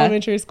in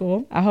elementary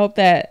school. I hope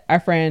that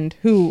our friend,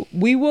 who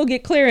we will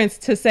get clearance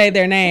to say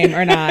their name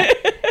or not,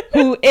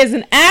 who is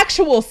an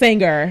actual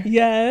singer.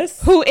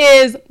 Yes. Who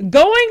is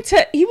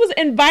he was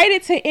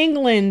invited to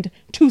England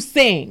to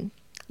sing.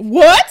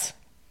 What?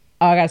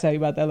 Oh, I gotta tell you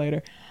about that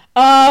later.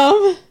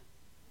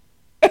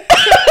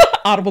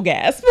 Audible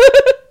gasp.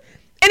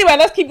 Anyway,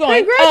 let's keep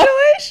going.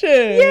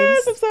 Congratulations.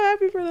 Yes, I'm so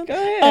happy for them. Go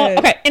ahead.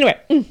 Okay,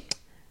 anyway.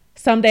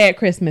 Someday at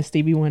Christmas,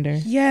 Stevie Wonder.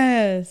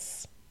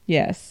 Yes.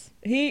 Yes.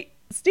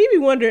 Stevie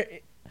Wonder,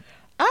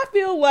 I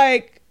feel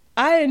like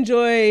I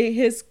enjoy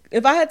his.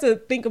 If I had to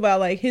think about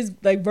like his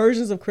like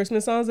versions of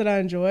Christmas songs that I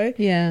enjoy,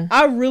 Yeah.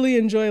 I really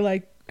enjoy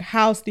like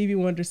how Stevie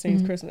Wonder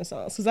sings Christmas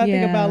songs, because I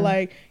think about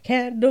like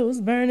candles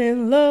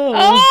burning low.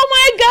 Oh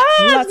my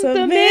God! Lots of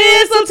the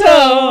mistletoe,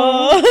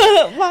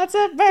 lots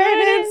of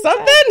burning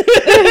something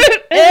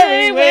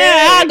everywhere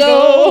I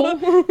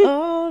go.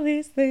 All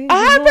these things.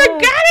 I and more.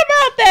 forgot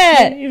about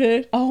that.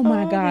 David, Oh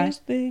my all gosh! these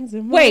things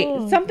and Wait,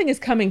 more. something is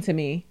coming to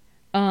me.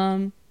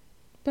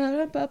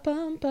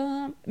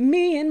 Ba-da-ba-bum-bum,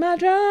 me and my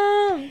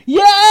drum.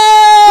 Yeah,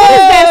 What is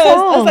that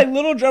song? That's like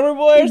Little Drummer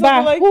Boy or something By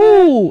like that.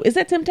 who? Is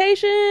that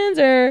Temptations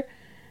or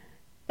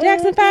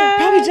Jackson 5?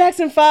 Probably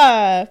Jackson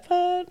 5.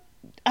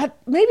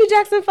 Maybe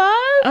Jackson 5.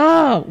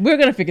 Oh, we're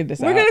gonna figure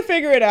this out. We're gonna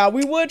figure it out.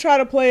 We would try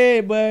to play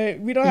it, but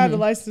we don't have the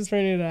license for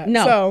any of that.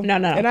 No.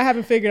 And I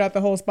haven't figured out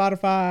the whole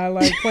Spotify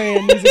like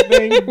playing music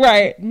thing.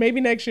 Right.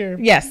 Maybe next year.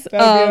 Yes.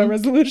 That'll be a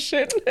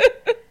resolution.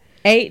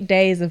 8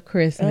 Days of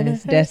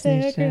Christmas,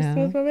 Destiny's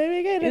Child.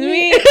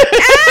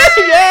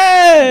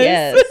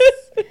 Yes. Yes.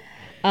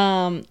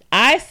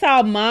 I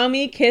saw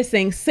Mommy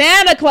kissing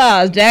Santa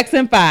Claus,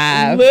 Jackson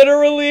 5.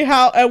 Literally,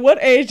 at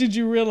what age did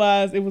you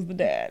realize it was the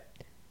dad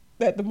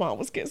that the mom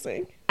was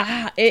kissing?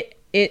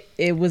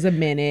 It was a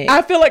minute.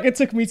 I feel like it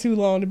took me too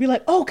long to be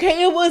like,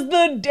 okay, it was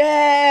the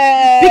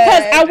dad.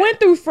 Because I went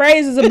through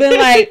phrases of being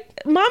like,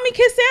 Mommy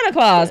kissed Santa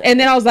Claus. And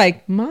then I was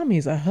like,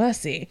 Mommy's a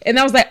hussy. And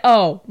I was like,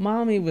 oh,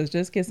 Mommy was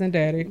just kissing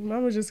Daddy.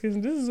 Mom was just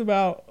kissing. This is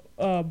about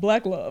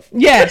black love.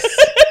 Yes.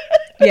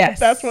 Yes.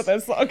 That's what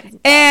that song is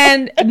about.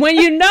 And when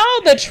you know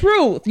the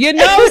truth, you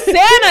know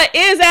Santa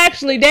is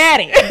actually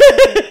Daddy.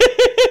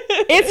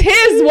 It's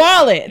his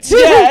wallet.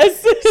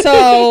 Yes.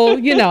 So,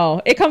 you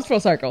know, it comes full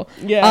circle.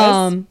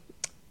 Yes.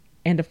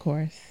 And of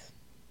course.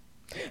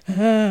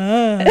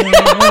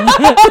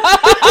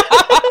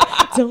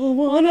 Don't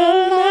want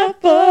a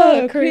lot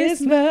for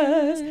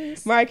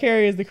Christmas. Mariah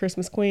Carey is the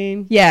Christmas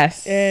queen.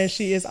 Yes. And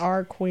she is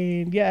our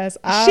queen. Yes.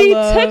 She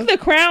took the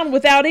crown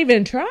without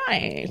even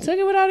trying. Took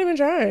it without even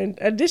trying.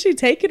 Did she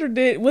take it, or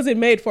was it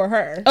made for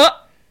her?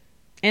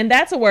 And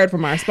that's a word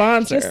from our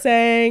sponsor. Just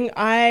saying,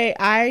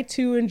 I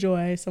too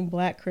enjoy some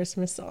Black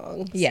Christmas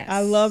songs. Yes.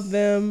 I love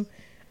them.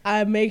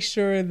 I make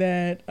sure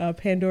that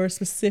Pandora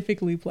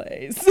specifically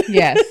plays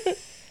Yes.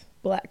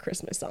 Black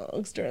Christmas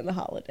songs during the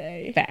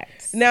holiday.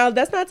 Facts. Now,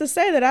 that's not to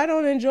say that I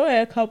don't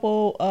enjoy a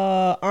couple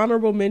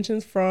honorable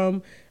mentions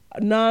from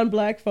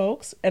non-Black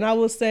folks. And I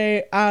will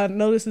say, I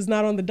know this is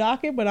not on the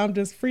docket, but I'm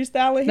just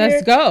freestyling here.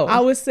 Let's go. I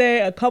would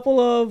say a couple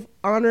of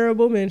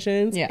honorable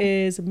mentions Yeah.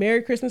 is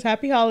Merry Christmas,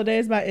 Happy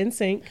Holidays by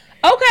NSYNC.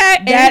 Okay.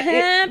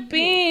 That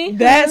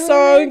that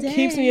song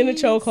keeps me in the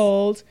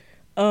chokehold.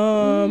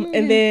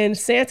 And then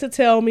Santa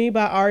Tell Me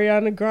by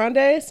Ariana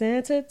Grande.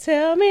 Santa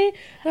tell me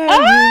how you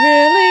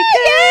really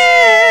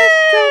care.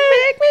 Don't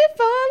make me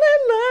fall in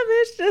love.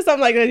 It's just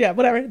something like that. Yeah,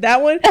 whatever.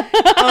 That one.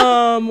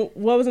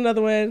 What was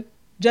another one?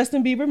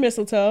 Justin Bieber,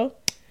 Mistletoe.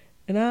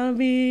 And I'll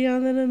be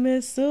under the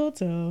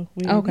mistletoe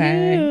with you.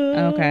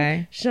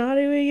 Okay.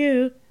 Shawty with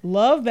you.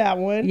 Love that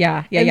one.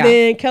 Yeah. And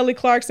then Kelly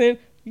Clarkson,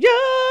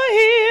 You're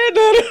Here.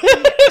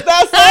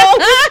 That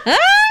song.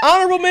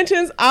 Honorable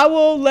mentions, I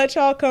will let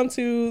y'all come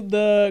to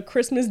the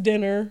Christmas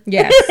dinner.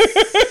 Yes.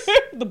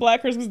 The Black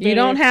Christmas dinner. You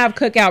don't have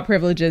cookout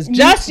privileges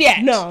just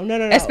yet. No.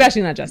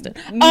 Especially not Justin.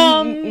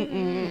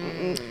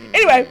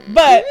 Anyway,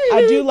 but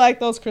I do like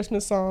those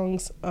Christmas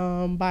songs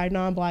by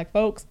non-Black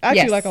folks. I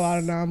actually Yes. like a lot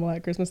of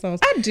non-Black Christmas songs.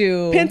 I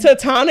do.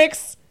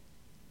 Pentatonics.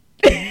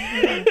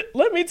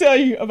 Let me tell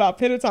you about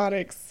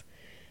Pentatonics.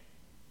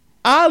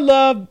 I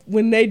love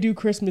when they do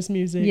Christmas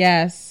music.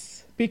 Yes.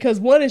 Because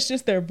one is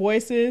just their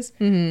voices.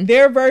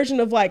 Their version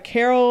of like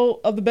Carol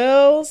of the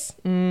Bells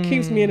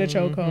keeps me in a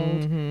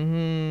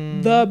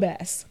chokehold. The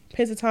best.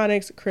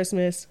 Pentatonics,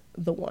 Christmas,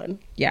 the one.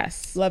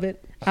 Yes. Love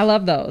it. I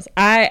love those.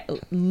 I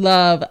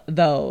love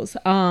those.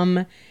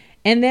 And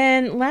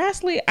then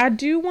lastly, I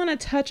do want to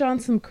touch on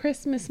some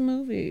Christmas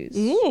movies.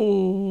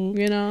 Ooh.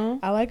 You know?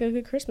 I like a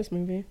good Christmas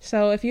movie.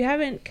 So if you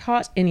haven't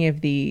caught any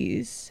of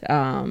these,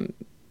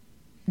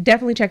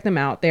 definitely check them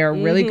out. They're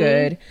really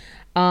good.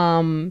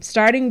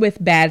 Starting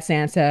with Bad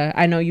Santa.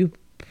 I know you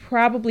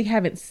probably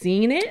haven't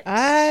seen it.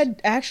 I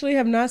actually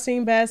have not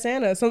seen Bad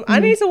Santa, so I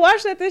need to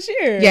watch that this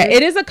year. Yeah,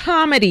 it is a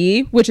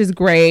comedy, which is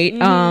great.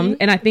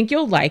 And I think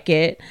you'll like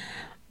it.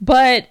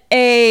 But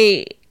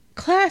a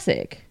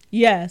classic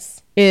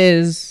Yes.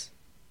 is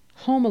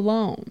Home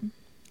Alone.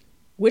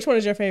 Which one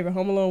is your favorite,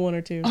 Home Alone 1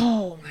 or 2?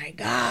 Oh my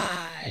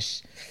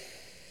gosh.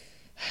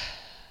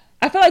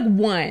 I feel like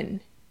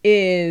 1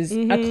 is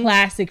a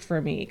classic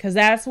for me because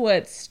that's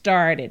what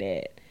started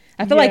it.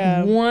 I feel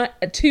Yeah.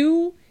 like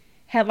 2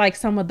 had like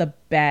some of the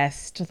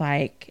best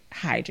like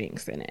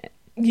hijinks in it.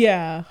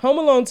 Yeah. Home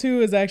Alone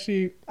 2 is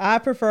actually, I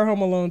prefer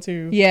Home Alone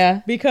 2.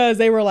 Yeah. Because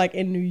they were like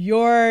in New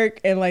York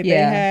and like they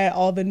Yeah. had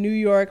all the New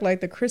York,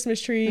 like the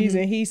Christmas trees,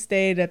 and he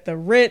stayed at the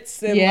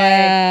Ritz and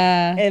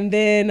Yeah. like, and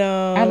then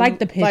I like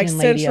the Pigeon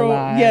Lady a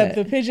lot. Yeah,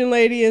 the Pigeon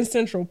Lady in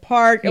Central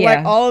Park and Yeah.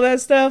 like all of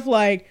that stuff.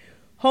 Like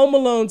Home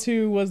Alone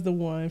 2 was the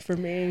one for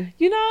me.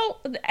 You know,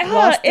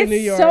 Lost in New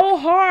it's York. so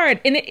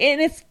hard. And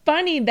it's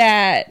funny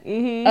that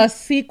a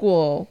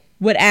sequel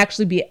would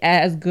actually be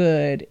as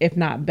good, if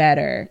not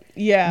better,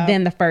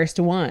 than the first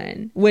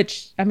one.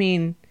 Which, I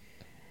mean,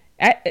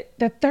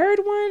 the third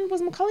one,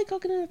 was Macaulay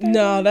Culkin in the third one?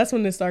 No, that's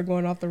when they start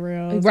going off the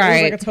rails. Right.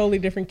 It was like a totally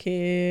different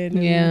kid.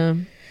 and- Yeah.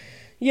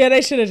 Yeah,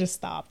 they should have just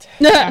stopped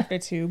after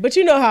 2. But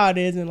you know how it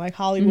is in like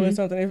Hollywood.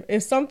 Something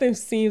if something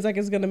seems like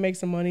it's gonna make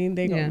some money,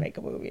 they're gonna make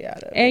a movie out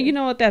of it. And you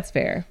know what? That's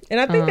fair. And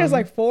I think there's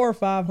like 4 or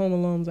 5 Home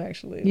Alones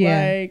actually.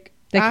 Yeah. Like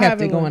They I kept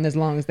haven't it going looked. as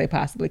long as they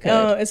possibly could.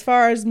 As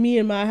far as me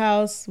and my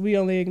house, we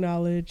only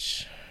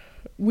acknowledge.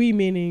 We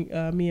meaning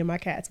me and my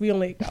cats. We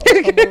only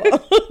acknowledge Home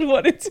Alone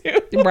 1 and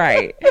 2.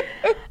 Right.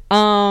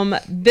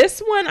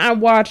 This one I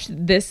watched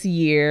this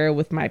year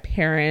with my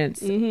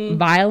parents.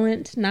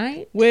 Violent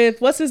Night. With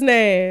what's his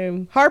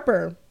name?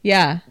 Harper.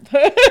 Yeah.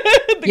 The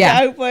Yeah.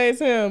 guy who plays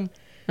him.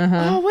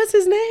 Oh, what's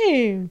his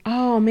name?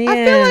 Oh man.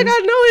 I feel like I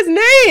know his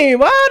name.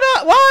 Why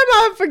am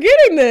I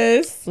forgetting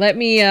this? Let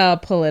me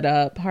pull it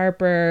up.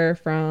 Harper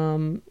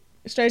from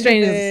Stranger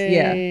Strangers,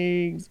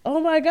 Things. Oh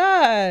my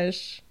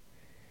gosh.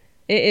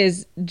 it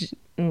is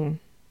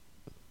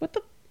what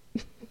the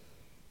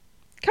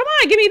Come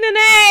on, give me the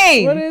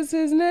name. What is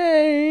his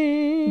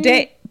name?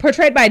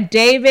 Portrayed by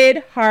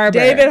David Harbour.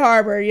 David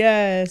Harbour,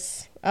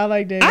 yes. I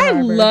like David I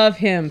Harbour. love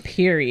him,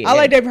 period. I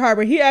like David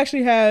Harbour. He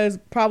actually has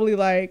probably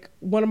like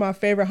one of my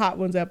favorite Hot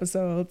Ones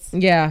episodes.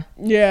 Yeah.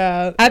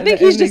 Yeah. I think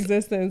in he's just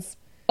existence.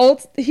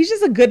 He's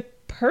just a good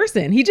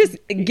person. He just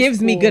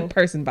gives me cool. good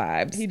person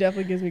vibes. He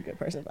definitely gives me good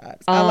person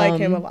vibes. I like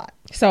him a lot.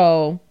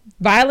 So,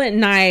 Violent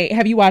Night,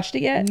 have you watched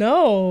it yet?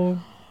 No.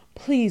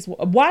 Please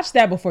watch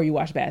that before you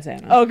watch Bad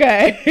Santa.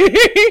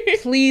 Okay.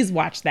 Please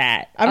watch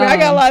that. I mean, I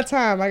got a lot of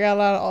time. I got a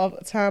lot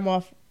of time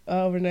off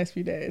over the next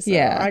few days. So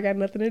Yeah. I got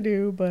nothing to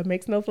do but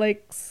make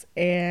snowflakes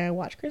and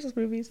watch Christmas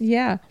movies.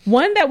 Yeah.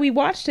 One that we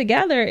watched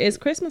together is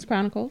Christmas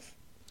Chronicles.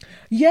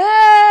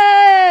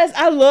 Yes,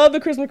 I love the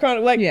Christmas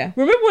Chronicles. Like, Yeah.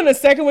 remember when the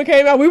second one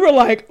came out? We were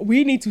like,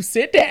 we need to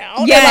sit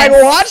down Yes. and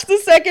like watch the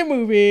second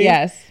movie.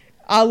 Yes.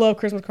 I love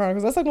Christmas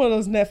Chronicles. That's like one of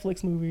those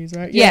Netflix movies,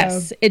 right?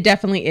 Yes, it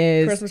definitely Yeah.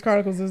 is. Christmas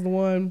Chronicles is the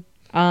one.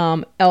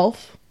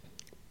 Elf.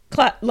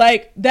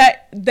 Like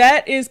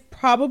that is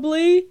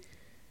probably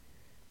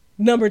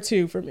number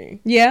 2 for me.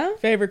 Yeah.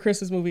 Favorite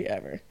Christmas movie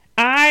ever.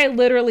 I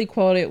literally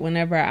quote it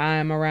whenever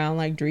I'm around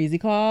like Dreezy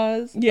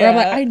Claus. Yeah. Or I'm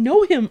like, I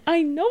know him.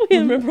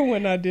 Remember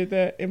when I did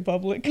that in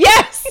public?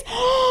 Yes.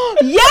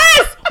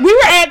 Yes. We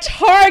were at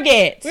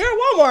Target. We were at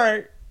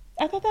Walmart.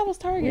 I thought that was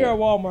Target. We were at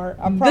Walmart.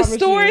 I The promise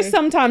stores you.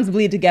 sometimes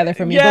bleed together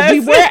for me, Yes. but we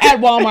were at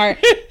Walmart.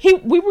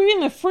 We were in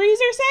the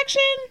freezer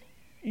section.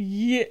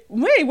 Yeah.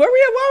 Wait, were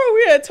we at Walmart?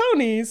 We were at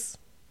Tony's.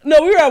 No,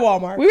 we were at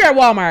Walmart. We were at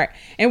Walmart,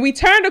 and we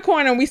turned a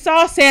corner and we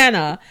saw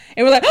Santa,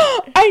 and we're like,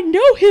 "Oh, I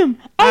know him!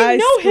 I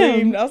know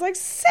screamed. him!" I was like,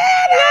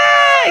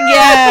 Santa!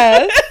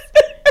 Yes,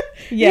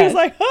 He yes. was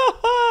like, ho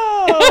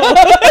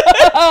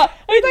ho.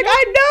 He's like,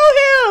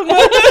 I know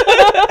him.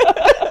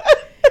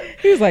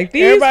 He was like,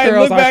 "These Everybody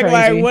girls looked are back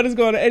crazy." like, what is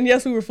going on? And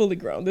yes, we were fully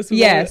grown. This was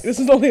Yes. this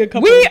was only a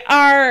couple. We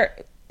are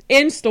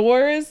in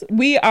stores.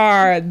 We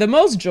are the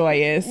most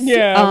joyous.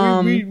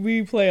 Yeah,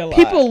 we play a lot.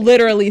 People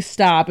literally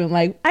stop and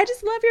like, I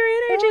just love your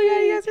energy. Oh,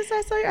 yeah, yes, yes,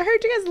 I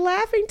heard you guys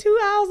laughing 2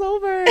 aisles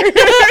over. I just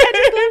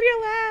love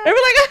your laugh. And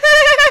we're like,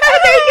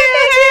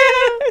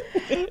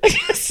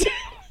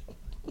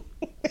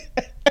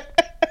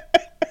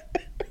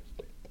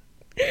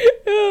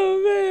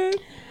 oh man.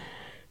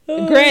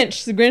 Oh. The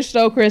Grinch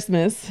Stole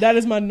Christmas. That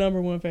is my number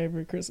 1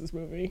 favorite Christmas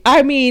movie.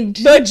 I mean,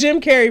 The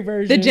Jim Carrey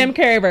version. the Jim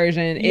Carrey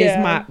version is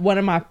Yeah. one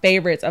of my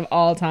favorites of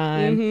all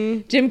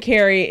time. Jim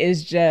Carrey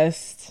is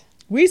just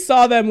We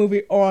saw that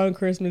movie on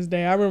Christmas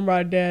Day. I remember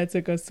my dad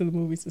took us to the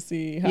movies to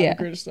see How Yeah.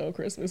 the Grinch Stole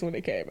Christmas when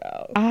it came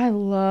out. I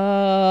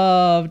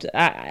loved.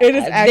 It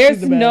is actually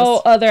there's the no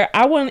best. other.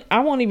 I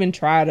won't even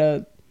try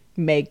to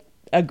make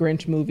a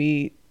Grinch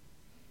movie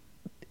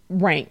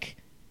rank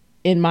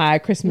in my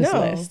Christmas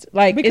list.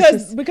 Like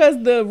because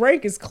the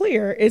rank is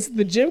clear. It's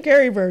the Jim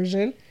Carrey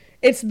version.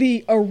 It's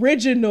the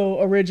original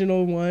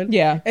one.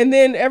 Yeah. And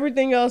then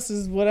everything else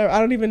is whatever. I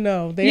don't even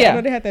know. I Yeah.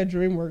 know they had that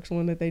DreamWorks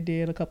one that they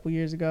did a couple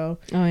years ago.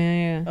 Oh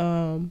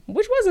yeah.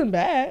 Which wasn't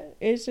bad.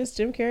 It's just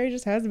Jim Carrey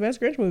just has the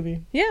best Grinch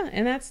movie. Yeah,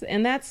 and that's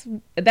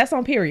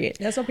on period.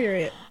 That's a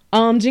period.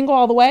 Jingle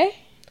All the Way.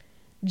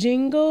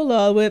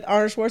 Jingle with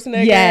Arnold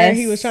Schwarzenegger. Yes.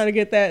 He was trying to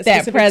get that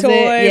That specific present,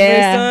 toy for his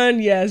yeah.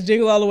 son. Yes,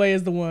 Jingle All the Way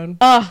is the one.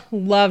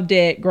 Loved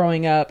it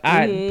growing up.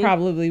 I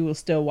probably will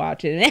still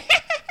watch it.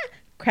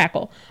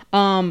 Crackle.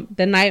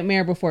 The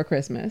Nightmare Before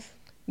Christmas.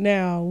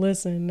 Now,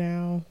 listen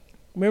now.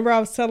 Remember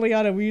I was telling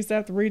y'all that we used to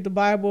have to read the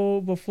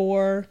Bible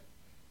before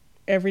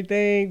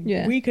everything?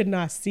 Yeah. We could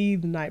not see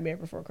The Nightmare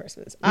Before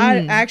Christmas.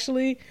 I'm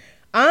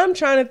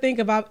trying to think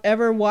if I've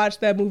ever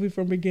watched that movie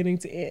from beginning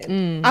to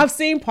end. I've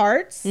seen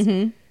parts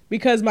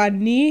because my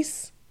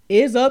niece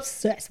is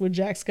obsessed with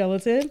Jack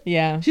Skellington.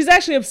 Yeah. She's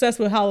actually obsessed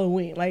with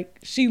Halloween. Like,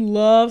 she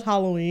loves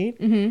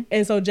Halloween.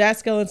 And so Jack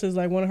Skellington is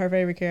like one of her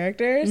favorite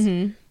characters.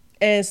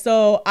 And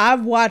so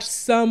I've watched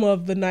some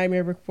of the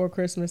Nightmare Before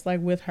Christmas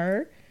like with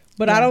her,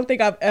 but I don't think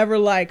I've ever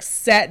like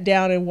sat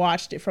down and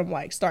watched it from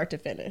like start to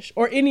finish,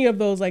 or any of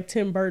those like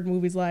Tim Burton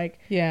movies. Like,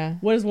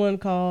 what is one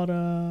called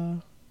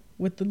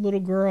with the little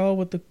girl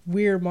with the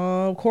weird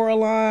mom,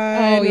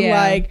 Coraline, and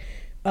like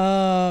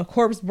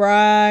Corpse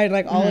Bride,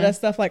 like all of that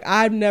stuff. Like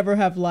I've never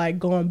have like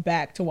gone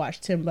back to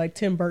watch Tim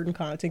Burton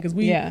content, because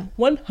we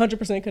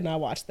 100% could not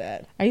watch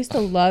that. I used to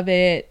love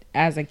it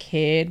as a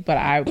kid, but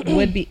I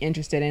would be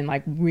interested in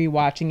like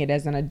rewatching it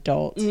as an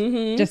adult,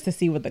 just to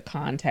see what the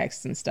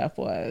context and stuff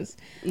was.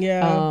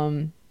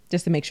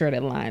 Just to make sure it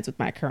aligns with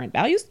my current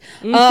values.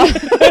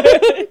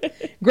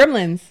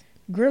 Gremlins,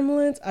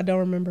 I don't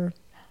remember.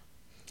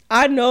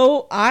 I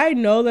know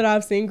that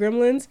I've seen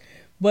Gremlins,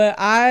 but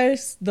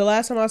the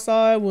last time I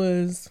saw it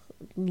was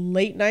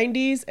late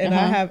 90s, and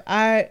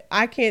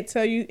I can't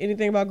tell you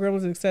anything about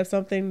Gremlins except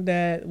something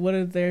that, what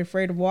is, they're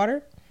afraid of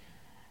water?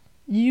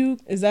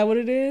 Is that what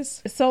it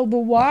is? So the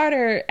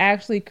water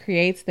actually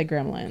creates the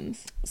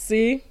gremlins.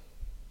 See?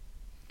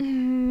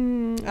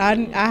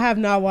 I have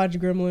not watched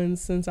Gremlins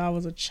since I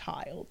was a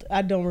child.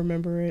 I don't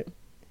remember it.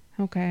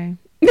 Okay.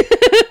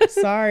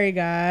 Sorry,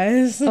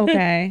 guys.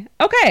 Okay,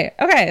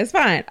 it's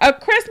fine. A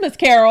Christmas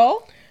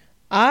Carol.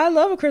 I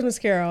love A Christmas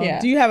Carol. Yeah.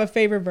 Do you have a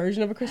favorite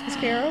version of A Christmas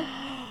Carol?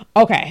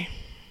 Okay.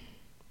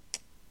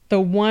 The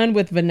one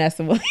with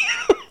Vanessa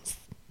Williams.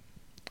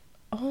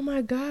 Oh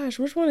my gosh,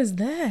 which one is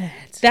that?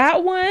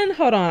 That one,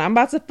 hold on, I'm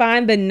about to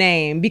find the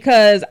name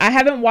because I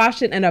haven't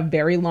watched it in a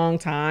very long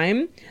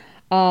time.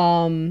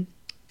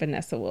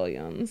 Vanessa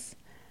Williams.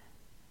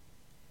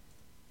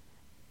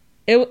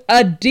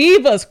 A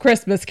Diva's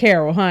Christmas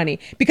Carol, honey,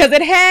 because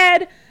it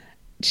had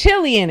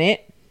chili in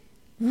it.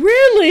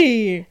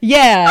 Really?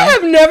 Yeah. I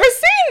have never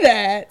seen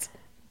that.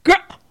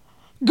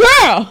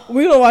 Girl.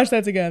 We're going to watch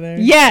that together.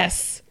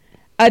 Yes.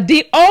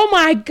 Oh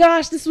my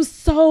gosh, this was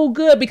so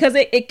good because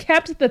it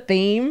kept the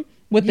theme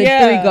with the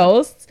three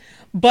ghosts,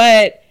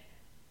 but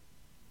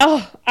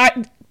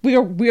we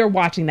are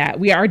watching that.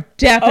 We are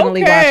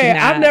definitely watching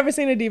that. I've never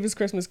seen A Diva's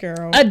Christmas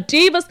Carol. A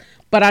Diva's,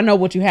 but I know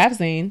what you have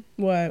seen.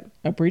 What?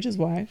 A Preacher's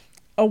Wife.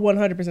 Oh,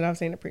 100% I've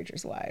seen A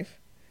Preacher's Wife.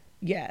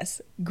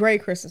 Yes.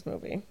 Great Christmas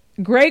movie.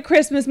 Great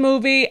Christmas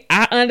movie.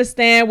 I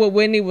understand what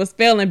Whitney was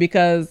feeling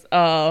because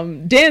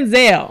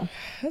Denzel.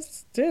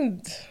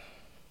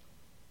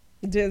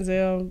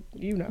 Denzel,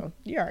 you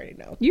already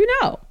know. You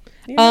know.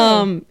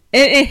 And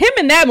him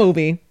in that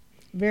movie.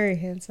 Very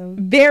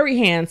handsome. Very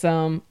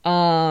handsome.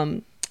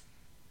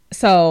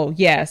 So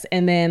yes,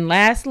 and then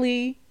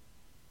lastly,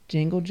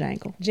 Jingle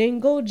Jangle.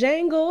 Jingle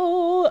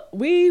Jangle.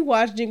 We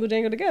watched Jingle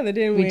Jangle together,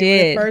 didn't we? We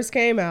did. When it first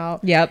came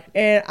out. Yep.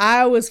 And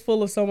I was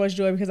full of so much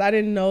joy because I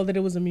didn't know that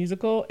it was a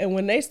musical. And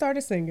when they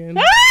started singing,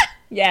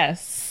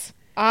 yes,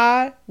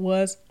 I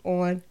was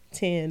on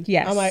 10.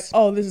 Yes. I'm like,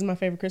 oh, this is my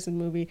favorite Christmas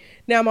movie.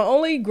 Now, my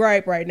only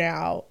gripe right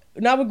now,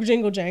 not with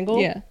Jingle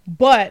Jangle,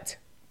 but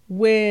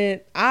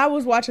when I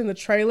was watching the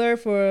trailer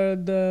for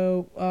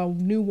the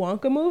new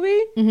Wonka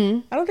movie,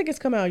 I don't think it's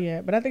come out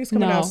yet, but I think it's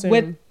coming out soon.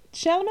 With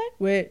Chalamet?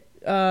 With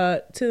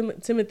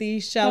Timothy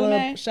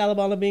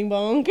Chalamet Bing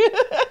Bong.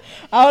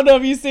 I don't know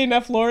if you've seen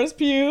that Florence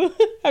Pugh.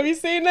 Have you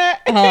seen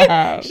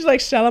that? She's like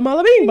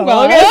Chalamet Bing Bong.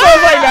 Okay, so I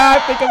was like, now I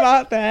think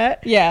about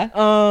that.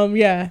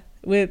 Yeah.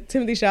 With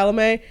Timothy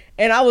Chalamet,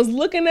 and I was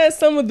looking at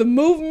some of the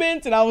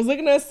movements, and I was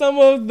looking at some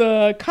of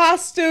the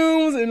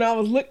costumes, and I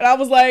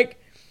was like,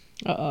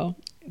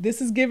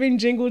 this is giving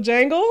Jingle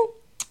Jangle.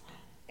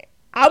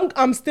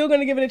 I'm still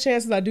gonna give it a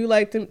chance because I do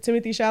like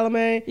Timothy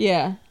Chalamet.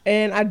 Yeah.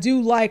 And I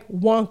do like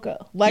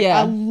Wonka. Like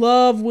I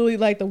love the Willy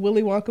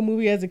Wonka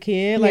movie as a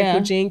kid,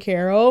 with Gene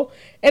Carroll.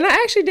 And I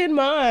actually didn't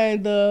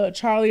mind the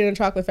Charlie and the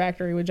Chocolate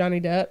Factory with Johnny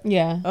Depp.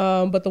 Yeah.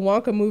 But the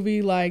Wonka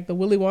movie, like the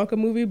Willy Wonka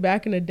movie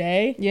back in the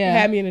day,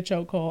 had me in a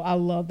chokehold. I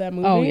love that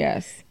movie. Oh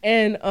yes.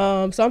 And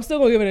so I'm still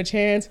gonna give it a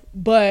chance.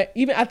 But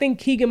even I think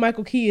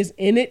Keegan-Michael Key is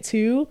in it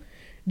too,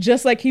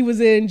 just like he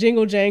was in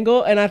Jingle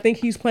Jangle, and I think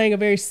he's playing a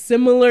very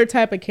similar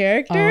type of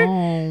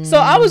character. So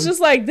I was just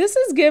like, this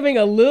is giving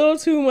a little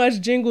too much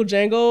Jingle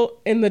Jangle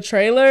in the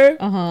trailer.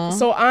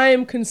 So I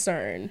am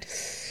concerned.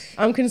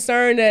 I'm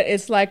concerned that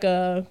it's like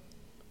a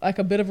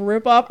bit of a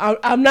ripoff.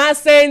 I'm not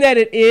saying that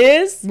it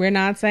is. We're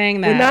not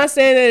saying that. We're not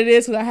saying that it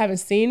is because I haven't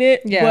seen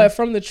it. Yeah. But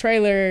from the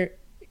trailer,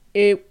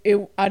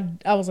 I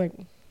was like,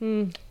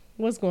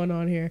 what's going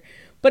on here?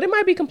 But it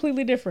might be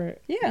completely different.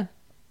 Yeah.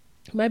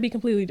 Might be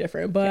completely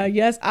different, but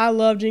yes, I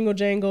love Jingle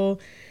Jangle.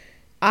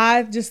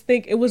 I just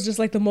think it was just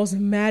like the most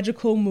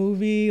magical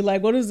movie.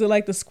 Like, what is it,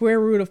 like the square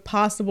root of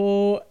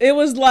possible? It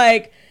was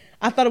like,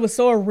 I thought it was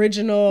so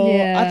original.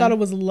 Yeah. I thought it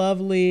was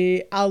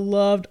lovely. I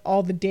loved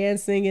all the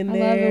dancing in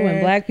there. I love it when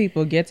black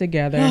people get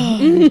together.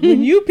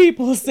 When you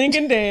people sing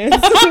and dance.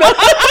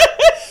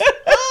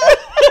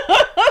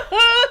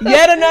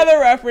 Yet another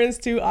reference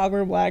to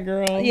Awkward Black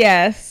Girl.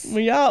 Yes.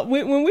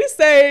 When we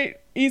say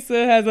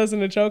Issa has us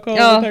in a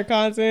chokehold with her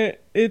content.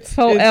 It's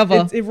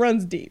forever. It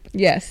runs deep.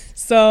 Yes.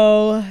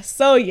 So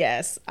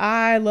yes,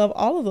 I love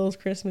all of those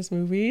Christmas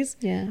movies.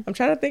 Yeah. I'm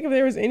trying to think if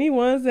there was any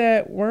ones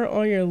that weren't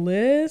on your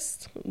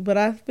list, but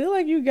I feel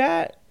like we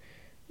got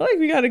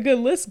a good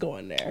list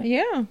going there.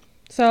 Yeah.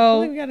 I So feel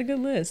like we got a good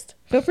list.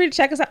 feel free to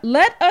check us out.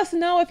 Let us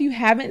know if you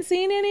haven't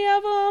seen any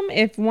of them.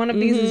 If one of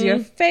these is your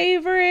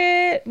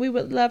favorite, we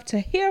would love to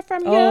hear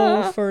from you.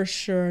 Oh, for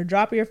sure.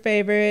 Drop your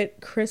favorite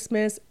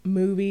Christmas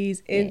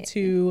movies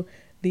into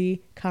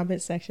the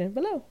comment section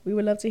below. We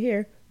would love to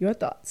hear your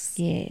thoughts.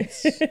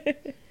 Yes.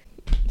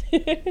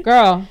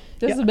 Girl,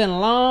 this has been a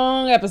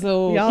long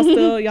episode.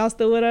 Y'all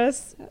still with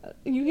us?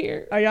 You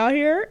here? Are y'all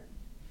here?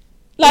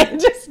 Like,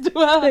 just do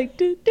a Like,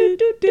 do.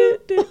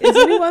 Is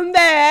anyone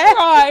there?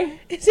 cry.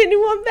 Is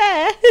anyone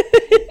there?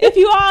 If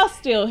you are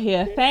still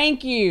here,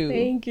 thank you.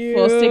 Thank you.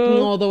 For sticking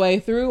all the way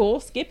through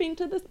or skipping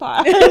to this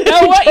part. I don't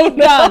know what you've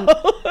done.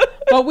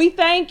 But we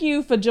thank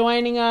you for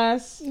joining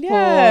us.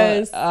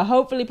 Yes. For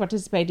hopefully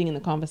participating in the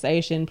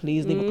conversation.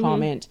 Please leave a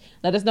comment.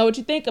 Let us know what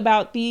you think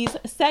about these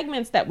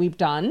segments that we've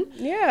done.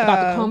 Yeah.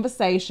 About the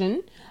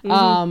conversation.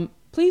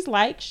 Please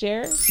like,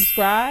 share,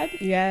 subscribe.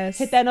 Yes.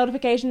 Hit that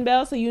notification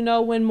bell so you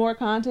know when more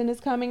content is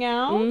coming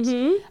out.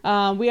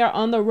 We are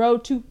on the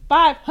road to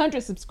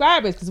 500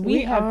 subscribers because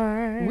we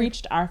have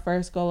reached our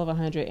first goal of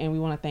 100, and we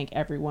want to thank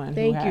everyone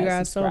who has Thank you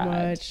guys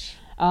subscribed. so much.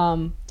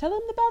 Tell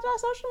them about our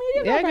social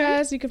media. Yeah, girlfriend.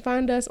 guys, you can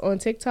find us on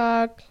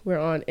TikTok. We're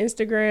on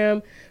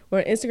Instagram. We're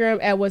on Instagram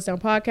at What's Down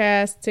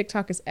Podcast.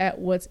 TikTok is at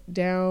What's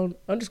Down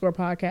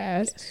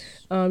 _podcast.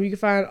 You can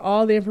find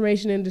all the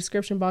information in the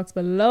description box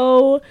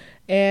below.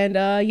 And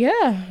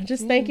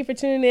just thank you for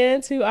tuning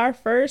in to our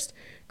first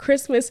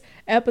Christmas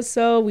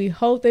episode. We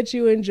hope that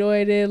you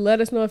enjoyed it. Let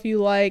us know if you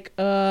like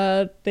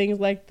things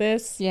like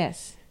this.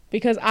 Yes.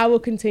 Because I will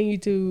continue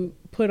to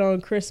put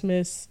on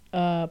Christmas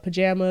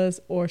pajamas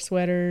or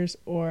sweaters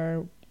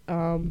or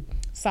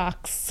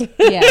socks.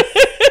 Yes.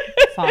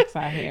 Socks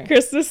out here.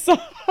 Christmas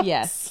socks.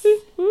 Yes.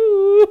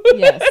 Woo.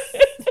 Yes.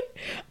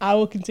 I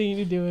will continue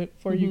to do it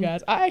for you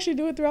guys. I actually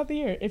do it throughout the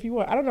year if you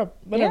want. I don't know.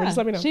 Whatever. Yeah. Just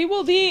let me know. She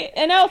will be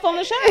an elf on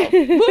the show.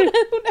 Who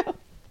knows?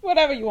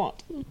 Whatever you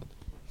want.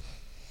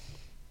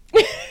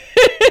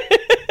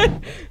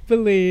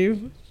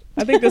 Believe.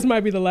 I think this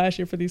might be the last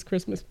year for these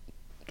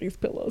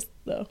pillows,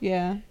 though.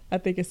 Yeah. I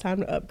think it's time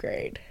to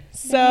upgrade.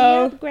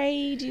 So,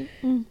 upgrade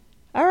you.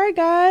 all right,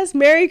 guys.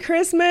 Merry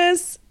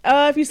Christmas.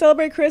 If you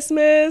celebrate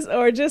Christmas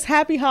or just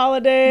happy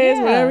holidays,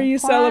 Yeah. whatever you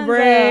Kwanzaa,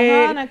 celebrate.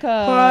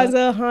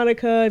 Hanukkah.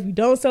 Hanukkah. If you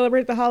don't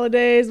celebrate the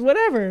holidays,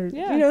 whatever.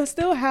 Yeah.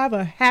 Still have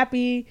a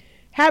happy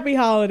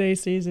holiday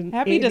season.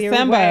 Happy in your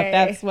December, way. if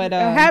that's what, A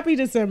happy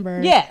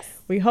December. Yes.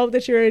 We hope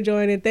that you're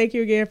enjoying it. Thank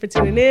you again for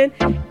tuning in.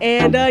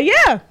 And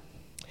Bye.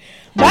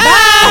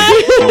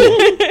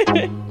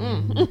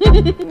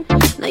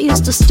 I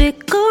used to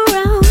stick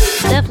around,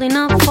 definitely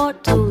not for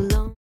too long.